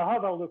tell you. I'll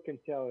have a look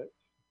until it's.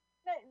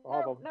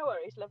 No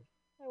worries, love.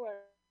 No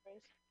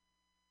worries.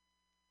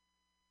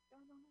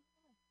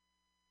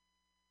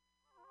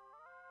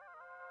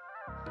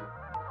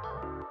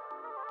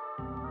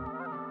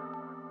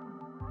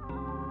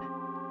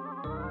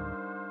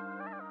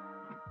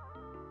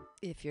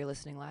 If you're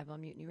listening live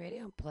on Mutiny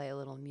Radio, play a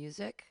little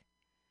music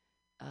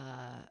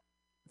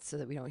so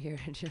that we don't hear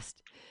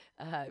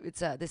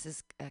it. This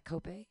is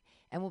Cope,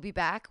 and we'll be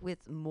back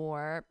with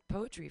more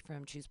poetry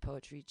from Choose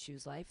Poetry,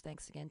 Choose Life.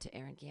 Thanks again to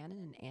Aaron Gannon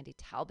and Andy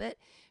Talbot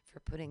for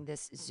putting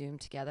this Zoom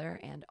together,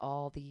 and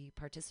all the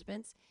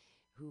participants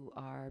who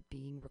are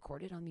being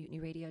recorded on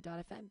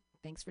MutinyRadio.fm.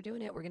 Thanks for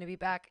doing it. We're going to be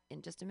back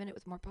in just a minute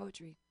with more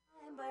poetry.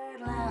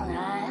 Birdland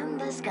high in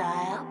the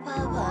sky up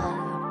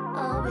above,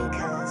 all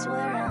because we're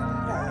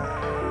in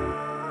love.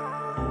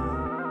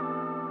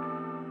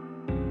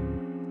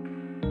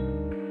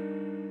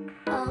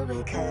 All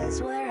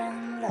because we're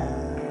in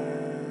love.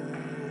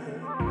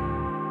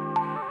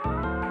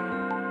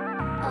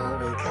 All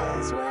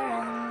because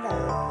we're in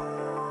love.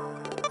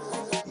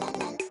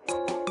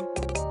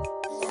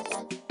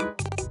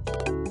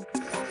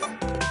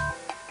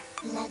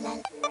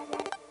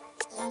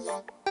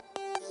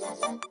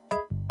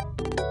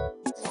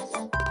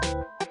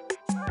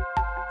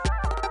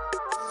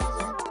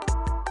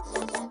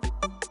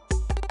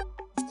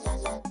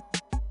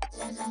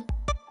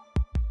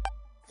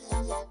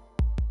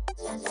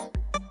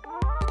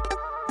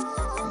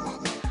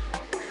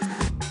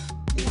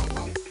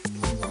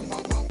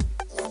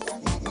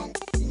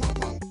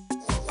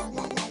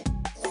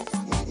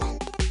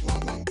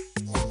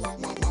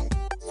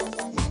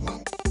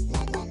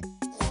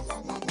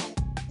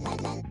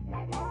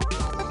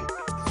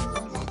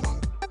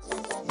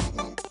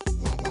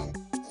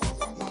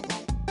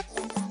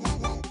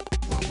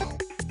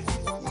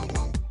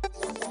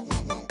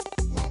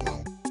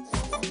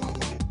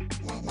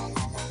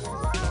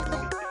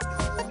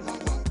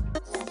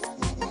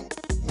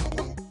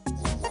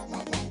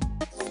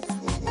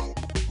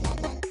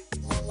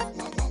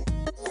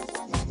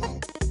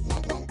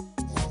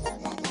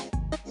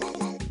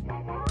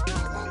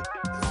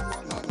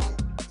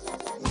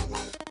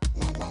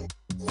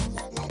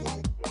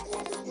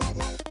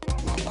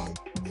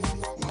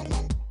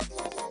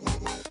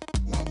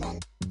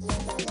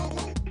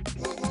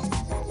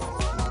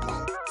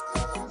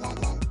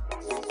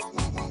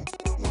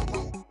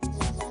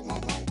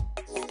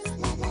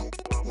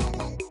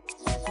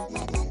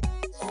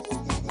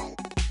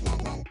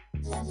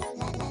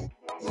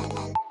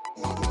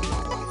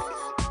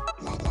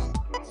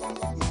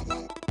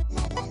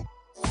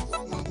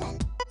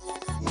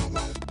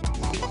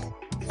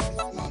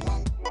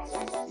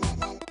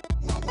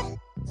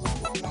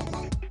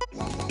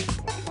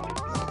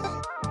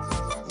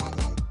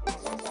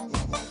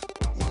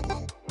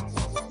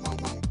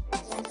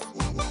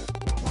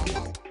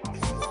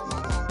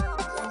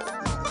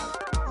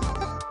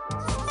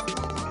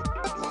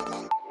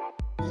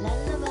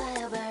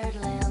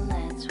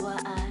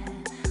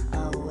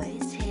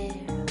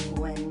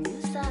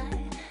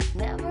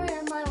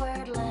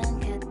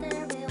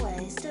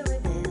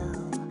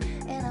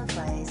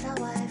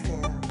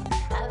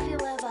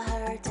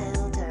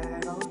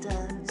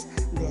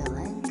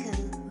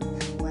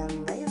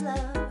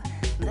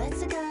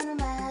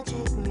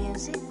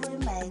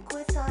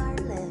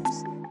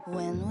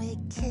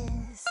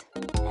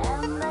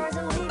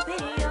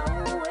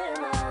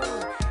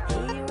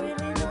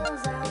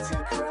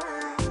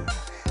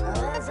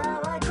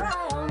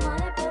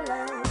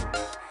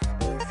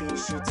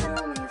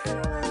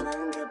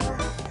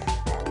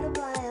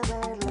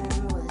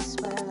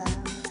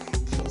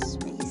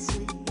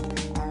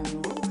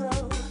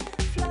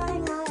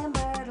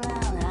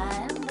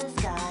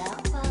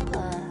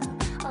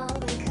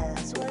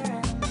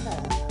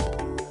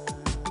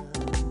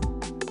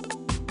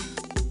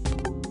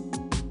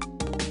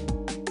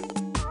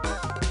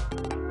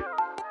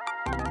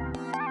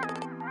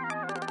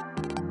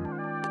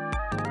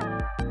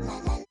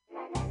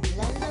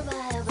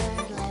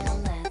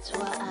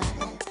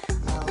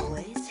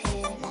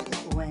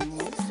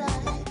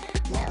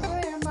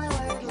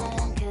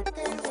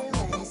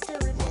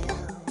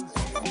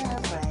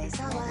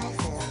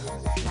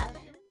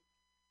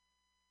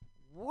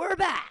 we're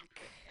back.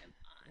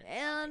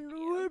 And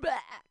we're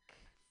back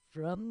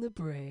from the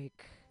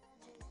break.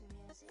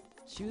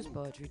 Choose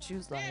poetry,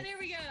 choose life. Yeah, there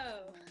we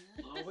go.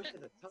 Oh, we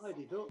should have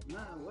tidied up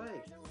now,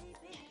 wait.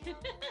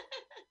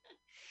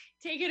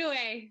 Take it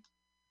away.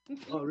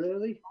 Oh,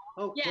 really?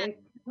 Okay. Yeah.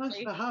 Thanks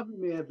for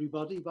having me,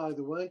 everybody, by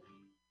the way.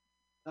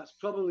 That's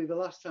probably the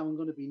last time I'm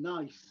going to be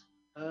nice.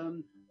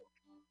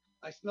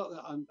 It's not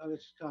that I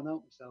just can't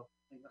help myself.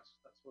 I think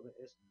that's what it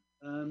is.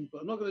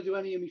 But I'm not going to do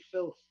any of me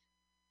filth.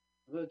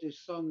 I'm going to do a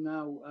song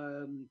now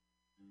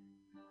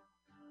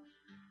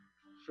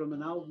from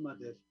an album I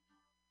did.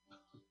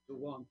 The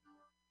one.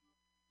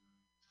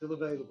 Still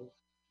available.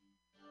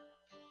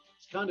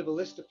 It's kind of a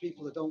list of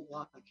people I don't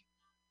like.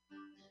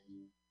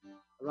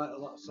 I write a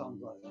lot of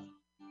songs like that.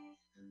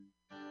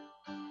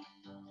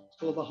 It's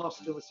called The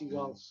Hostility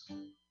Waltz.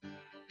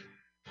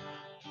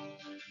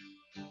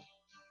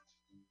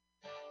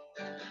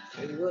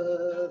 They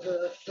were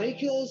the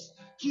fakers,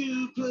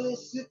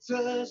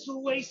 duplicitous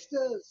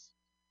wasters,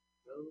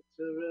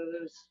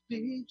 adulterers,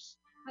 thieves,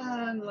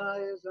 and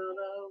liars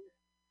unknown.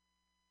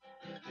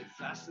 They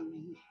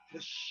fastened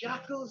the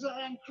shackles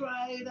and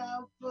cried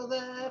out for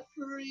their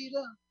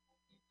freedom.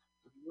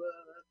 They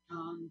were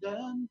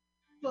condemned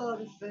for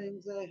the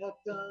things they had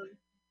done.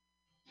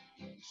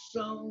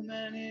 So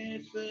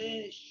many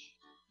fish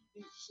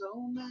in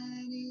so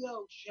many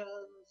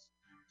oceans,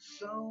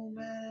 so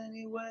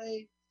many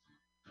ways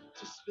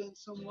to spin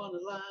someone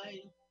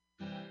alive.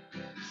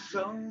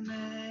 So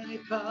many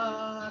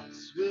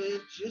parts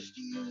with just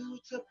you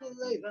to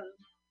play them.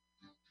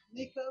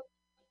 Make up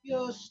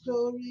your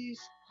stories,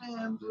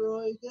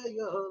 embroider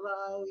your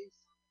lies.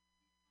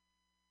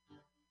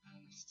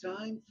 It's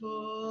time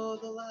for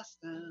the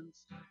last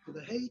dance, for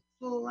the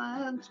hateful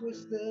and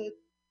twisted.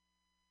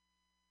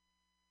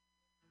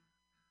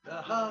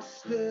 The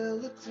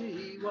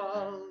hostility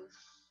walls.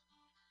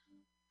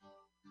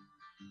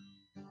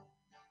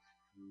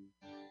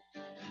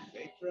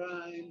 They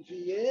primed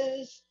the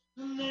ears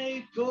and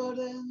they put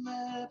in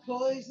their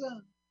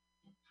poison.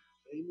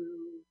 They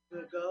moved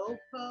the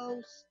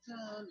goalposts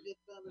and hit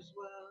them as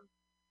well.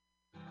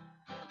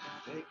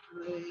 They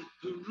create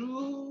the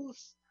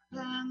rules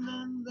and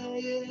then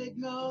they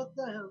ignored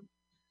them.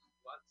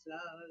 What's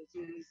ours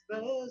is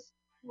theirs,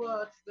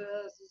 what's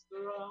theirs is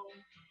their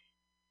own.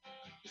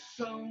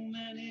 So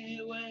many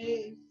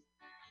ways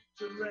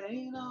to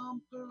rain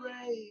on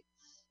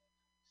parades,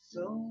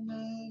 so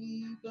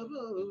many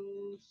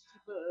bubbles to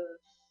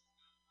burst,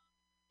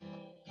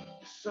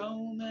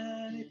 so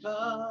many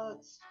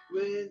parts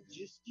with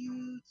just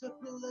you to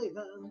play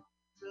them.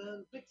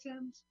 Turn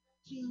victims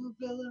to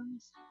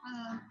villains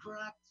and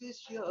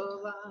practice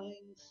your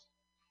lines.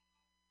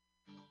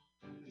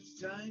 It's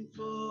time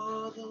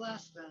for the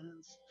last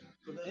dance,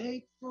 for the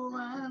hateful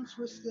and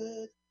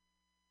twisted.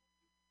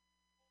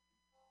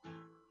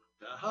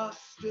 The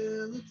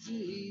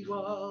hostility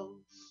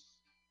walls.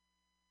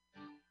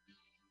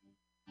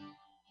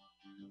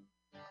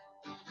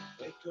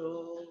 They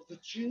called the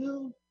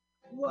tune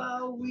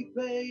while we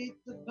paid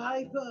the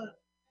piper.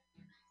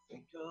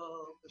 They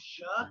called the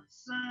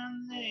shots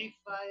and they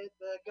fired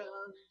their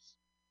guns.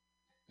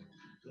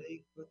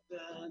 They put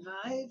their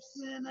knives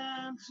in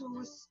and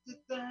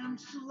twisted them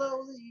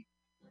slowly.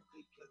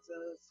 They cut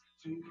us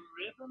to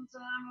ribbons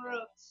and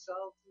rubbed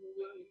salt in the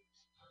wounds.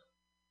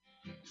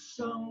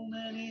 So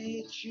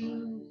many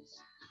tunes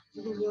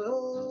for the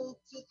world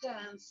to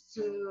dance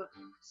to.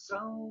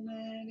 So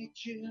many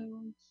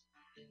tunes,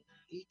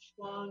 each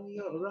one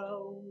your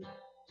own.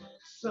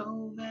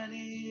 So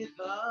many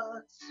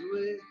parts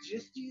with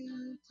just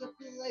you to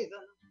play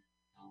them.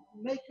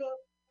 Make up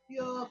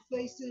your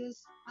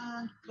faces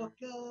and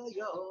pucker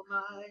your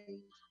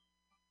mind.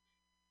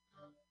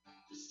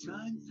 It's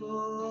time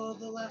for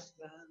the last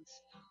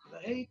dance, the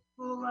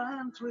hateful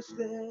and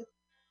twisted.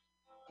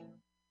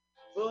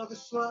 For the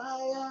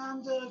sly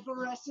and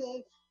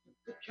aggressive,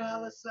 the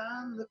callous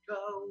and the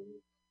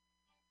cold.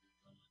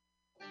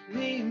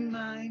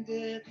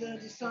 Mean-minded, the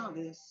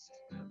dishonest,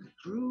 the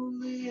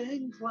cruelly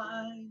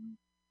inclined.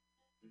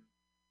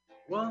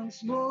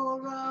 Once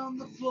more on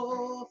the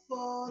floor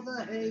for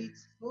the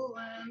hateful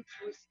and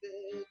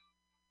twisted.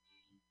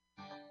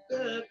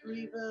 The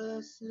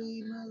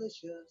grievously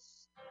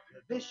malicious,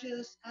 the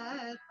vicious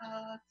at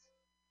heart.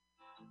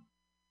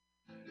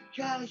 The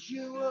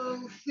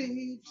casual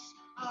thieves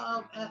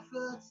of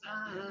efforts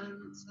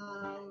and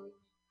time.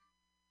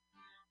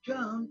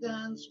 Come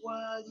dance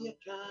while you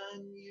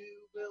can,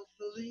 you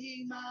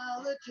willfully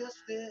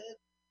maladjusted.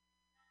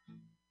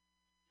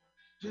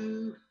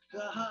 To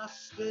the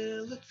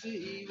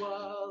hostility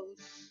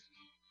walls.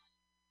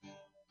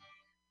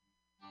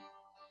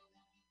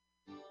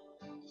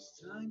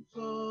 It's time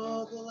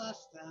for the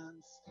last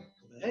dance,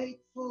 for the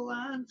hateful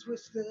and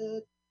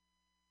twisted.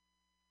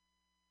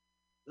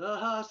 The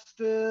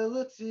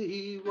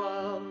hostility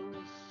walls.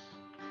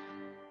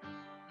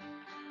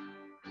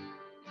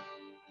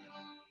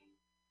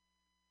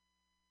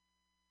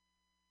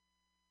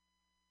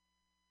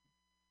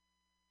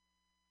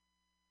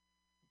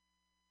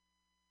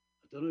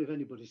 I don't know if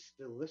anybody's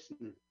still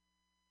listening.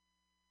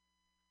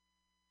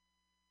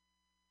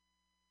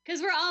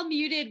 Because we're all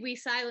muted, we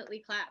silently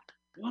clap.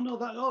 Oh no,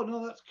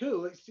 that's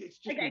cool. It's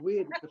just Okay.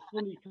 it's a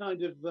funny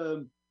kind of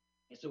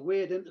it's a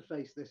weird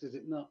interface. This, is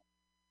it not?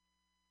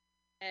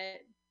 I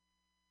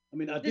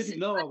mean, I didn't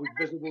know I was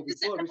visible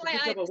before. It's a good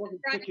job I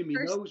wasn't picking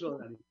my nose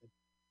or anything.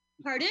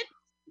 Pardon?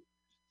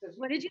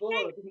 What did you say?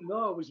 I didn't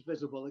know I was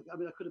visible. I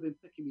mean, I could have been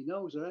picking my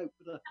nose out,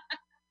 could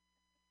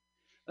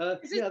I?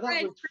 Yeah,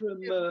 that was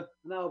from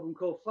an album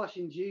called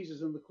Flashing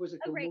Jesus and the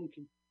Quizzical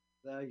Monkey.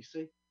 There, you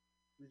see.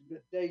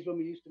 Days when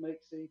we used to make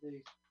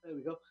CDs. There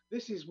we go.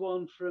 This is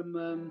one from,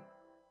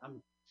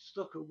 I'm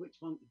stuck at which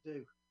one to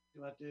do.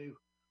 Do I do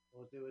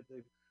or do I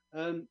do?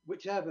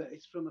 Whichever.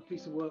 It's from a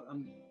piece of work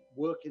I'm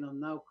working on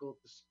now called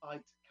The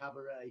Spite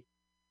Cabaret.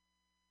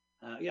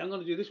 Yeah, I'm going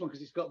to do this one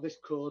because it's got this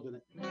chord in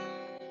it.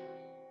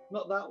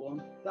 Not that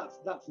one.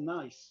 That's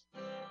nice.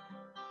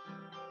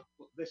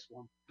 But this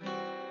one.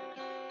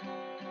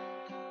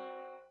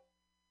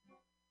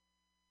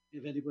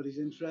 If anybody's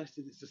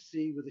interested, it's a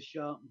C with a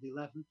sharpened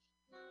 11th.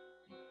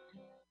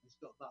 It's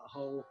got that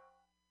whole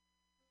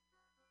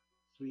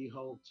 3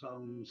 whole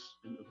tones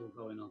interval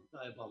going on.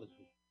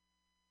 Diabolical.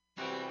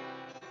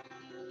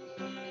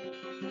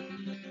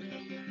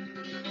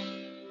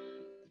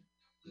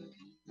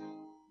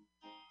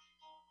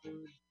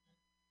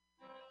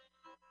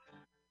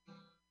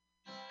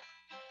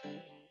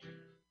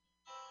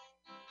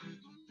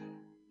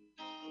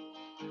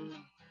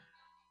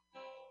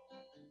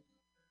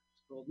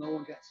 It's called No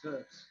One Gets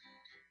Hurt.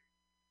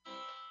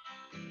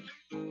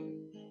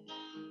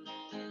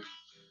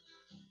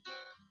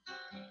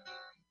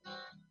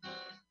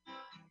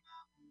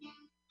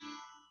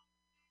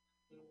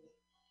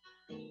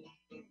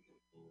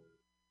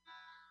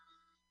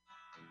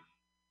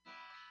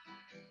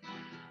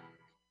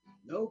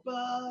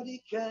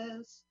 Nobody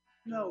cares,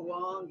 no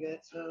one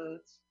gets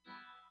hurt.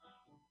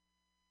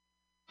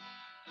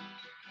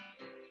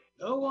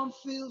 No one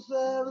feels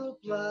they're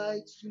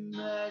obliged to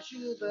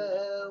measure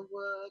their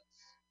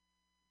words.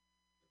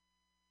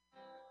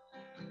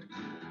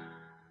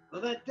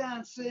 But that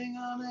dancing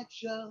on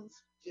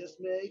eggshells just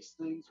makes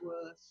things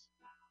worse.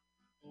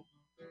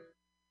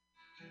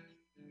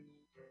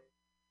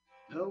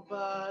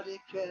 Nobody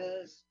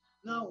cares,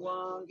 no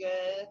one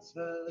gets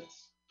hurt.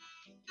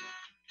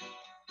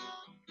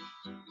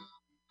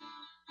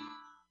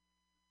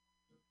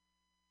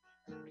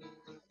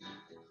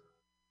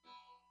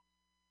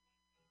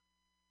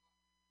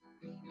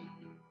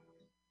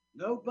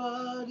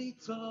 Nobody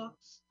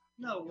talks,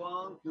 no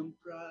one can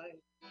cry.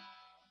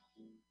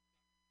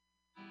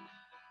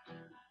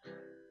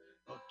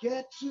 Or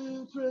get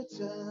to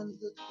pretend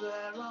that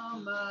they're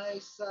on my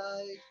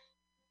side.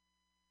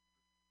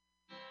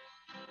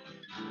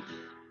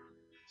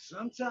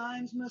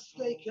 Sometimes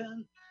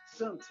mistaken,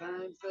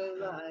 sometimes they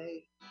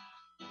lie.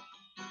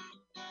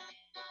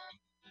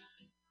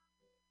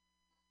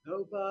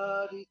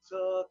 Nobody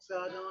talks,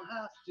 I don't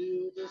have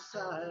to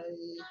decide.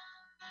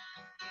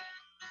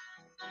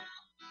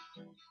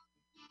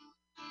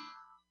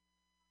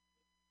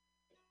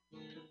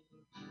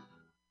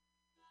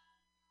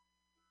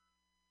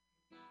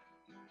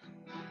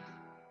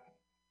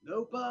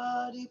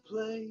 Nobody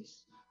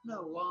plays,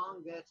 no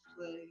one gets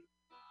played.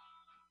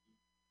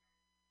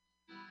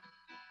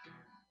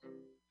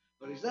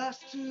 But he's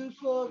asked to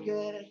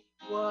forget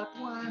what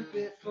went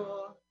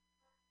before.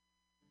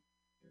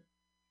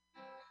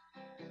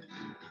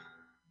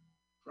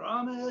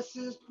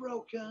 Promises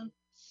broken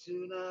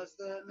soon as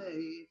they're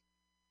made.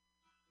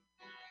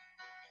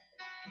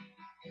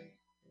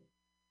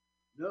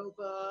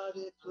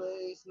 Nobody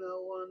plays,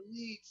 no one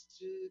needs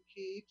to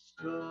keep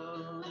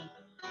score.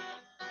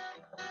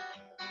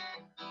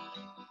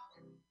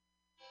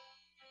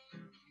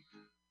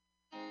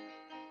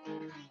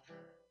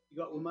 You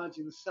got to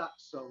imagine the sax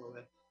solo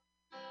there.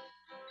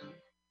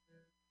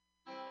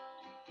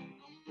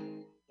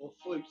 Or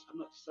flute, I'm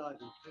not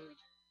deciding.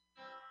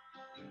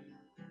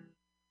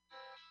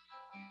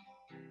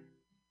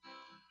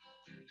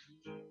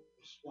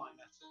 Or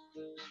swinette.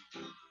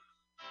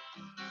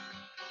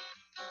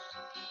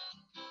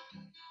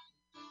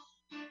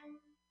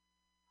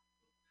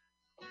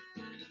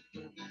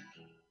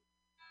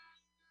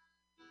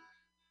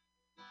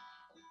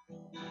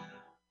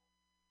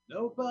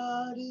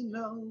 Nobody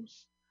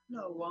knows,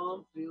 no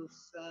one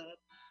feels sad.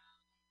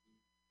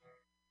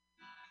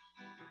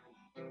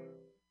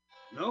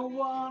 No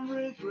one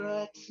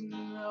regrets,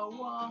 no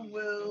one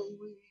will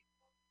weep.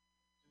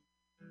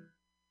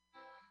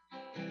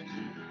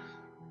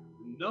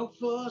 No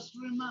forced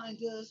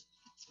reminders,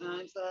 the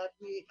times that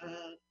we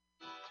had.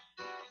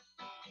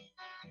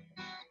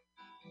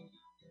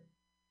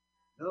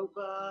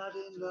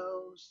 Nobody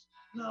knows,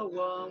 no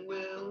one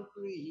will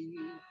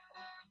grieve.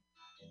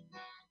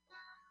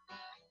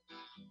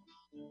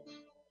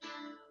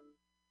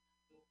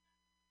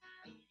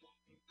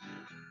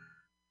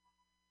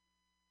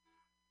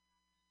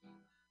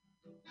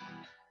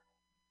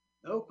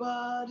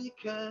 Nobody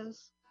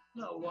cares,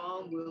 no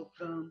one will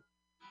come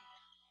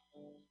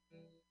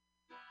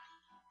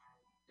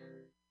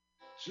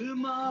to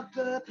mark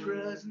their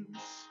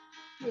presence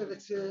with a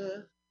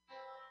tear.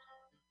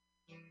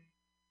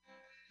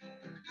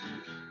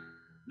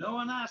 No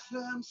one asked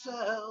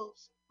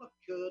themselves, what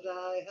could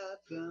I have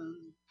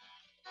done?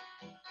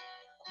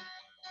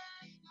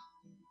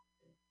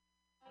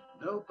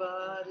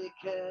 Nobody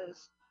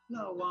cares,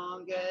 no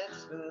one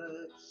gets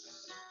hurt.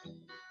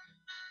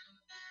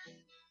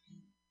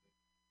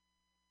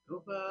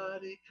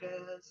 Nobody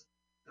cares,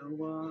 no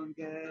one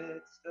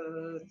gets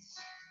hurt.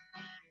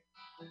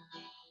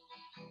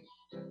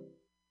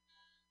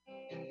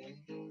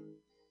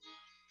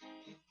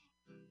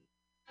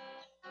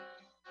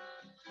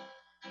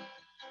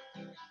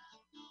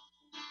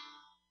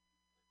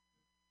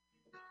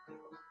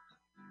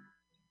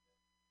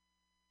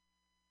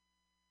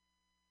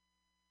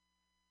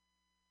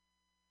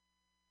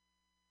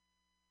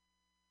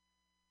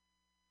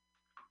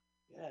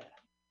 Yeah,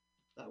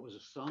 that was a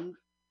song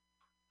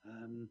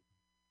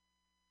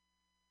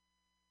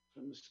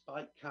from the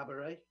Spike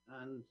Cabaret,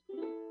 and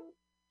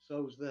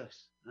so's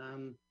this.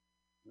 I'll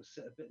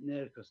sit a bit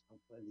near because I'm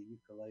playing the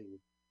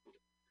ukulele.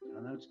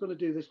 And I'm just going to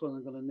do this one.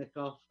 I'm going to nick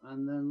off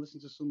and then listen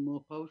to some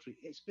more poetry.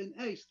 It's been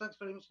Ace. Thanks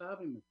very much for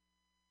having me.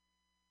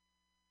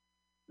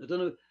 I don't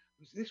know.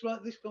 Is this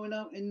right? This going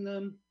out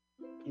in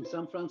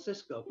San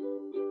Francisco?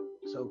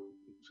 So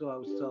I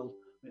was told.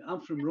 I mean,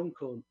 I'm from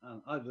Runcorn,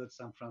 and I've heard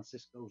San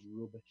Francisco's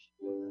rubbish.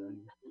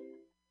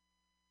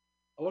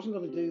 I wasn't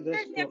going to do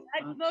this,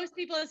 but most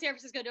people in San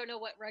Francisco don't know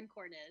what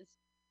Runcorn is.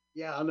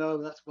 Yeah, I know.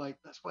 That's why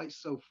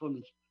it's so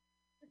funny.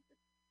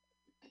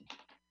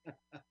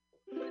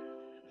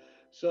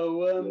 So,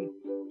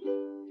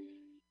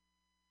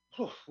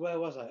 where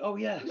was I? Oh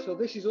yeah. So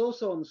this is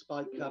also on the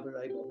Spike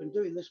Cabaret, but I've been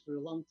doing this for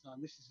a long time.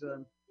 This is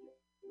I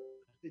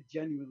did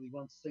genuinely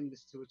want to sing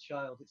this to a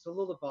child. It's a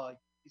lullaby.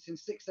 It's in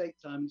 6/8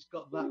 time. It's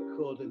got that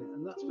chord in it,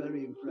 and that's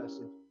very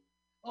impressive.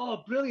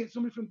 Oh, brilliant!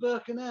 Somebody from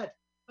Birkenhead.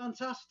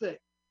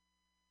 Fantastic.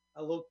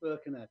 I love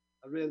Birkenhead.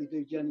 I really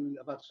do genuinely.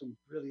 I've had some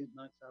brilliant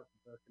nights out in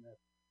Birkenhead.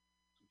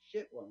 Some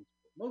shit ones,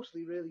 but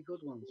mostly really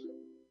good ones.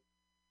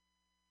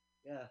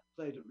 Yeah,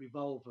 played at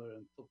Revolver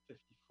and Club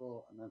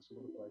 54 and then some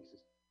other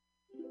places.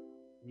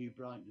 New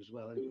Brighton as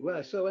well.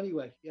 Anyway, so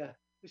anyway, yeah,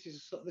 this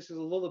is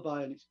a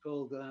lullaby and it's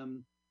called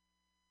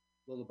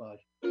Lullaby.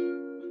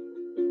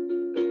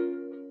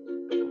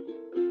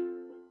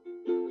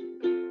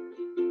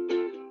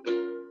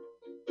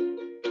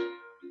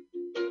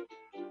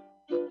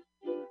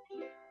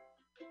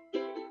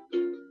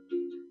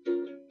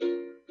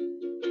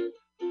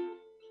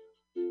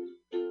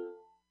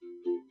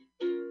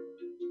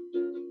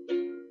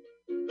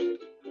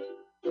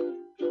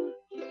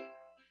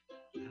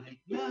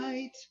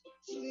 Night,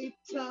 sleep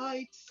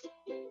tight,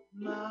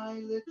 my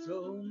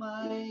little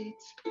mate.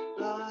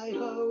 I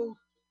hope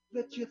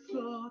that your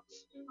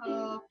thoughts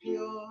are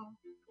pure.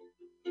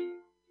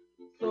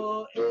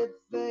 For if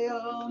they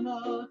are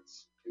not,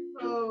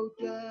 oh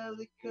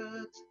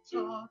delicate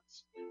tot,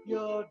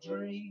 your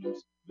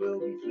dreams will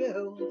be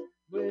filled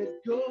with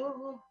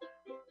gore.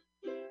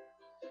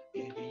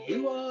 If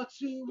you are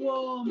too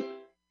warm,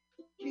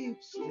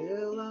 keep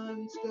still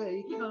and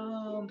stay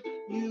calm.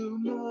 You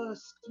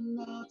must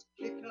not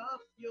kick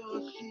off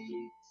your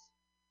sheets,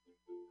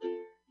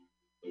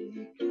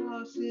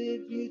 because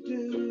if you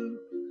do,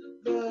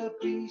 the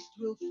beast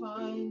will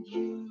find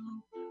you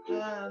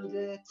and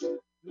it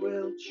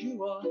will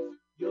chew off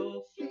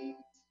your feet.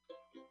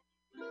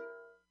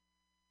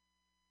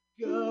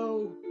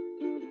 Go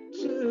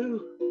to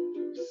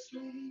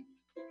sleep.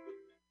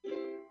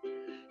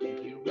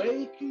 If you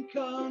wake and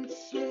can't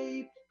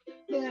sleep,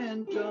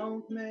 then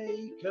don't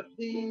make a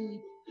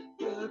peep.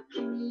 The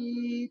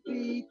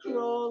creepy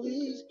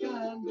crawlies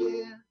can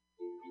hear.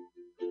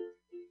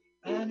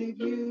 And if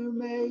you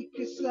make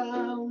a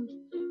sound,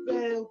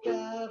 they'll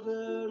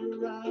gather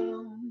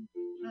around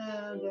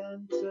and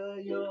enter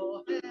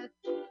your head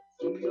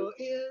through your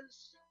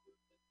ears.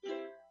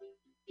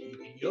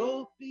 Keeping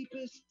your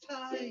peepers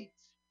tight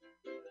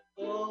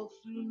all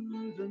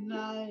through the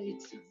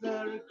night.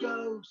 There are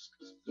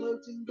ghosts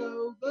floating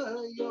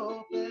over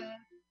your bed,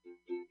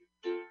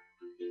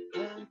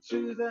 and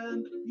to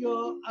them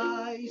your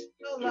eyes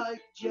are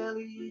like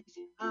jellies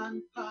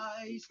and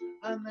pies,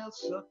 and they'll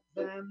suck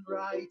them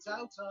right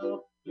out of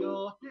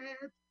your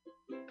head.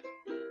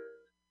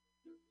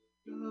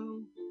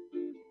 Go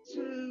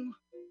to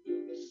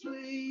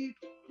sleep.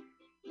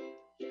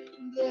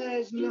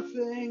 There's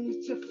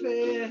nothing to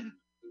fear.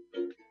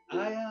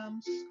 I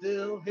am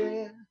still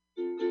here.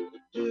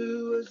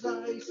 Do as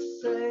I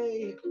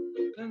say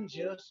and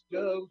just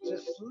go to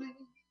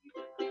sleep.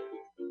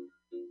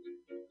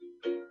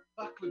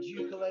 Backwards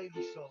ukulele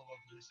solo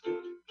over this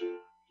one.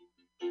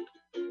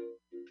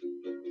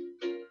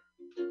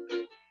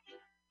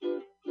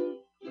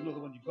 Another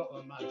one you've got to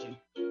imagine.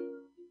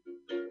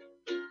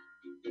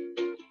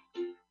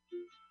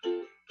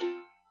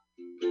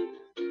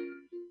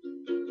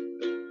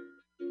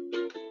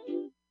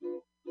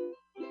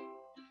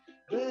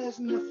 There's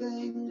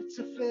nothing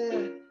to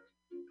fear.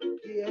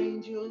 The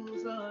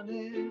angels are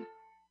near.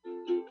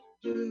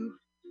 Do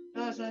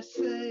as I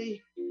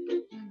say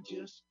and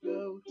just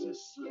go to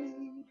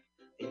sleep.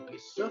 If you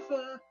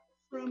suffer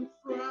from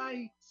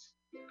fright,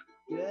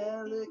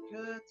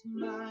 delicate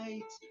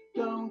mate,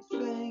 don't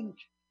think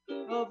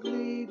of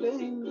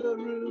leaving the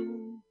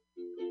room.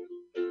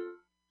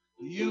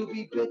 You'll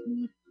be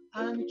bitten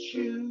and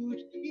chewed,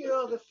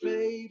 you're the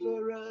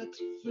favourite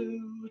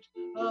food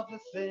of the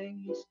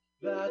things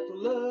that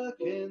lurk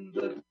in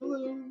the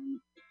gloom.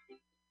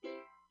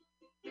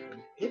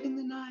 If in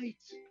the night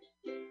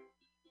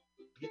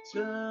you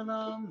turn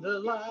on the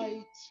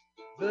light,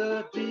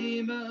 the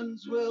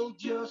demons will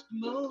just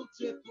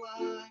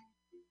multiply.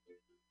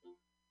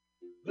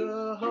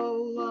 The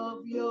whole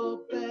of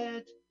your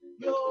bed,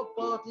 your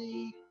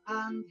body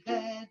and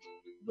head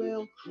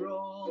will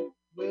crawl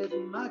with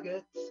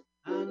maggots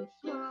and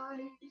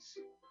flies.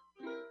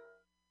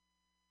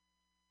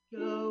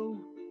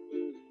 Go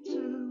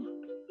to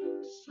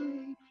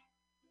sleep.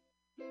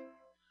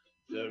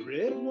 The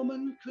rib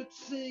woman could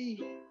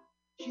see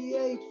she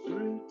ate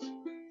fruit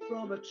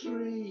from a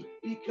tree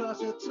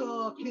because a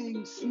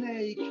talking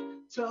snake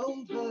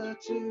told her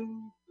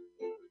to.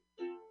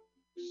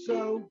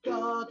 So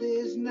God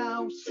is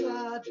now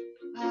sad,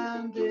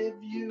 and if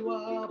you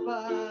are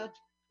bad,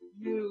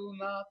 you'll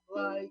not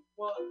like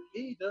what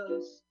he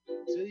does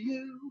to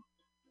you.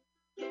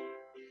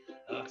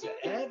 After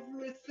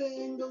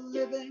everything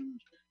living,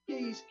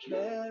 he's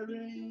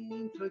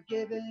caring,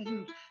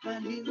 forgiving,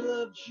 and he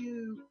loves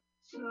you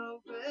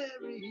so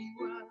very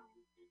well.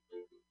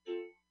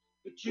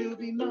 But you'll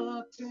be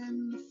marked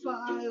in the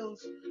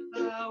files,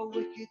 our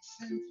wicked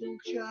sinful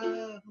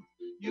child.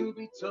 You'll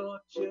be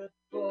tortured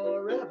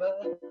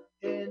forever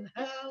in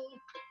hell.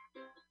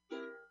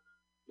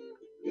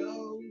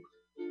 Go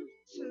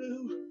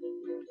to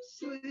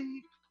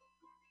sleep.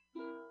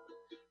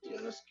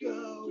 Just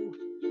go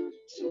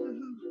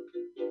to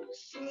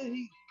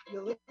sleep, you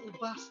little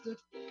bastard.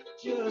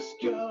 Just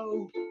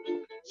go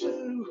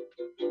to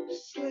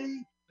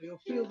sleep. You'll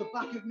feel the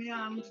back of my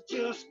hand.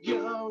 Just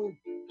go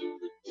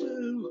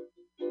to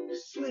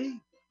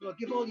sleep. I'll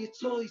give all your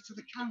toys to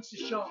the cancer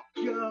shop.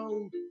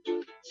 Go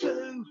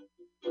to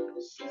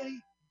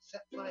sleep.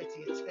 Set fire to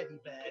your teddy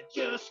bear.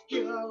 Just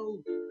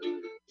go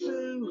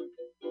to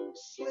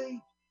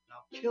sleep.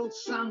 I'll kill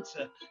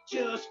Santa.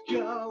 Just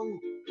go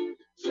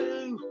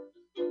to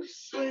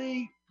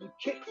sleep and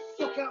kick the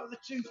fuck out of the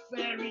tooth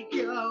fairy.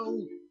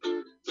 Go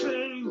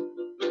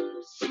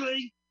to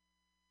sleep.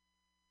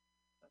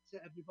 That's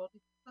it, everybody.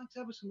 Thanks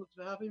ever so much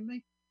for having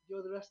me.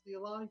 Enjoy the rest of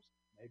your lives.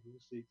 Maybe we'll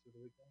see each other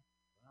again.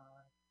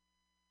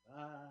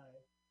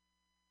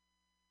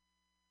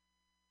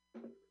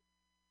 Bye.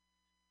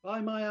 Buy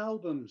my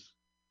albums.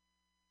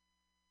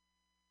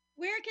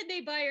 Where can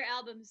they buy your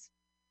albums?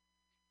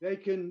 They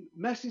can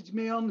message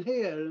me on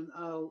here and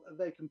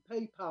they can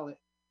PayPal it.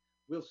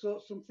 We'll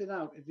sort something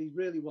out if they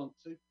really want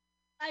to.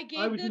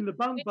 I was in the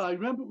bank bar.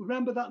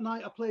 Remember that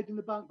night I played in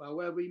the bank bar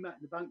where we met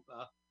in the bank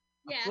bar?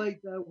 Yeah. I played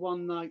there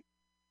one night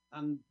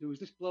and there was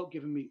this bloke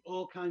giving me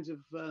all kinds of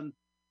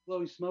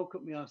blowing smoke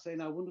up my arse saying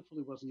how wonderful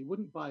he was and he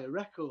wouldn't buy a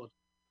record.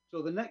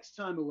 So the next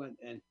time I went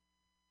in,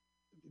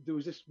 there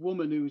was this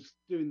woman who was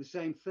doing the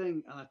same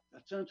thing and I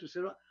turned to her and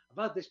said,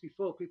 I've had this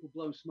before, people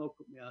blowing smoke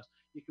up my arse.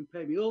 You can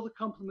pay me all the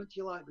compliments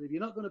you like, but if you're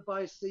not going to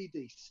buy a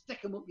CD,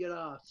 stick them up your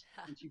arse.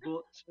 And she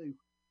bought 2.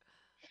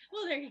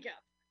 Well, there you go.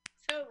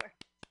 So it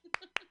worked.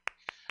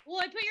 Well,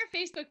 I put your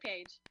Facebook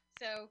page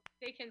so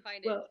they can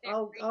find it.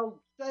 Well,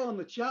 I'll stay on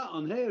the chat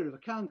on here if I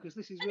can because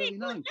this is really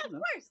nice. Yeah,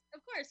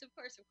 of course.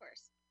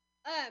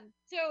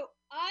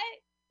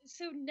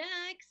 So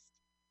next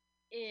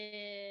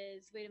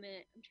is, wait a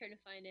minute, I'm trying to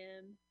find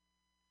him.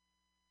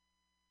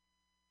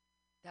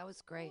 That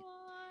was great.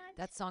 What?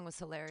 That song was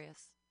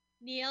hilarious.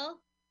 Neil,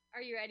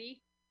 are you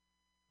ready?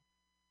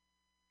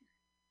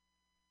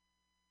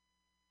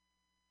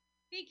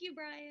 Thank you,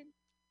 Brian.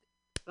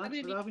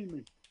 Thanks for having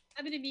me.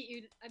 I'm gonna mute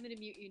you. I'm gonna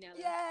mute you now.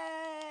 Though.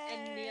 Yay!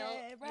 And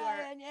Neil,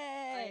 Brian, you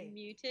are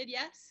unmuted.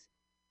 Yes.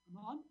 I'm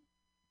on.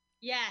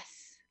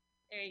 Yes.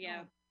 There you go.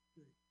 Oh,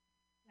 good.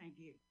 Thank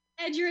you.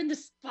 And you're in the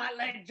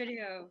spotlight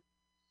video.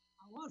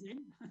 I was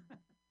in.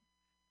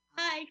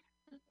 Hi.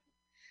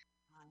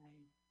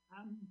 Hi.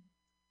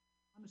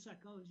 I'm a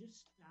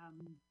psychologist, a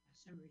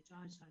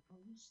semi-retired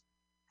psychologist,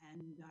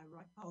 and I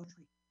write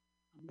poetry.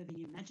 I'm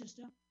living in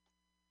Manchester,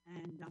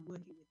 and I'm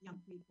working with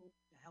young people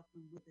to help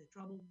them with their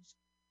troubles,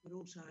 but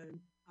also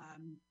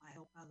I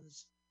help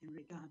others in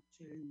regard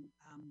to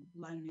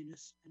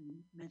loneliness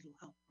and mental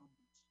health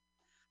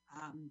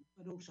problems.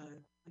 But also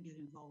I get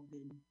involved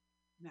in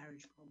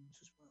marriage problems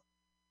as well.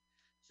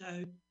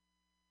 So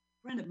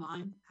a friend of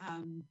mine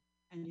and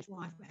his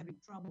wife were having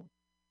trouble,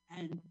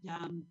 and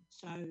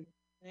so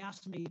they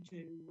asked me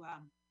to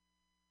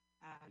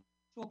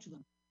talk to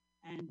them.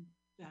 And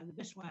the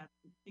best way I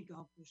could think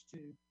of was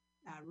to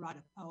write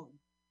a poem.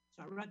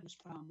 So I wrote this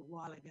poem a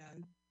while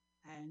ago,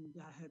 and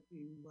I hope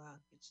you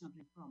get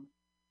something from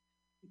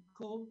it.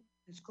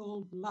 It's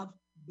called Love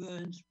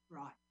Burns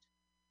Bright.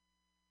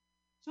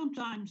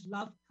 Sometimes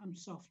love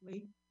comes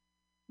softly,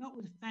 not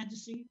with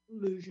fantasy,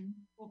 illusion,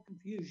 or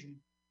confusion.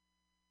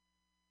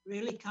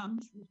 Really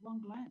comes with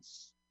one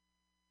glance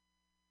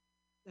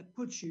that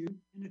puts you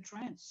in a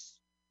trance.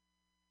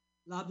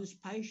 Love is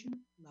patient,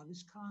 love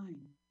is kind.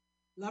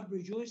 Love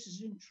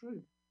rejoices in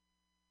truth.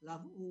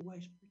 Love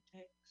always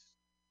protects.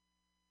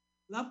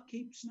 Love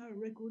keeps no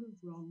record of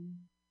wrong.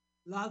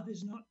 Love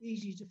is not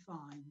easy to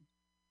find.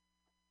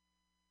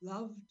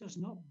 Love does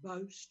not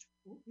boast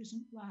or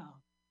isn't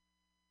loud.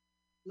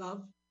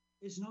 Love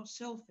is not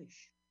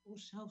selfish or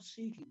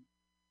self-seeking.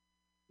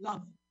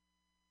 Love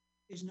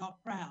is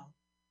not proud.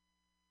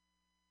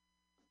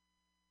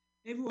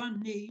 Everyone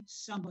needs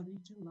somebody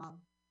to love,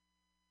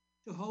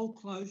 to hold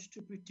close,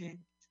 to protect,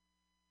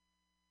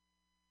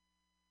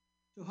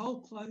 to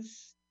hold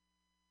close,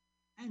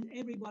 and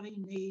everybody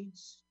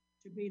needs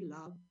to be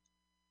loved.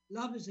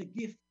 Love is a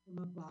gift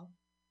from above.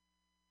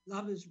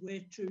 Love is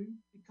where two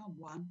become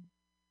one.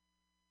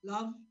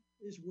 Love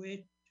is where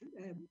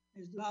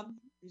love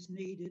is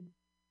needed,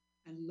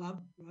 and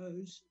love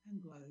grows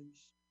and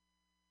glows.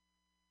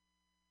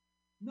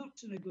 Not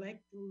to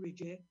neglect or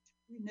reject,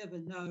 we never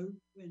know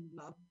when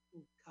love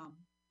will come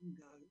and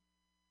go.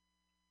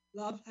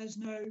 Love has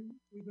no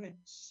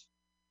regrets.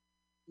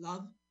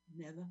 Love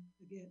never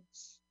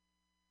forgets.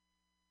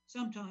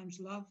 Sometimes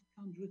love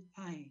comes with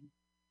pain.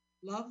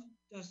 Love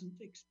doesn't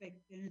expect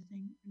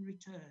anything in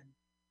return.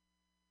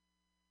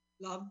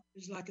 Love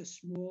is like a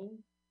small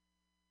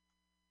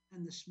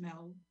and the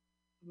smell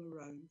of a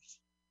rose.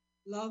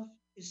 Love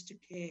is to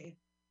care.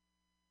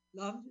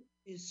 Love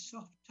is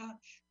soft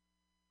touch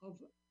of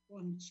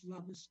one's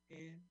lover's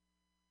hair.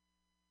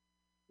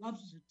 Love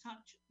is a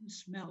touch and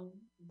smell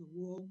of the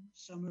warm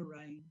summer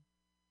rain.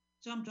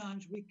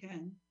 Sometimes we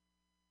can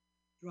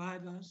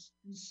drive us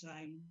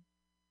insane.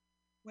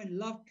 When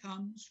love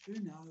comes, who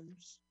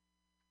knows?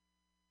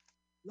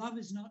 Love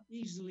is not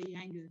easily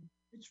angered,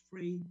 it's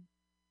free.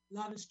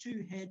 Love is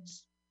two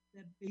heads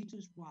that beat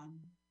as one.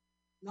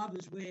 Love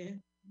is where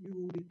you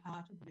will be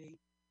part of me.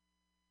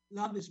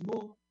 Love is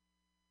more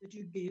that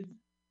you give,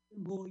 the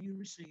more you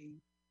receive.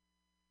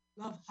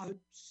 Love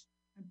hopes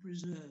and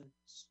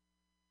preserves.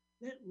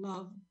 Let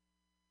love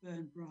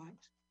burn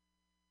bright.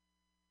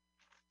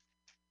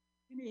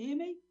 Can you hear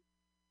me?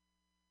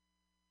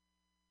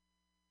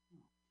 Oh,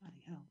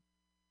 bloody hell.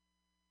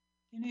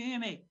 Can you hear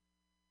me?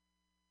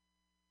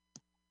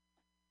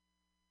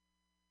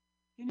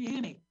 Can you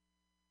hear me?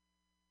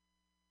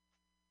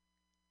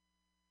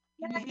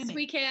 Yes,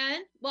 we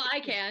can. Well, I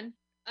can.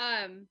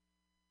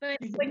 But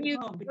when you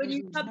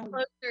come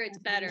closer, it's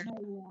better.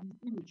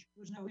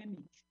 There's no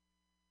image.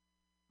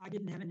 I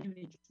didn't have an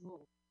image at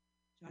all.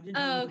 So I didn't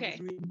Oh, know okay. if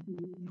it was reading to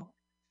you or not.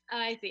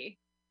 I see.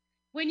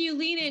 When you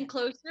lean in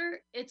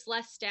closer, it's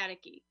less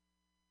staticky.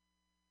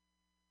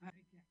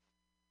 Okay.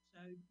 So,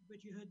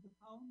 but you heard the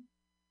poem?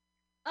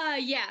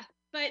 Yeah.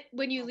 But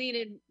when you lean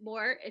in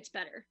more, it's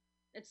better.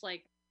 It's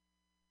like,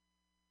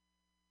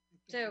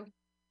 so,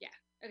 yeah.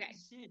 Okay. As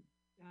I said,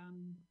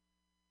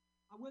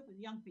 I work with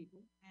young people,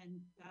 and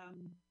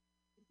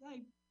if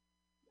they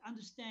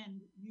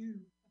understand you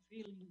are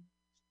feeling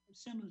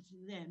similar to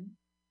them,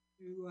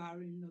 who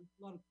are in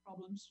a lot of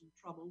problems and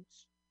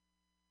troubles,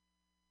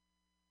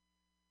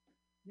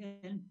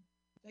 then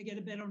they get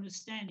a better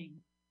understanding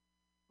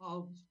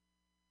of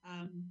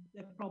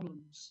their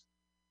problems.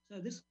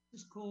 So this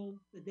is called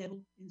the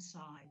devil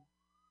inside.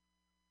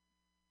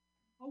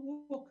 I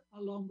walk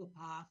along the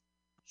path,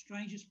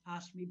 strangers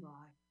pass me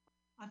by.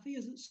 I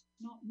feel it's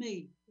not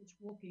me that's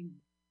walking.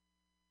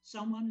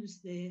 Someone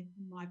is there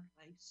in my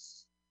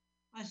place.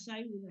 I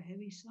say with a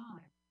heavy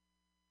sigh,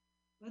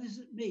 but is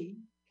it me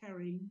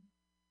carrying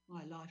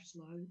my life's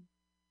load?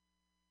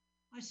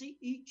 I see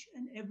each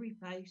and every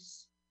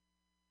face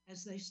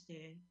as they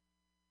stare.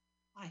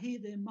 I hear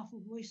their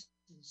muffled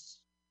voices,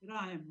 but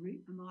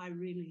am I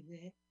really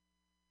there?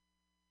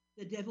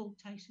 The devil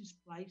takes his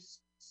place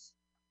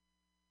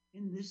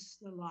in this,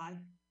 the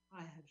life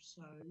I have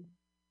sowed.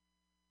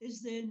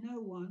 Is there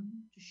no one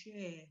to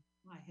share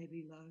my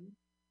heavy load?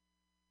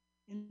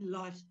 In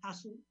life's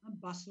hustle and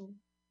bustle,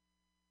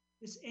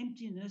 this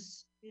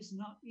emptiness is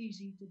not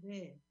easy to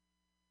bear.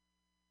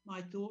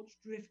 My thoughts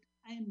drift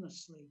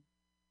aimlessly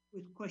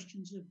with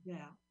questions of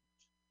doubt.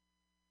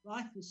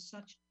 Life is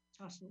such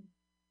a tussle,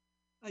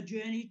 a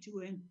journey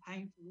to end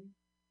painfully.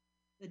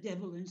 The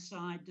devil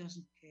inside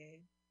doesn't care.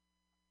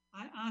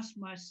 I ask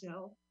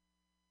myself,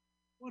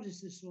 what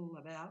is this all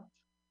about?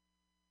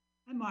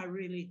 Am I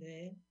really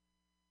there?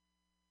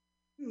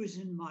 Who is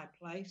in my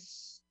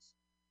place?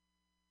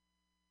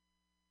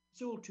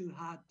 It's all too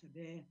hard to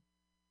bear.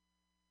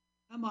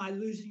 Am I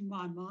losing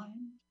my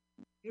mind,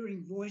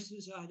 hearing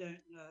voices I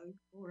don't know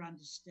or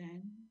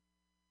understand?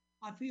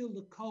 I feel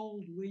the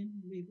cold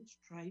wind leave its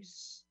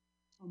trace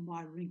on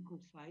my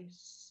wrinkled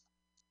face.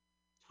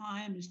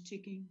 Time is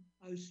ticking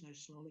oh so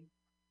slowly.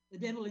 The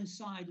devil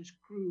inside is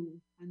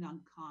cruel and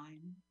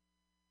unkind.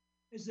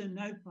 Is there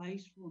no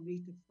place for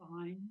me to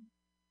find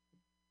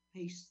the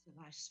peace that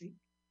I seek?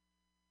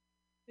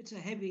 It's a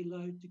heavy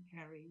load to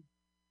carry.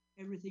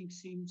 Everything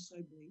seems so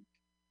bleak.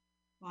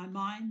 My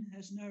mind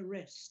has no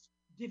rest,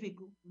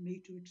 difficult for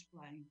me to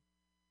explain.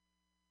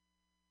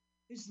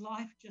 Is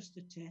life just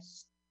a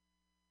test?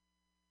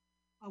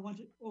 I want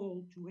it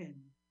all to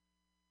end.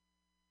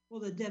 For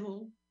the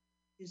devil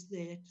is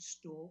there to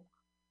stalk.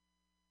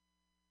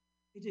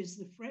 It is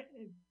the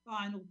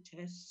final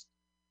test.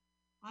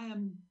 I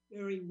am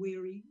very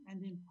weary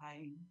and in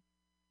pain,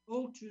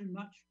 all too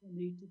much for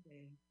me to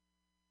bear.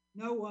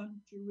 No one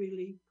to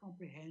really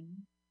comprehend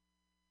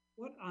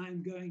what I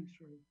am going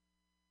through.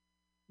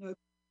 No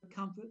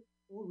comfort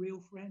or real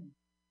friend.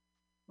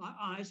 My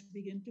eyes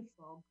begin to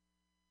fog.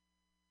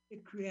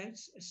 It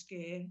creates a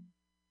scare.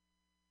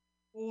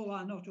 All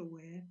are not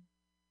aware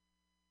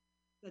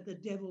that the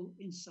devil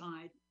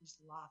inside is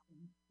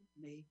laughing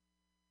at me.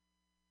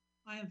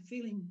 I am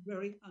feeling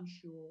very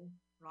unsure,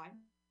 frightened,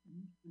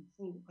 and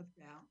full of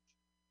doubt.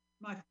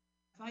 My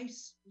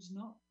face is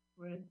not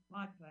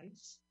my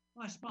face.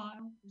 My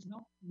smile is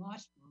not my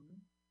smile.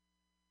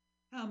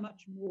 How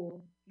much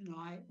more can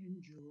I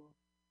endure?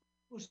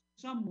 For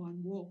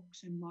someone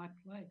walks in my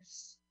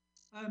place.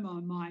 Oh, my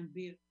mind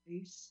be at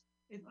peace,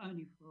 if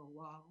only for a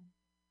while.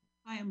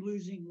 I am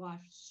losing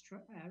life's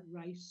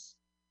race.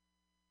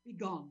 Be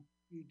gone,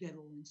 you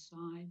devil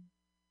inside.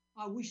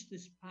 I wish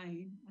this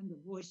pain and the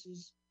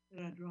voices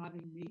that are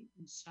driving me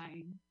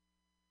insane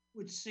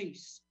would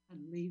cease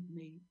and leave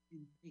me in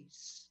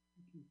peace.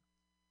 Thank you.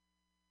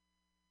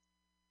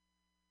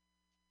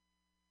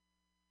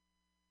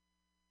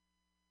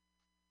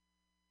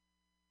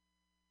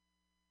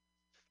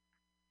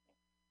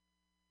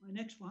 My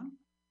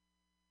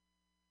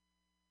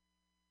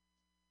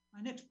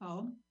next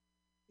poem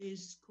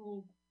is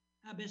called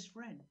Our Best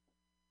Friend.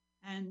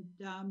 And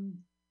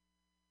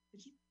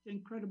it's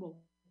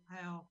incredible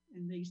how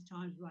in these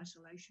times of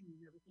isolation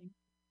and everything,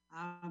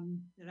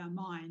 that our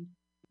mind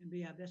can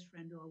be our best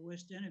friend or our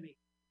worst enemy.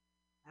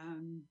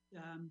 And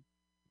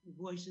the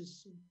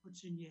voices it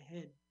puts in your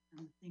head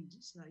and the things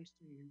it says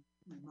to you,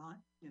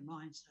 your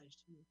mind says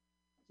to you.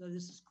 So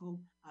this is called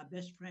Our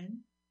Best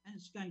Friend, and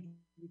it's going to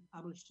be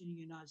published in the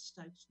United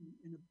States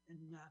in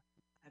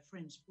a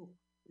friend's book,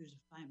 who's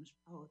a famous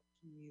poet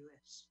in the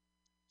US.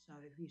 So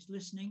if he's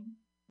listening,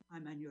 hi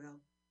Manuel.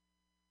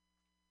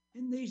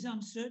 In these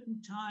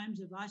uncertain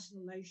times of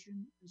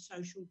isolation and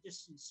social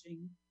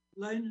distancing,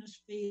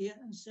 loneliness, fear,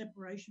 and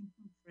separation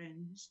from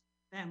friends,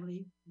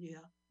 family, near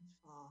and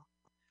far,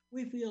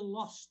 we feel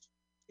lost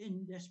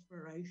in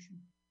desperation.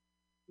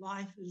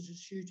 Life is a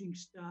shooting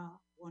star,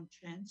 one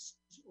chance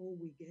is all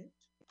we get.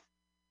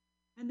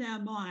 And our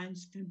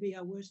minds can be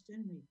our worst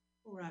enemy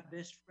or our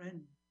best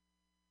friend.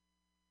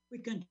 We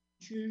can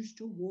choose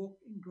to walk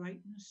in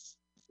greatness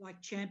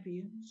like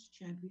champions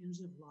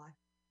of life.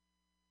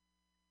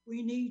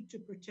 We need to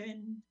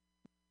pretend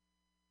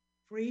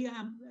free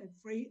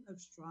of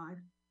strife,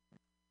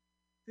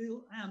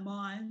 fill our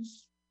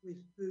minds with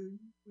who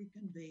we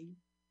can be,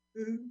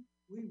 who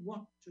we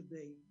want to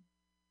be.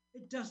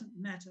 It doesn't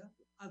matter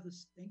what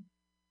others think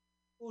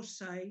or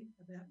say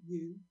about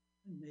you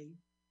and me.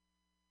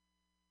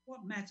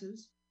 What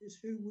matters is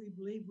who we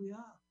believe we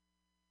are.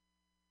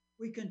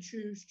 We can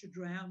choose to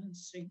drown and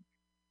sink.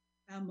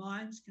 Our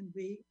minds can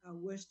be our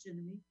worst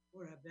enemy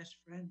or our best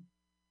friend.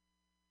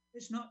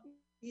 It's not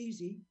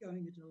easy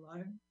going it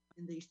alone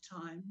in these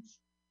times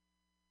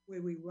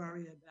where we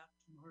worry about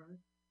tomorrow.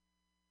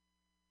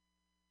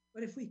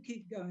 But if we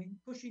keep going,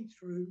 pushing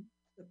through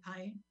the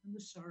pain and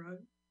the sorrow,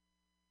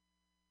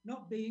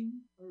 not being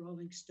a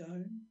rolling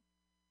stone,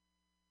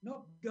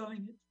 not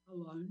going it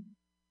alone,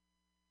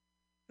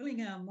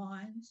 filling our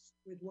minds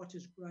with what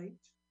is great,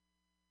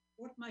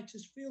 what makes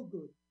us feel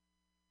good,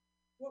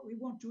 what we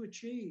want to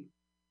achieve,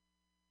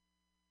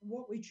 and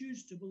what we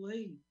choose to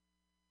believe,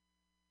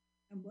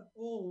 and what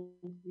all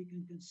we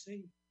can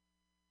conceive,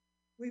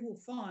 we will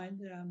find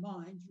that our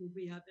minds will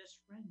be our best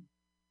friend.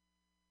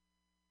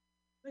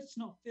 Let's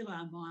not fill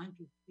our minds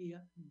with fear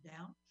and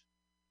doubt.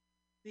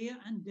 Fear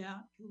and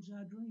doubt kills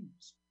our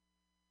dreams,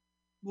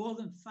 more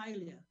than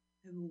failure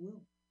ever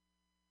will.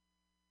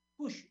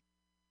 Push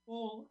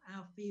all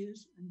our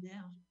fears and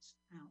doubts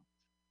out.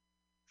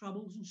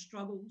 Troubles and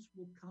struggles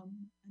will come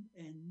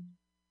and end.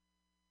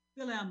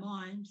 Fill our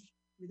minds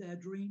with our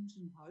dreams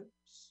and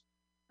hopes,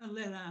 and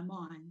let our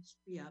minds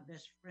be our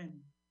best friend.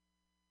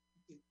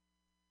 Thank you.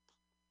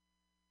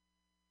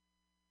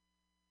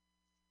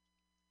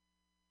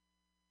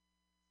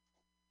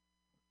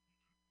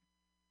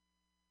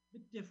 A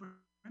bit different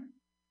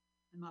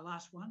than my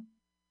last one.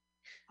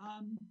 I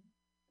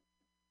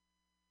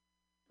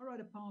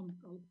wrote a poem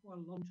quite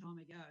a long time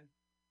ago,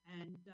 and